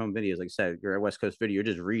Coliseum Home videos. Like I said, you're a West Coast video, you're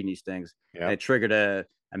just reading these things. Yeah. And it triggered a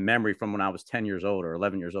memory from when I was 10 years old or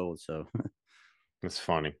 11 years old. So it's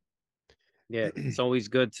funny. Yeah, it's always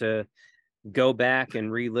good to go back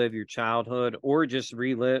and relive your childhood, or just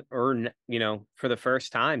relive, or for the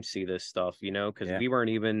first time see this stuff, because we weren't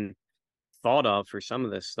even thought of for some of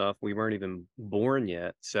this stuff. We weren't even born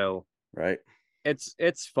yet. So right,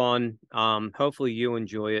 it's fun. Hopefully you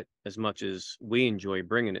enjoy it as much as we enjoy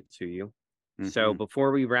bringing it to you. So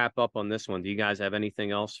before we wrap up on this one, do you guys have anything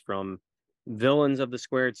else from Villains of the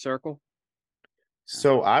Squared Circle?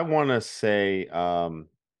 So I want to say,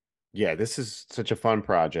 this is such a fun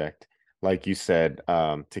project. Like you said,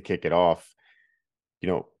 to kick it off,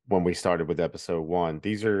 when we started with episode 1,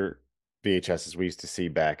 these are VHSs we used to see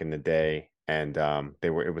back in the day. And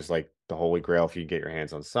it was like the holy grail. If you get your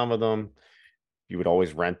hands on some of them, you would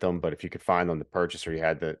always rent them. But if you could find them to purchase, or you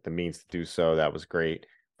had the means to do so, that was great.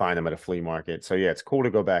 Find them at a flea market. So yeah, it's cool to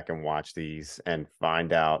go back and watch these and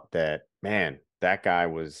find out that, man, that guy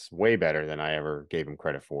was way better than I ever gave him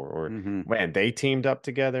credit for. Or man, they teamed up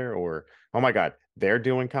together, or oh my God, they're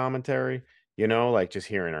doing commentary, like just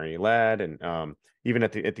hearing Ernie Ladd. And even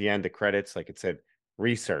at the end, the credits, like it said,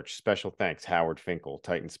 research, special thanks, Howard Finkel,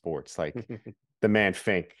 Titan Sports, like the man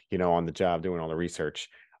Fink, on the job doing all the research.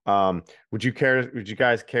 Would you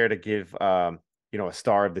guys care to give a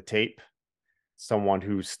star of the tape, someone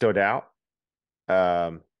who stood out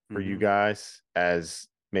for you guys as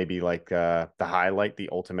maybe like the highlight, the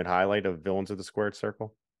ultimate highlight of Villains of the Squared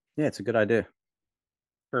Circle? Yeah, it's a good idea.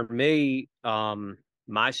 For me,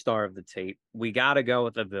 my star of the tape, we got to go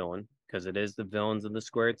with the villain, because it is the Villains of the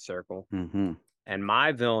Squared Circle. And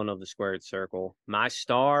my villain of the Squared Circle, my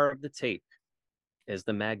star of the tape, is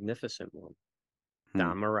the Magnificent One,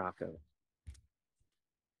 Don Morocco.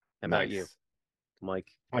 How about you, Mike?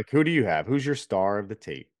 Mike, who do you have? Who's your star of the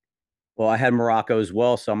tape? Well, I had Morocco as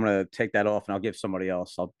well, so I'm going to take that off and I'll give somebody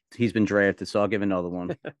else. He's been drafted, so I'll give another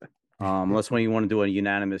one. Unless when you want to do a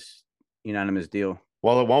unanimous deal.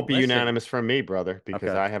 Well, it won't be unanimous from me, brother,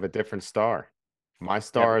 because I have a different star. My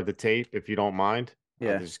star of the tape, if you don't mind,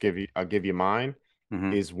 I'll give you mine.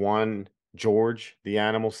 Is one George the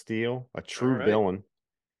Animal Steel, a true villain,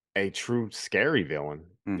 a true scary villain.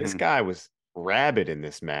 This guy was rabid in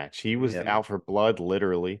this match. He was out for blood,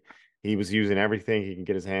 literally. He was using everything he can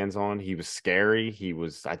get his hands on. He was scary.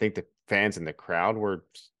 I think the fans in the crowd were,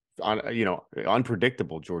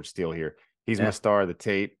 unpredictable. George Steele here. He's my star of the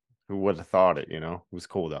tape. Who would have thought it? It was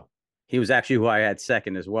cool though. He was actually who I had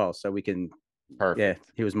second as well. So we can. Perfect. Yeah,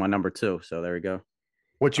 he was my number 2. So there we go.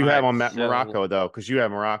 What you have on Morocco though? Because you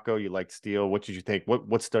have Morocco, you like Steele. What did you think?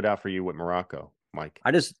 What stood out for you with Morocco, Mike?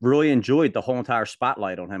 I just really enjoyed the whole entire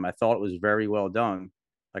spotlight on him. I thought it was very well done.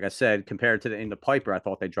 Like I said, compared to the Piper, I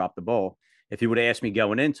thought they dropped the ball. If you would have asked me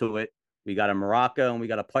going into it, we got a Morocco and we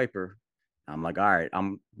got a Piper. I'm like, all right,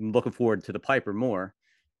 I'm looking forward to the Piper more.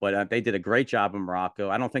 But they did a great job in Morocco.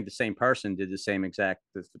 I don't think the same person did the same exact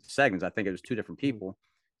segments. I think it was 2 different people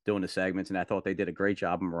doing the segments, and I thought they did a great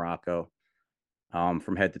job in Morocco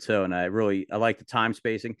from head to toe. And I like the time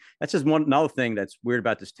spacing. That's just another thing that's weird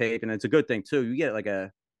about this tape, and it's a good thing too. You get like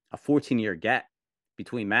a 14-year gap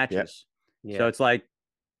between matches. Yeah. So it's like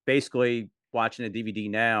basically watching a DVD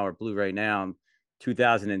now or Blu-ray now,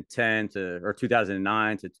 2010 or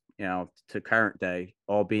 2009 to current day,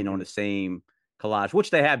 all being on the same collage, which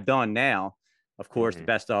they have done now, of course, the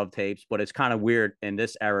best of tapes. But it's kind of weird in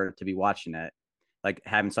this era to be watching that, like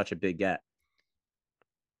having such a big gap.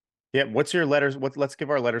 Yeah, what's your letters? Let's give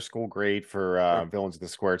our letter school grade for Villains of the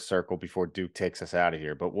Squared Circle before Duke takes us out of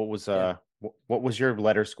here. But what was your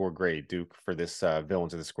letter score grade, Duke, for this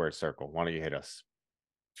Villains of the Squared Circle? Why don't you hit us?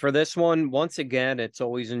 For this one, once again, it's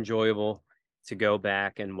always enjoyable. to go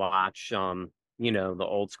back and watch, you know, the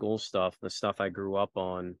old school stuff, the stuff I grew up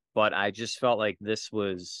on. But I just felt like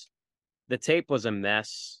the tape was a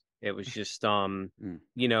mess. It was just,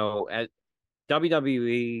 you know,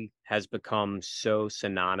 WWE has become so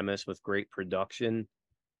synonymous with great production,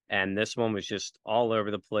 and this one was just all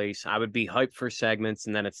over the place. I would be hyped for segments,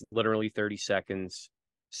 and then it's literally 30 seconds.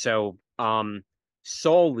 So,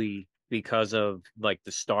 solely because of like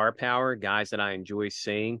the star power, guys that I enjoy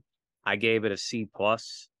seeing, I gave it a C+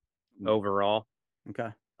 overall. Okay.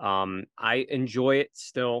 I enjoy it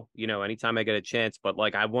still, you know, anytime I get a chance, but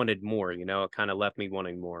like I wanted more, you know, it kind of left me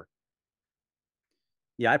wanting more.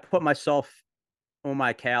 Yeah, I put myself on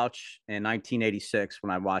my couch in 1986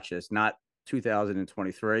 when I watched this, not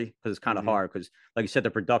 2023, because it's kind of hard because, like you said,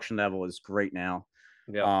 the production level is great now.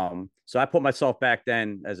 Yeah. So I put myself back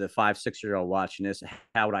then as a 5, 6 year old watching this.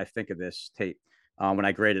 How would I think of this tape when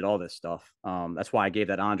I graded all this stuff? That's why I gave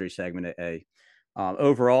that Andre segment an A.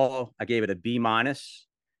 Overall, I gave it a B minus,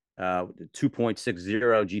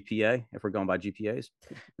 2.60 GPA if we're going by GPAs.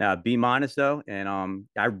 Now B minus though, and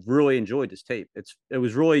I really enjoyed this tape. It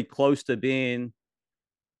was really close to being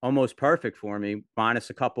almost perfect for me, minus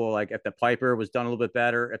a couple, like if the Piper was done a little bit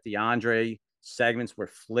better, if the Andre segments were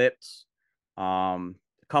flipped, a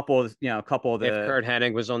couple of the If Kurt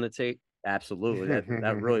Hennig was on the tape. Absolutely,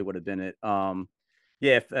 that really would have been it.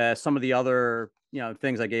 Yeah, if some of the other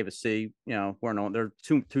things I gave a C, weren't on there.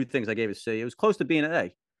 Two things I gave a C. It was close to being an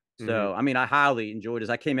A. So I mean, I highly enjoyed it.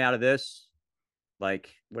 As I came out of this like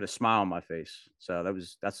with a smile on my face. So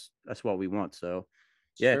that's what we want. So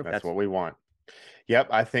yeah, that's what we want. Yep,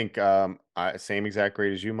 I think same exact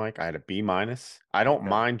grade as you, Mike. I had a B minus. I don't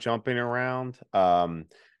mind jumping around.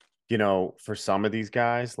 You know, for some of these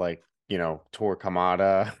guys, like, you know, Tor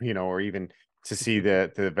Kamada, you know, or even to see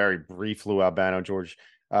the very brief Lou Albano George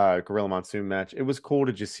Gorilla Monsoon match. It was cool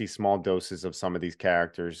to just see small doses of some of these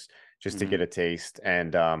characters just to get a taste.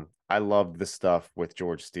 And I loved the stuff with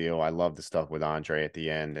George Steele. I loved the stuff with Andre at the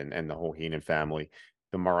end and the whole Heenan family.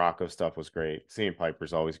 The Morocco stuff was great. Seeing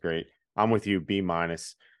Piper's always great. I'm with you, B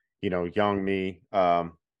minus. You know, young me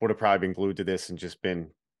would have probably been glued to this and just been,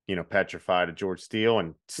 you know, petrified of George Steele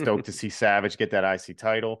and stoked to see Savage get that IC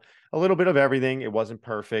title. A little bit of everything. It wasn't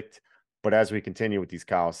perfect, but as we continue with these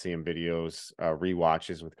Coliseum videos,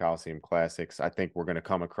 rewatches with Coliseum Classics, I think we're going to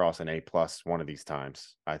come across an A+ one of these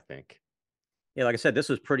times, I think. Yeah, like I said, this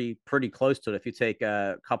was pretty close to it. If you take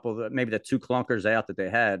a couple of maybe the 2 clunkers out that they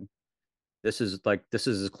had, this is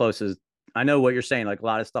as close as I know what you're saying. Like a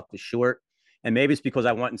lot of stuff is short, and maybe it's because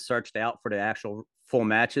I went and searched out for the actual full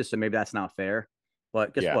matches, so maybe that's not fair.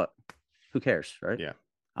 But guess what? Who cares, right? Yeah,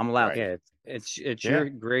 I'm allowed. Yeah, it's your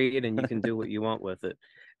grade, and you can do what you want with it.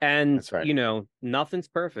 And you know, nothing's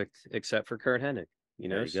perfect except for Kurt Hennig. You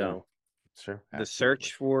know, so sure. The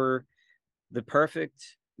search for the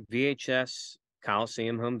perfect VHS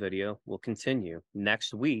Coliseum home video will continue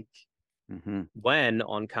next week. When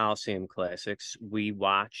on Coliseum Classics we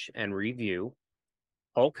watch and review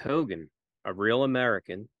Hulk Hogan, A Real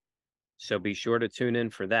American. So be sure to tune in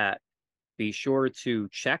for that. Be sure to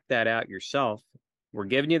check that out yourself. We're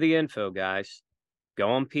giving you the info, guys.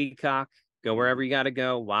 Go on Peacock, go wherever you got to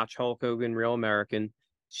go. Watch Hulk Hogan, Real American,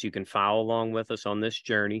 so you can follow along with us on this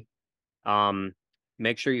journey.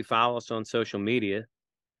 Make sure you follow us on social media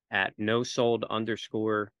at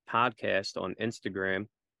NoSold_podcast on Instagram.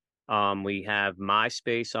 We have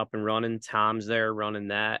MySpace up and running. Tom's there running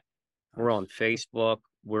that. We're on Facebook.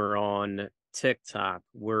 We're on TikTok.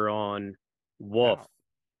 We're on Wolf.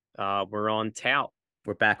 We're on Tout.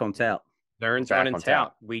 We're back on Tout. Darren's running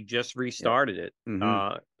Tout. We just restarted it.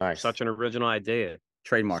 Nice. Such an original idea.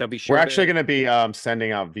 Trademark. So be sure we're actually going to be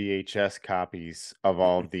sending out VHS copies of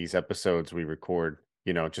all of these episodes we record,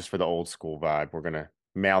 you know, just for the old school vibe. We're going to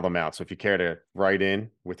mail them out. So if you care to write in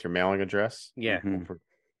with your mailing address,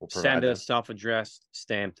 we'll send a self-addressed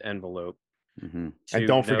stamped envelope. And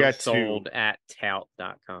don't forget sold at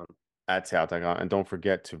tout.com. At tout.com. And don't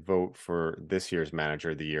forget to vote for this year's Manager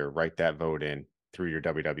of the Year. Write that vote in through your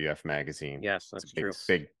WWF magazine. Yes, that's true.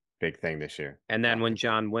 Big thing this year. And then when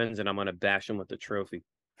John wins, and I'm going to bash him with the trophy.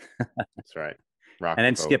 That's right. And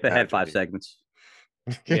then skip ahead 5 segments.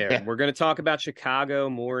 Yeah, we're going to talk about Chicago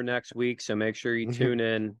more next week, so make sure you tune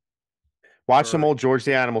in. Watch some old George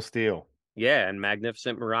the Animal Steele. Yeah, and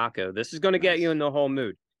Magnificent Morocco. This is going to get you in the whole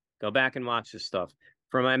mood. Go back and watch this stuff.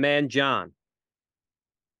 For my man John,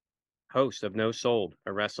 host of No Sold,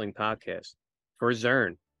 a wrestling podcast. For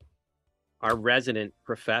Zern, our resident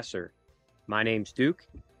professor, my name's Duke.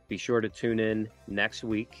 Be sure to tune in next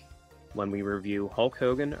week when we review Hulk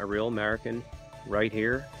Hogan, A Real American, right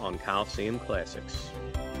here on Coliseum Classics.